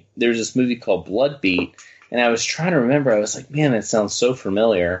 "Hey, there's this movie called Bloodbeat," and I was trying to remember. I was like, "Man, that sounds so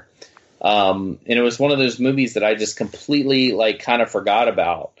familiar." And it was one of those movies that I just completely like kind of forgot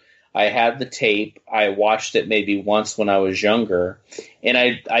about. I had the tape. I watched it maybe once when I was younger, and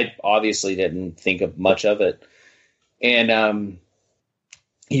I obviously didn't think of much of it. And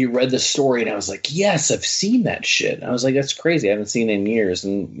he read the story, and I was like, "Yes, I've seen that shit." And I was like, "That's crazy. I haven't seen it in years."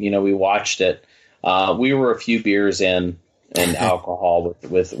 And we watched it. We were a few beers in and alcohol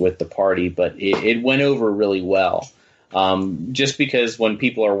with the party, but it went over really well. Just because when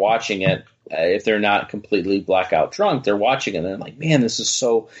people are watching it, if they're not completely blackout drunk, they're watching it and they're like, "Man, this is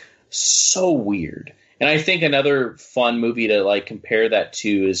so weird." And I think another fun movie to like compare that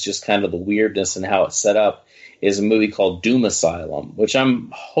to is just kind of the weirdness and how it's set up is a movie called Doom Asylum, which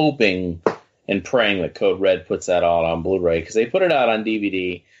I'm hoping and praying that Code Red puts that out on Blu-ray, because they put it out on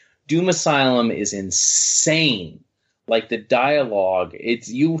DVD. Doom Asylum is insane. Like the dialogue,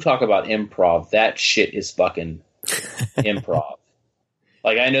 you talk about improv, that shit is fucking improv.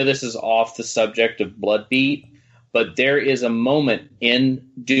 Like, I know this is off the subject of Bloodbeat, but there is a moment in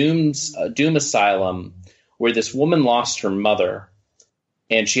Doom Asylum where this woman lost her mother,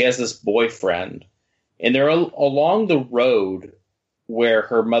 and she has this boyfriend, and they're along the road where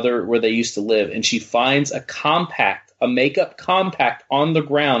they used to live, and she finds a makeup compact on the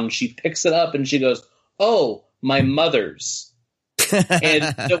ground. She picks it up and she goes, "Oh, my mother's." And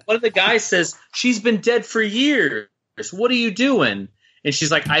one of the guys says, "She's been dead for years. What are you doing?" And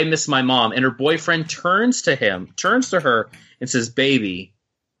she's like, "I miss my mom." And her boyfriend turns to her and says, "Baby,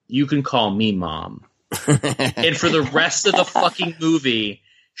 you can call me mom." And for the rest of the fucking movie,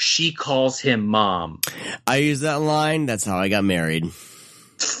 she calls him mom. I use that line. That's how I got married.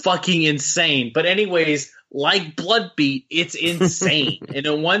 It's fucking insane. But anyways, like Bloodbeat, it's insane. And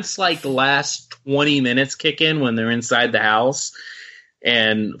then once like the last 20 minutes kick in when they're inside the house,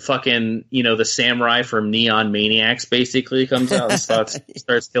 and fucking, the samurai from Neon Maniacs basically comes out and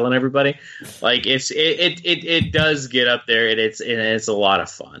starts killing everybody. Like it does get up there, and it's a lot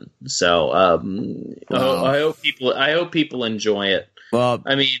of fun. So wow. I hope people enjoy it. Well,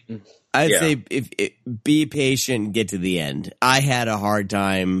 I mean, I'd say be patient, get to the end. I had a hard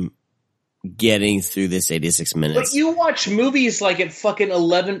time getting through this 86 minutes. But you watch movies like at fucking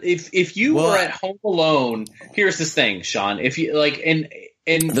 11. If you were at home alone, here's this thing, Sean. If you like, and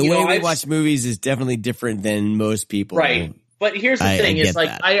the way we watch movies is definitely different than most people. Right. But here's the thing: is like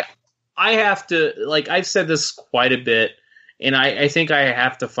that. I have to, like, I've said this quite a bit, and I think I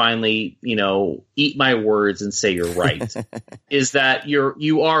have to finally, eat my words and say you're right. Is that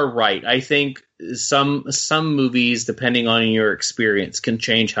you are right? I think some movies, depending on your experience, can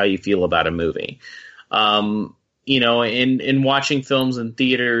change how you feel about a movie. In watching films in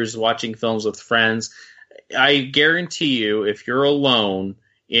theaters, watching films with friends, I guarantee you, if you're alone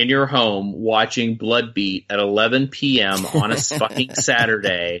in your home watching Bloodbeat at 11 p.m. on a fucking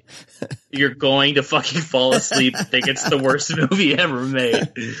Saturday, you're going to fucking fall asleep and think it's the worst movie ever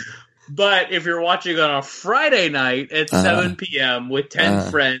made. But if you're watching on a Friday night at 7 p.m. with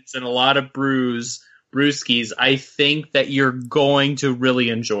 10 friends and a lot of brewskis, I think that you're going to really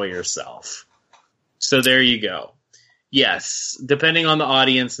enjoy yourself. So there you go. Yes, depending on the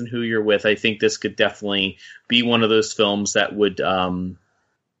audience and who you're with, I think this could definitely be one of those films that would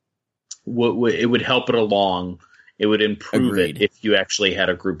it would help it along. It would improve it if you actually had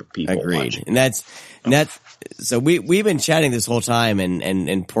a group of people. Agreed. Watching. And that's so we've been chatting this whole time,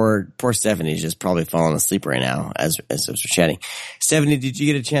 and poor Stephanie's just probably falling asleep right now as we're chatting. Stephanie, did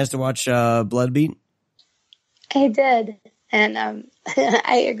you get a chance to watch Bloodbeat? I did, and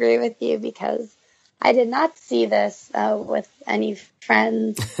I agree with you because I did not see this with any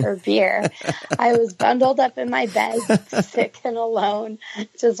friends or beer. I was bundled up in my bed, sick and alone,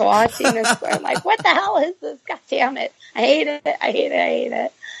 just watching this. I'm like, what the hell is this? God damn it. I hate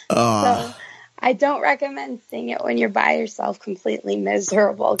it. So I don't recommend seeing it when you're by yourself completely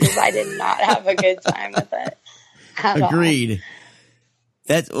miserable, because I did not have a good time with it at Agreed.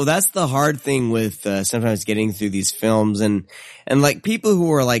 all. That's the hard thing with sometimes getting through these films, and like people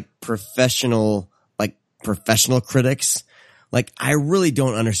who are like professional critics. Like, I really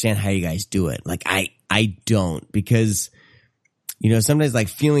don't understand how you guys do it. Like, I don't, because, sometimes like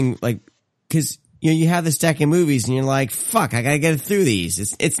feeling like, cause, you have this stack of movies and you're like, fuck, I gotta get through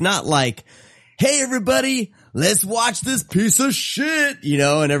these. It's not like, hey everybody, let's watch this piece of shit,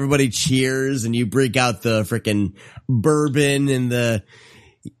 and everybody cheers and you break out the freaking bourbon and the,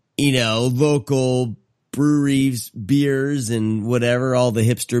 local breweries, beers and whatever, all the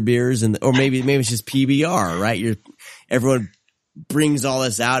hipster beers or maybe it's just PBR, right? Everyone brings all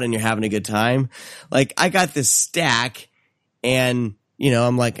this out and you're having a good time. Like I got this stack and,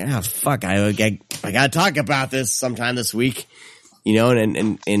 I'm like, fuck, I gotta talk about this sometime this week,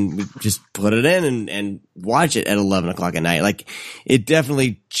 and we just put it in and watch it at 11 o'clock at night. Like it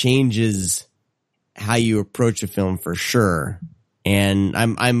definitely changes how you approach a film for sure. And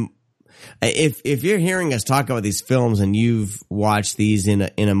if you're hearing us talk about these films and you've watched these in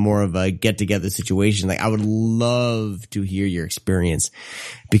a more of a get together situation, like I would love to hear your experience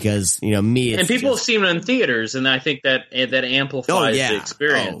because, me. And people have seen it in theaters and I think that amplifies the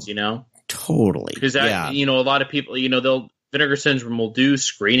experience, Totally. Because a lot of people, Vinegar Syndrome will do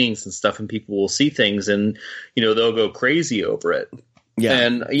screenings and stuff and people will see things and, they'll go crazy over it. Yeah.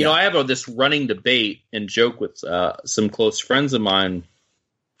 And, I have this running debate and joke with some close friends of mine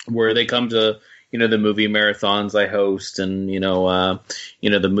where they come to, the movie marathons I host and,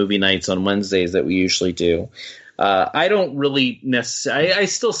 the movie nights on Wednesdays that we usually do. I don't really necessarily, I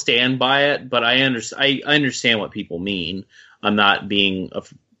still stand by it, but I understand what people mean. I'm not being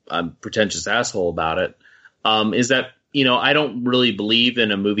a pretentious asshole about it. Is that, I don't really believe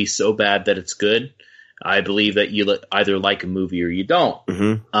in a movie so bad that it's good. I believe that you either like a movie or you don't.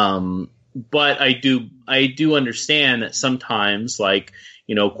 Mm-hmm. But I do understand that sometimes, like,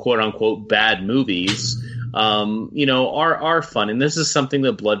 quote unquote bad movies, are fun. And this is something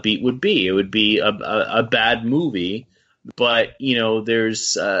that Blood Beat would be. It would be a bad movie, but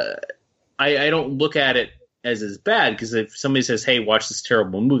there's I don't look at it as bad because if somebody says, "Hey, watch this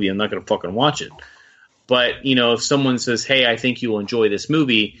terrible movie," I'm not going to fucking watch it. But if someone says, "Hey, I think you'll enjoy this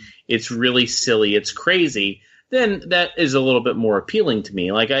movie. It's really silly. It's crazy," then that is a little bit more appealing to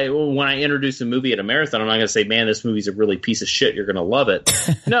me. Like when I introduce a movie at a marathon, I'm not going to say, "Man, this movie's a really piece of shit. You're going to love it."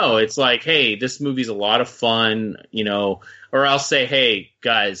 No, it's like, "Hey, this movie's a lot of fun," or I'll say, "Hey,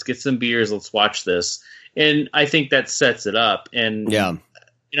 guys, get some beers. Let's watch this." And I think that sets it up. And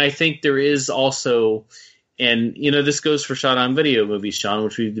I think there is also, and this goes for shot on video movies, Sean,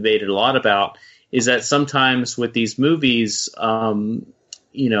 which we've debated a lot about, is that sometimes with these movies,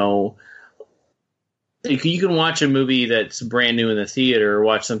 you can watch a movie that's brand new in the theater or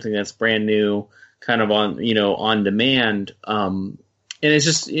watch something that's brand new kind of on demand. And it's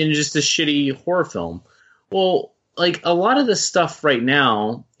just a shitty horror film. Well, like a lot of the stuff right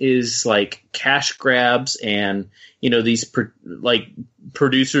now is like cash grabs and, these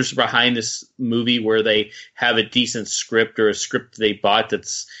producers behind this movie where they have a decent script or a script they bought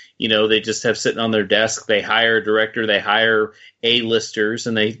that's, they just have sitting on their desk. They hire a director, they hire A-listers,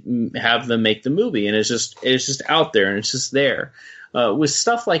 and they have them make the movie. And it's just out there and it's just there. With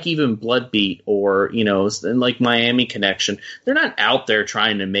stuff like even Blood Beat or, like Miami Connection, they're not out there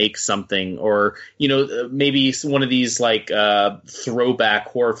trying to make something or, maybe one of these like throwback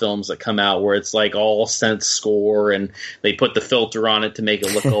horror films that come out where it's like all sense score and they put the filter on it to make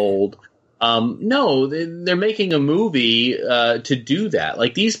it look old. No, they're making a movie to do that.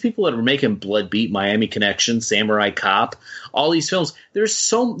 Like these people that are making Blood Beat, Miami Connection, Samurai Cop, all these films, they're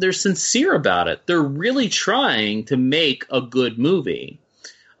sincere about it. They're really trying to make a good movie.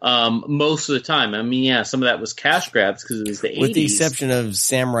 Most of the time. I mean, yeah, some of that was cash grabs because it was the 80s. With the exception of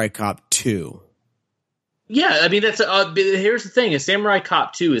Samurai Cop 2. Yeah, I mean, here's the thing. Samurai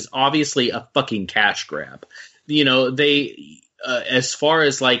Cop 2 is obviously a fucking cash grab. As far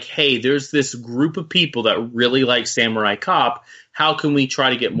as like, hey, there's this group of people that really like Samurai Cop. How can we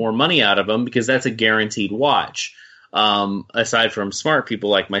try to get more money out of them? Because that's a guaranteed watch. Aside from smart people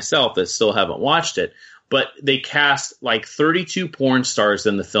like myself that still haven't watched it. But they cast like 32 porn stars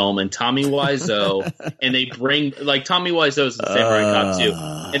in the film and Tommy Wiseau. And they bring like Tommy Wiseau's in Samurai Cop 2.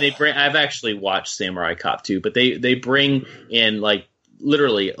 And I've actually watched Samurai Cop 2, but they bring in like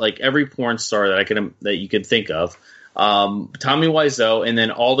literally like every porn star that you can think of. Tommy Wiseau, and then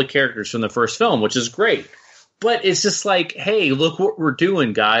all the characters from the first film, which is great. But it's just like, hey, look what we're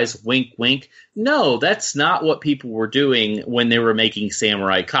doing, guys. Wink, wink. No, that's not what people were doing when they were making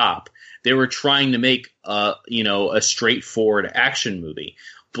Samurai Cop. They were trying to make, a straightforward action movie.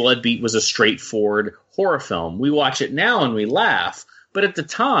 Blood Beat was a straightforward horror film. We watch it now and we laugh. But at the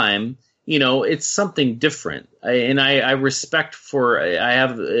time, it's something different. I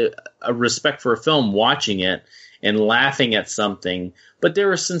have a respect for a film watching it and laughing at something, but they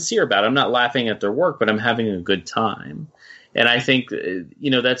were sincere about it. I'm not laughing at their work, but I'm having a good time. And I think,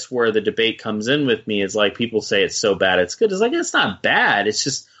 that's where the debate comes in with me is like people say it's so bad, it's good. It's like, it's not bad. It's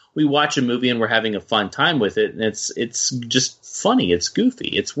just we watch a movie and we're having a fun time with it. And it's just funny. It's goofy.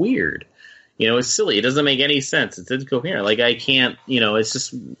 It's weird. It's silly. It doesn't make any sense. It's incoherent. Like, I can't, it's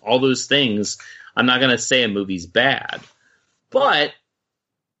just all those things. I'm not going to say a movie's bad, but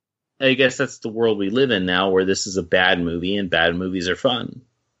I guess that's the world we live in now, where this is a bad movie and bad movies are fun.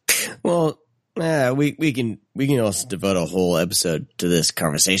 Well, we can also devote a whole episode to this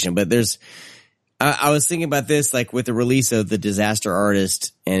conversation, but I was thinking about this, like with the release of The Disaster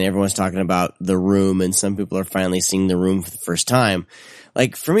Artist, and everyone's talking about The Room, and some people are finally seeing The Room for the first time.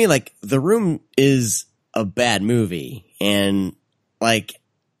 Like, for me, like, The Room is a bad movie, and like,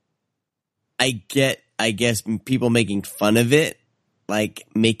 I guess people making fun of it, like,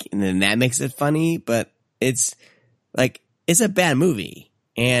 and that makes it funny, but it's a bad movie,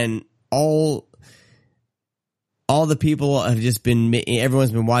 and all the people have just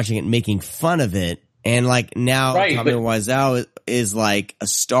everyone's been watching it, making fun of it. And like now, Tommy Wiseau is like a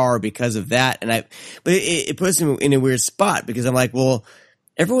star because of that. But it puts him in a weird spot, because I'm like, well,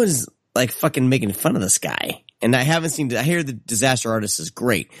 everyone's like fucking making fun of this guy. And I hear The Disaster Artist is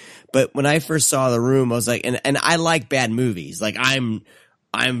great. But when I first saw The Room, I was like, and I like bad movies. Like, I'm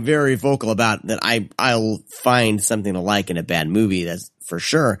very vocal about that. I'll find something to like in a bad movie. That's for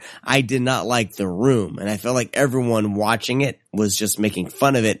sure. I did not like The Room, and I felt like everyone watching it was just making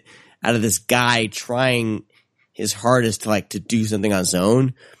fun of it, out of this guy trying his hardest to do something on his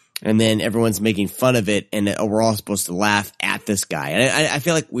own, and then everyone's making fun of it, and we're all supposed to laugh at this guy. And I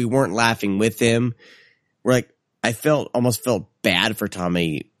feel like we weren't laughing with him. We're like, I almost felt bad for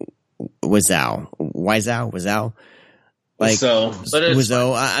Tommy Wiseau. Like,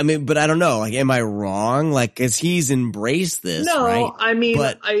 Wiseau. I mean, but I don't know. Like, am I wrong? Like, cause he's embraced this, no, right? I mean,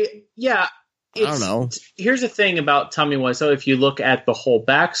 but I don't know. Here's the thing about Tommy Wiseau. If you look at the whole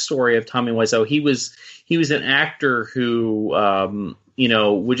backstory of Tommy Wiseau, he was an actor who,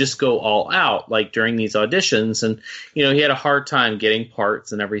 would just go all out, like, during these auditions, and, he had a hard time getting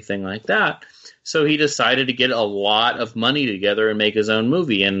parts and everything like that. So he decided to get a lot of money together and make his own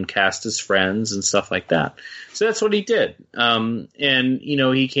movie and cast his friends and stuff like that. So that's what he did. And,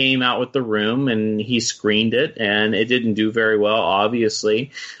 he came out with The Room, and he screened it, and it didn't do very well,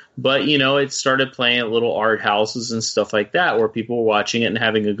 obviously. But, it started playing at little art houses and stuff like that, where people were watching it and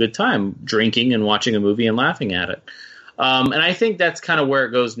having a good time, drinking and watching a movie and laughing at it. And I think that's kind of where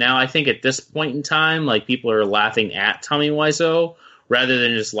it goes now. I think at this point in time, like, people are laughing at Tommy Wiseau rather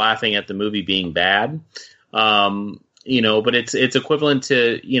than just laughing at the movie being bad. But it's equivalent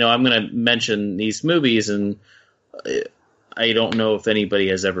to, I'm going to mention these movies, and I don't know if anybody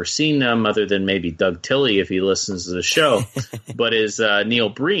has ever seen them other than maybe Doug Tilley, if he listens to the show, but is Neil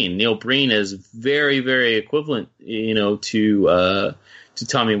Breen. Neil Breen is very, very equivalent, to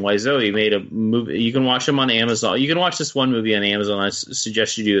Tommy Wiseau. He made a movie. You can watch him on Amazon. You can watch this one movie on Amazon. I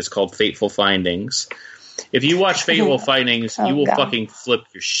suggest you do. It's called Fateful Findings. If you watch Fateful Findings, you will fucking flip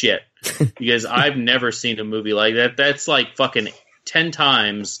your shit, because I've never seen a movie like that. That's like fucking 10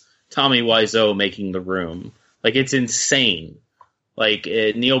 times Tommy Wiseau making The Room. Like, it's insane. Like,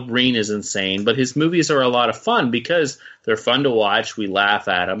 Neil Breen is insane, but his movies are a lot of fun because they're fun to watch. We laugh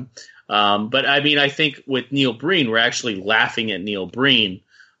at them. But I mean, I think with Neil Breen, we're actually laughing at Neil Breen.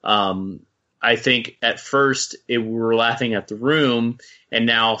 I think at first we were laughing at The Room, and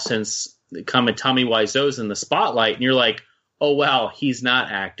now since Tommy Wiseau's in the spotlight, and you're like, oh wow, he's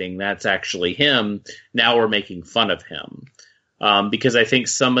not acting. That's actually him. Now we're making fun of him. Because I think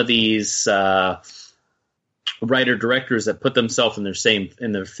some of these writer-directors that put themselves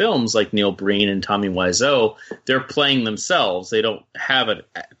in their films, like Neil Breen and Tommy Wiseau, they're playing themselves. They don't have a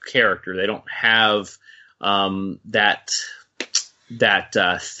character. They don't have that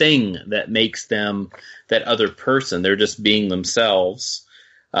thing that makes them that other person. They're just being themselves.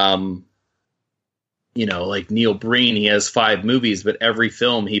 Like Neil Breen, he has 5 movies, but every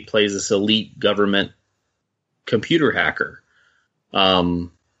film he plays this elite government computer hacker.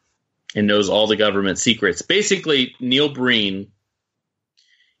 And knows all the government secrets. Basically, Neil Breen,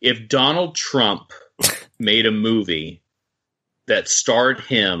 if Donald Trump made a movie that starred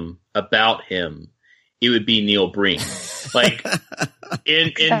him, about him, it would be Neil Breen. Like,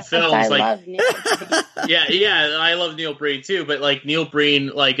 in films, I love Neil Breen. Yeah, I love Neil Breen too. But like Neil Breen,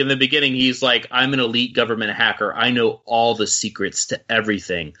 like in the beginning, he's like, I'm an elite government hacker. I know all the secrets to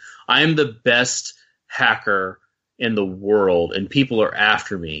everything. I'm the best hacker in the world, and people are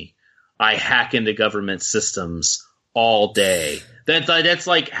after me. I hack into government systems all day.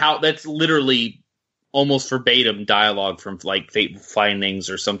 That's literally almost verbatim dialogue from like Fateful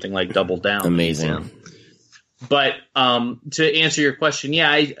Findings or something like Double Down. Amazing. But to answer your question, yeah,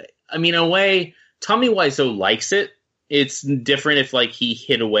 I mean, in a way, Tommy Wiseau likes it, it's different if like he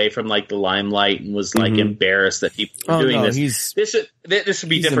hid away from like the limelight and was like embarrassed that people were doing this. This would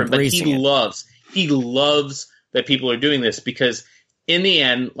be different, but he loves that people are doing this because in the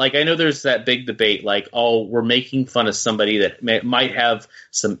end, like I know there's that big debate, like, oh, we're making fun of somebody that might have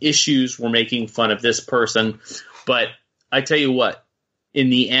some issues. We're making fun of this person. But I tell you what, in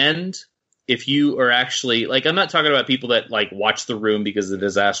the end, if you are actually, like, I'm not talking about people that like watch The Room because the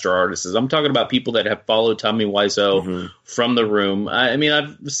disaster artists. I'm talking about people that have followed Tommy Wiseau from The Room. I mean,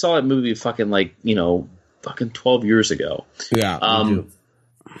 I saw that movie fucking 12 years ago. Yeah.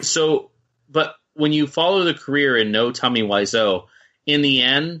 So, but when you follow the career and know Tommy Wiseau, in the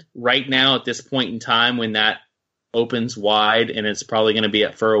end, right now at this point in time, when that opens wide and it's probably going to be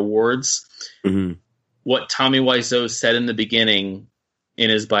up for awards, what Tommy Wiseau said in the beginning in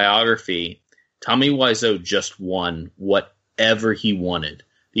his biography, Tommy Wiseau just won whatever he wanted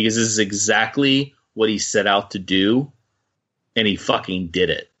because this is exactly what he set out to do, and he fucking did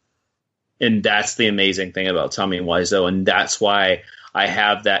it. And that's the amazing thing about Tommy Wiseau, and that's why I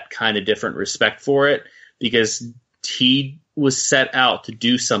have that kind of different respect for it, because he was set out to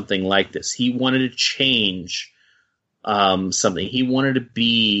do something like this. He wanted to change something. He wanted to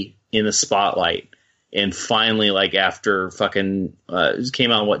be in the spotlight. And finally, like after fucking, it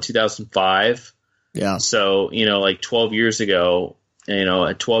came out in 2005? Yeah. So, 12 years ago,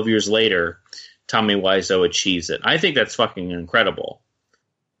 12 years later, Tommy Wiseau achieves it. I think that's fucking incredible.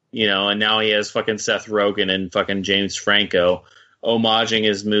 And now he has fucking Seth Rogen and fucking James Franco homaging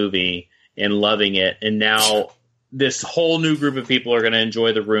his movie and loving it. And now this whole new group of people are going to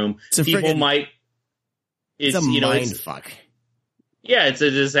enjoy The Room. It's a mind fuck. Yeah, it's a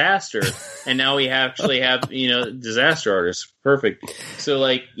disaster. And now we actually have, disaster artists. Perfect. So,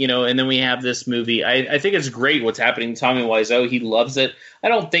 and then we have this movie. I think it's great what's happening to Tommy Wiseau. He loves it. I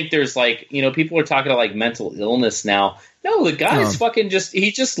don't think there's people are talking about mental illness now. No, the guy's fucking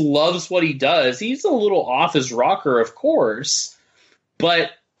he just loves what he does. He's a little off his rocker, of course. But,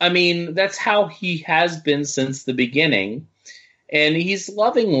 I mean, that's how he has been since the beginning. And he's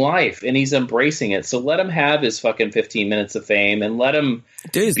loving life, and he's embracing it. So let him have his fucking 15 minutes of fame, and let him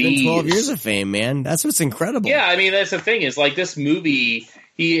Dude, it's been 12 years of fame, man. That's what's incredible. Yeah, I mean, that's the thing, is this movie,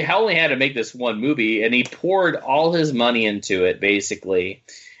 he only had to make this one movie, and he poured all his money into it, basically.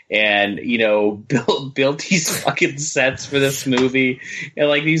 And, built these fucking sets for this movie,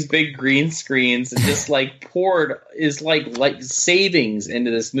 and these big green screens, and just poured his savings into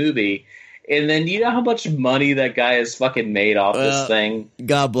this movie. And then you know how much money that guy has fucking made off this thing?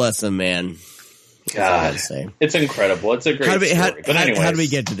 God bless him, man. God, it's incredible. It's a great story. How do we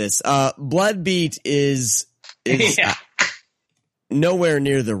get to this? Blood Beat is nowhere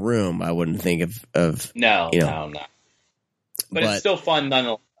near The Room. I wouldn't think of no. But it's still fun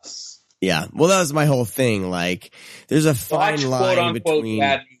nonetheless. Yeah. Well, that was my whole thing. There's a fine line quote unquote between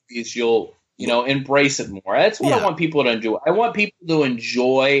bad movies. You'll embrace it more. That's what I want people to enjoy. I want people to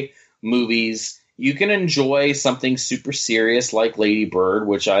enjoy movies. You can enjoy something super serious like Lady Bird,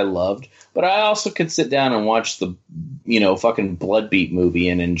 which I loved, but I also could sit down and watch the fucking Blood Beat movie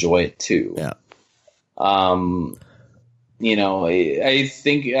and enjoy it too. Yeah. I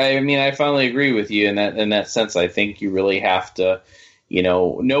think I finally agree with you in that sense. I think you really have to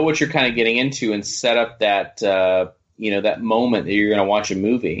know what you're kind of getting into and set up that that moment that you're going to watch a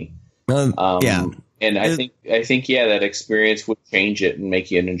movie. Yeah. And I think that experience would change it and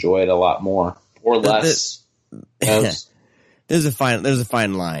make you enjoy it a lot more or less. There's a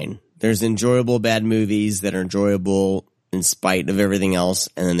fine line. There's enjoyable bad movies that are enjoyable in spite of everything else,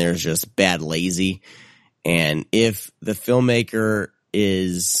 and then there's just bad lazy. And if the filmmaker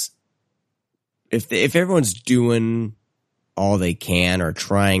is, if everyone's doing all they can or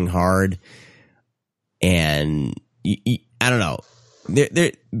trying hard, and I don't know.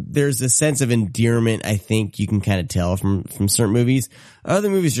 There's a sense of endearment I think you can kind of tell from certain movies. Other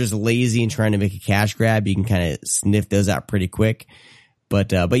movies are just lazy and trying to make a cash grab. You can kind of sniff those out pretty quick.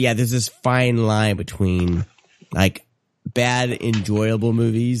 But yeah, there's this fine line between bad enjoyable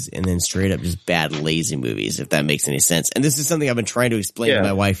movies and then straight up just bad lazy movies, if that makes any sense. And this is something I've been trying to explain to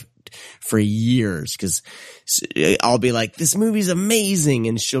my wife for years, because I'll be like, this movie's amazing,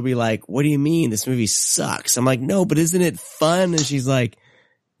 and she'll be like, what do you mean this movie sucks? I'm like, no, but isn't it fun? And she's like,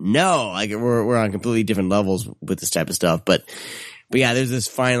 no, we're on completely different levels with this type of stuff. But yeah, there's this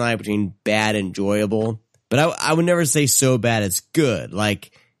fine line between bad and enjoyable, but I would never say so bad it's good. I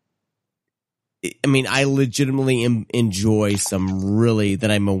legitimately enjoy some really,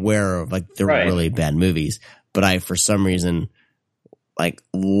 that I'm aware of, they're really bad movies, but I, for some reason,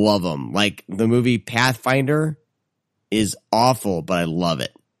 love them. The movie Pathfinder is awful, but I love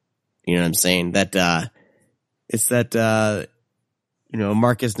it. You know what I'm saying? That It's that,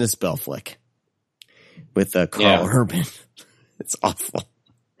 Marcus Nispel flick with Carl Urban. It's awful,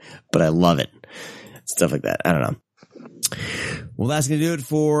 but I love it. Stuff like that. I don't know. Well, that's going to do it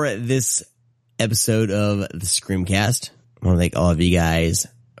for this episode of the Screamcast. I want to thank all of you guys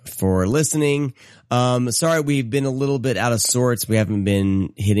for listening. Sorry, we've been a little bit out of sorts. We haven't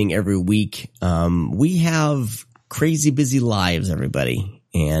been hitting every week. We have crazy busy lives, everybody.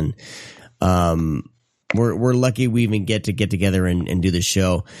 And, we're lucky we even get together and do the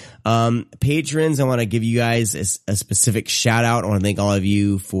show. Patrons, I want to give you guys a specific shout out. I want to thank all of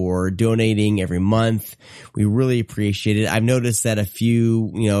you for donating every month. We really appreciate it. I've noticed that a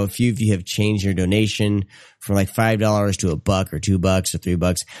few of you have changed your donation from like $5 to $1 or $2 or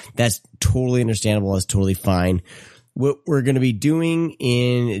 $3. That's totally understandable. That's totally fine. What we're going to be doing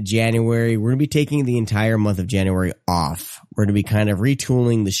in January, we're going to be taking the entire month of January off. We're going to be kind of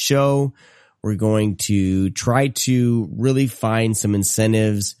retooling the show. We're going to try to really find some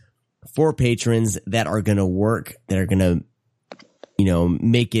incentives for patrons that are going to work, that are going to,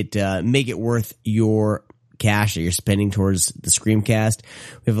 make it worth your cash that you're spending towards the Screamcast.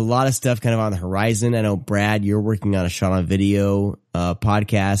 We have a lot of stuff kind of on the horizon. I know, Brad, you're working on a shot on video,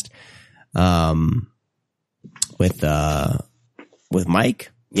 podcast, with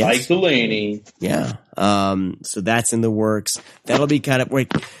Mike. Yes. Mike Delaney. Yeah. So that's in the works. That'll be kind of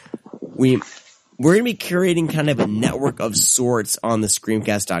we're going to be curating kind of a network of sorts on the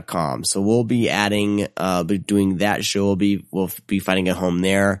Screamcast.com. So we'll be adding, doing that show. We'll be finding a home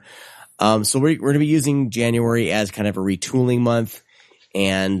there. So we're going to be using January as kind of a retooling month.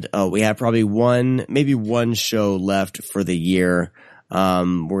 And, we have probably maybe one show left for the year.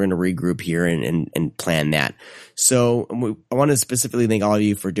 We're going to regroup here and plan that. So I want to specifically thank all of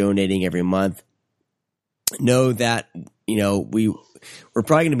you for donating every month. Know that, we're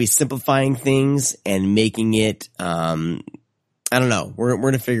probably going to be simplifying things and making it, I don't know. We're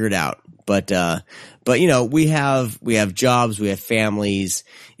going to figure it out. But we have jobs, we have families.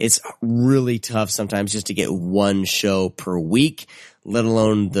 It's really tough sometimes just to get one show per week, let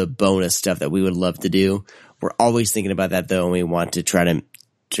alone the bonus stuff that we would love to do. We're always thinking about that though, and we want to try to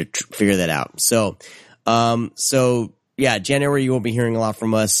figure that out. So yeah, January, you won't be hearing a lot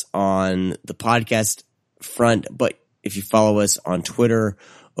from us on the podcast front, but if you follow us on Twitter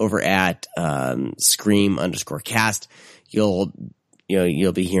over at Scream_cast, you'll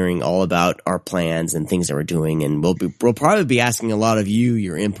be hearing all about our plans and things that we're doing, and we'll probably be asking a lot of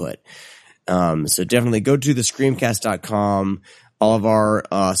your input. So definitely go to the Screamcast.com. All of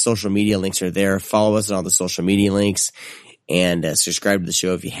our social media links are there. Follow us on all the social media links, and subscribe to the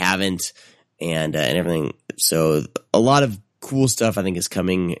show if you haven't, and everything. So a lot of cool stuff I think is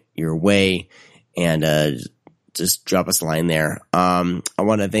coming your way, and just drop us a line there. I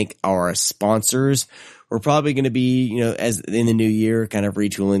want to thank our sponsors. We're probably going to be, as in the new year, kind of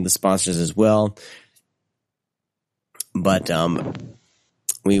retooling the sponsors as well. But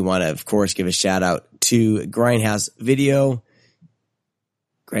we want to, of course, give a shout out to Grindhouse Video,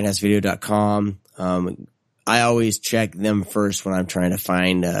 grindhousevideo.com. I always check them first when I'm trying to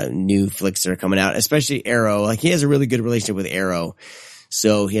find new flicks that are coming out, especially Arrow. Like, he has a really good relationship with Arrow.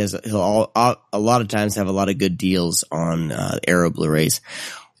 So he'll a lot of times have a lot of good deals on Arrow Blu-rays.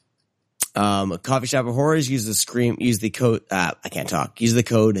 Coffee Shop of Horrors, use the code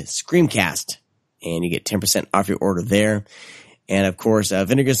Screamcast, and you get 10% off your order there. And of course,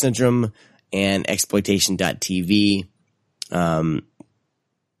 Vinegar Syndrome and Exploitation.tv.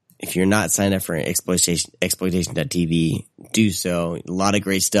 If you're not signed up for Exploitation.tv, do so. A lot of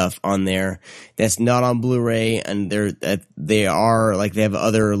great stuff on there that's not on Blu-ray, and they have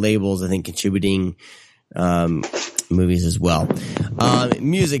other labels, I think, contributing movies as well.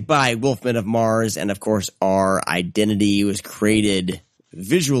 Music by Wolfman of Mars, and of course, Our Identity was created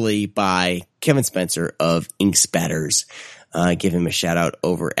visually by Kevin Spencer of Ink Spatters. Give him a shout out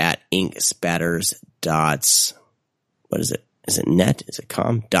over at inkspatters. What is it? Is it net? Is it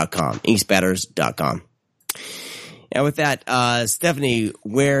com? .com. Inkspatters.com. Now with that, Stephanie,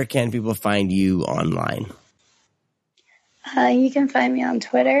 where can people find you online? You can find me on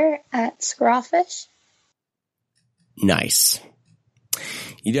Twitter at Scrawfish. Nice.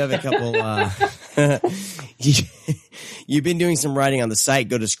 You do have a couple, you've been doing some writing on the site.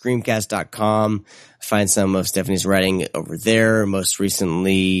 Go to screamcast.com. Find some of Stephanie's writing over there. Most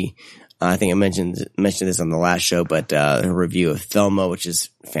recently, I think I mentioned this on the last show, but her review of Thelma, which is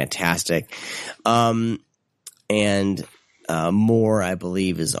fantastic. And more, I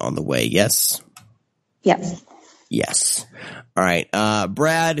believe, is on the way. Yes? Yes. Yes. All right.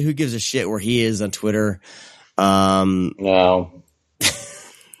 Brad, who gives a shit where he is on Twitter? No.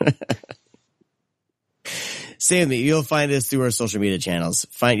 same thing. You'll find us through our social media channels.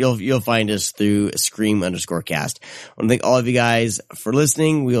 You'll find us through Scream_cast. I want to thank all of you guys for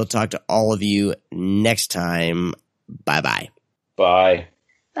listening. We will talk to all of you next time. Bye-bye. Bye.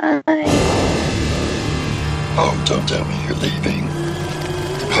 Bye. Oh, don't tell me you're leaving.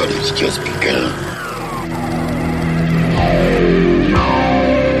 The party's just begun.